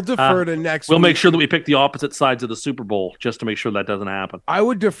 I'll defer to next week. We'll make sure that we pick the opposite sides of the Super Bowl just to make sure that doesn't happen. I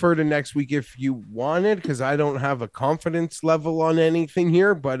would defer to next week if you wanted, because I don't have a confidence level on anything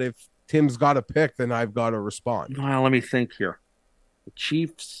here. But if Tim's got a pick, then I've got to respond. Well, let me think here. The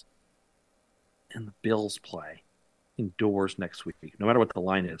Chiefs and the Bills play indoors next week. No matter what the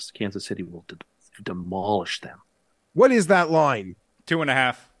line is, Kansas City will demolish them. What is that line?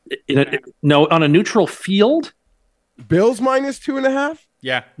 2.5. No, on a neutral field. Bills minus 2.5.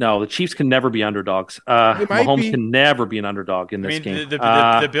 Yeah. No, the Chiefs can never be underdogs. Mahomes can never be an underdog in this game.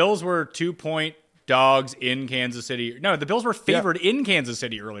 The Bills were 2-point dogs in Kansas City. No, the Bills were favored in Kansas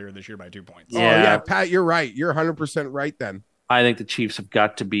City earlier this year by 2 points. Yeah. Oh, yeah, Pat, you're right. You're 100% right then. I think the Chiefs have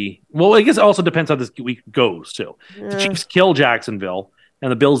got to be. Well, I guess it also depends how this week goes, too. Yeah. The Chiefs kill Jacksonville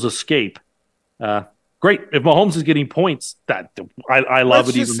and the Bills escape. Great. If Mahomes is getting points, that I love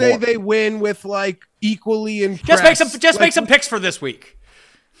it even more. Let's just say they win with like equally impressed. Just make some picks for this week.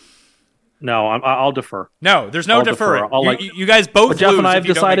 No, I'll defer. No, there's no deferring. You guys both Jeff lose and I have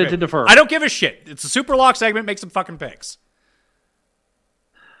decided to defer. I don't give a shit. It's a super lock segment. Make some fucking picks.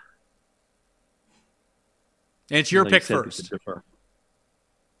 And it's your pick first.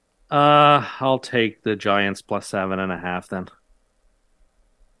 I'll take the Giants plus 7.5 then.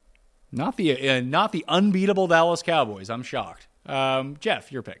 Not the unbeatable Dallas Cowboys. I'm shocked. Jeff,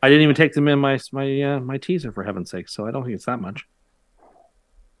 your pick. I didn't even take them in my teaser, for heaven's sake, so I don't think it's that much.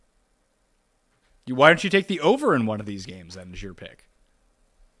 Why don't you take the over in one of these games then as your pick?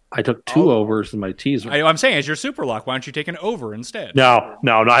 I took 2 overs in my teaser. I'm saying as your super lock, why don't you take an over instead? No,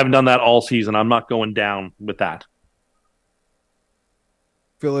 I haven't done that all season. I'm not going down with that.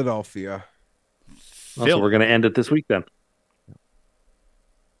 Philadelphia. So we're going to end it this week then.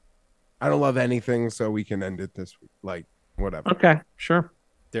 I don't love anything, so we can end it this week. Like, whatever. Okay, sure.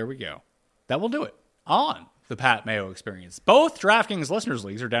 There we go. That will do it on the Pat Mayo Experience. Both DraftKings Listeners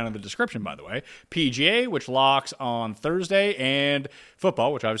Leagues are down in the description, by the way. PGA, which locks on Thursday, and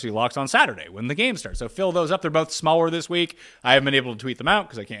football, which obviously locks on Saturday when the game starts. So fill those up. They're both smaller this week. I haven't been able to tweet them out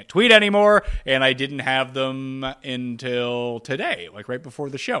because I can't tweet anymore, and I didn't have them until today, like right before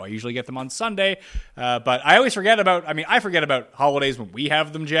the show. I usually get them on Sunday, but I always forget about, I forget about holidays when we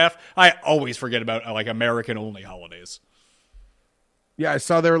have them, Jeff. I always forget about like American-only holidays. Yeah, I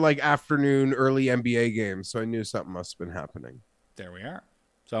saw their like afternoon, early NBA games, so I knew something must have been happening. There we are.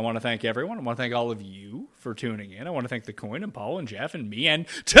 So I want to thank everyone. I want to thank all of you for tuning in. I want to thank the Coin and Paul and Jeff and me and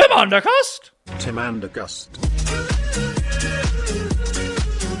Tim Undergust. Tim Undergust.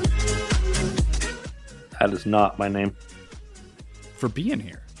 That is not my name. For being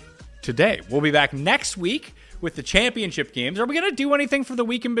here today. We'll be back next week with the championship games. Are we going to do anything for the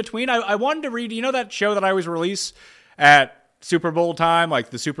week in between? I wanted to read, that show that I always release at Super Bowl time,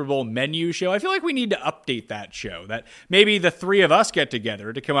 like the Super Bowl menu show? I feel like we need to update that show, that maybe the three of us get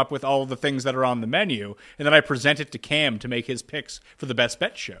together to come up with all of the things that are on the menu, and then I present it to Cam to make his picks for the best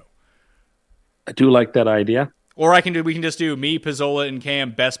bet show. I do like that idea. Or we can just do me, Pizzola, and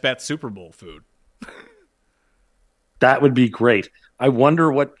Cam best bet Super Bowl food. That would be great. I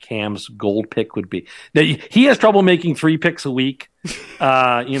wonder what Cam's gold pick would be. Now, he has trouble making 3 picks a week.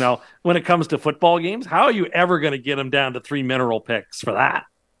 When it comes to football games, how are you ever going to get him down to 3 mineral picks for that?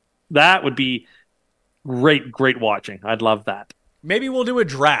 That would be great watching. I'd love that. Maybe we'll do a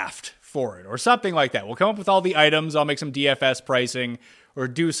draft for it or something like that. We'll come up with all the items. I'll make some DFS pricing or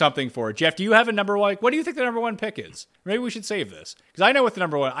do something for it. Jeff, do you have a number one? What do you think the number one pick is? Maybe we should save this because I know what the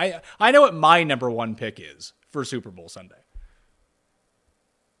number one. I know what my number one pick is for Super Bowl Sunday.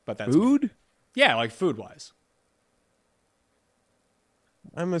 But that's food. Yeah, like food wise.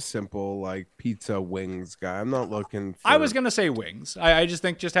 I'm a simple like pizza wings guy. I'm not looking for... I was going to say wings. I just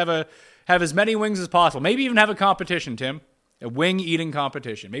think just have as many wings as possible. Maybe even have a competition, Tim. A wing eating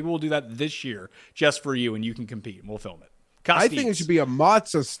competition. Maybe we'll do that this year just for you and you can compete and we'll film it. I think it should be a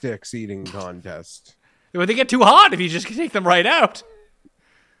matzo sticks eating contest. Well, they get too hot if you just take them right out.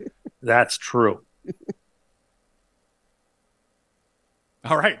 That's true.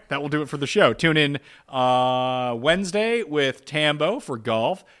 All right, that will do it for the show. Tune in Wednesday with Tambo for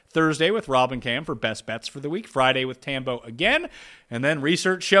golf, Thursday with Rob and Cam for best bets for the week, Friday with Tambo again, and then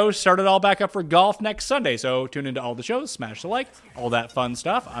research shows started all back up for golf next Sunday. So tune into all the shows, smash the like, all that fun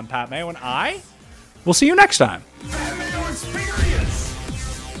stuff. I'm Pat Mayo, and we'll see you next time. Pat Mayo Experience.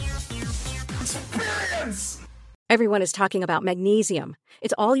 Everyone is talking about magnesium.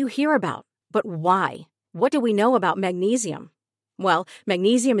 It's all you hear about. But why? What do we know about magnesium? Well,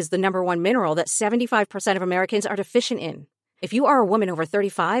 magnesium is the number one mineral that 75% of Americans are deficient in. If you are a woman over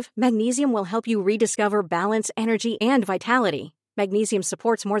 35, magnesium will help you rediscover balance, energy, and vitality. Magnesium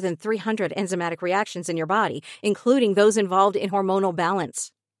supports more than 300 enzymatic reactions in your body, including those involved in hormonal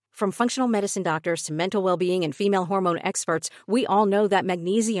balance. From functional medicine doctors to mental well-being and female hormone experts, we all know that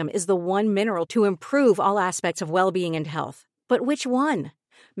magnesium is the one mineral to improve all aspects of well-being and health. But which one?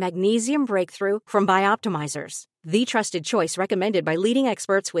 Magnesium Breakthrough from Bioptimizers, the trusted choice recommended by leading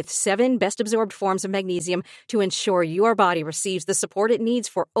experts with 7 best-absorbed forms of magnesium to ensure your body receives the support it needs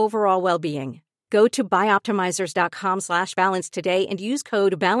for overall well-being. Go to bioptimizers.com/balance today and use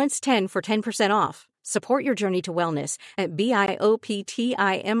code BALANCE10 for 10% off. Support your journey to wellness at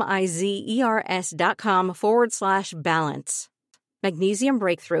bioptimizers.com/balance. Magnesium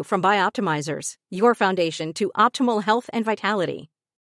Breakthrough from Bioptimizers, your foundation to optimal health and vitality.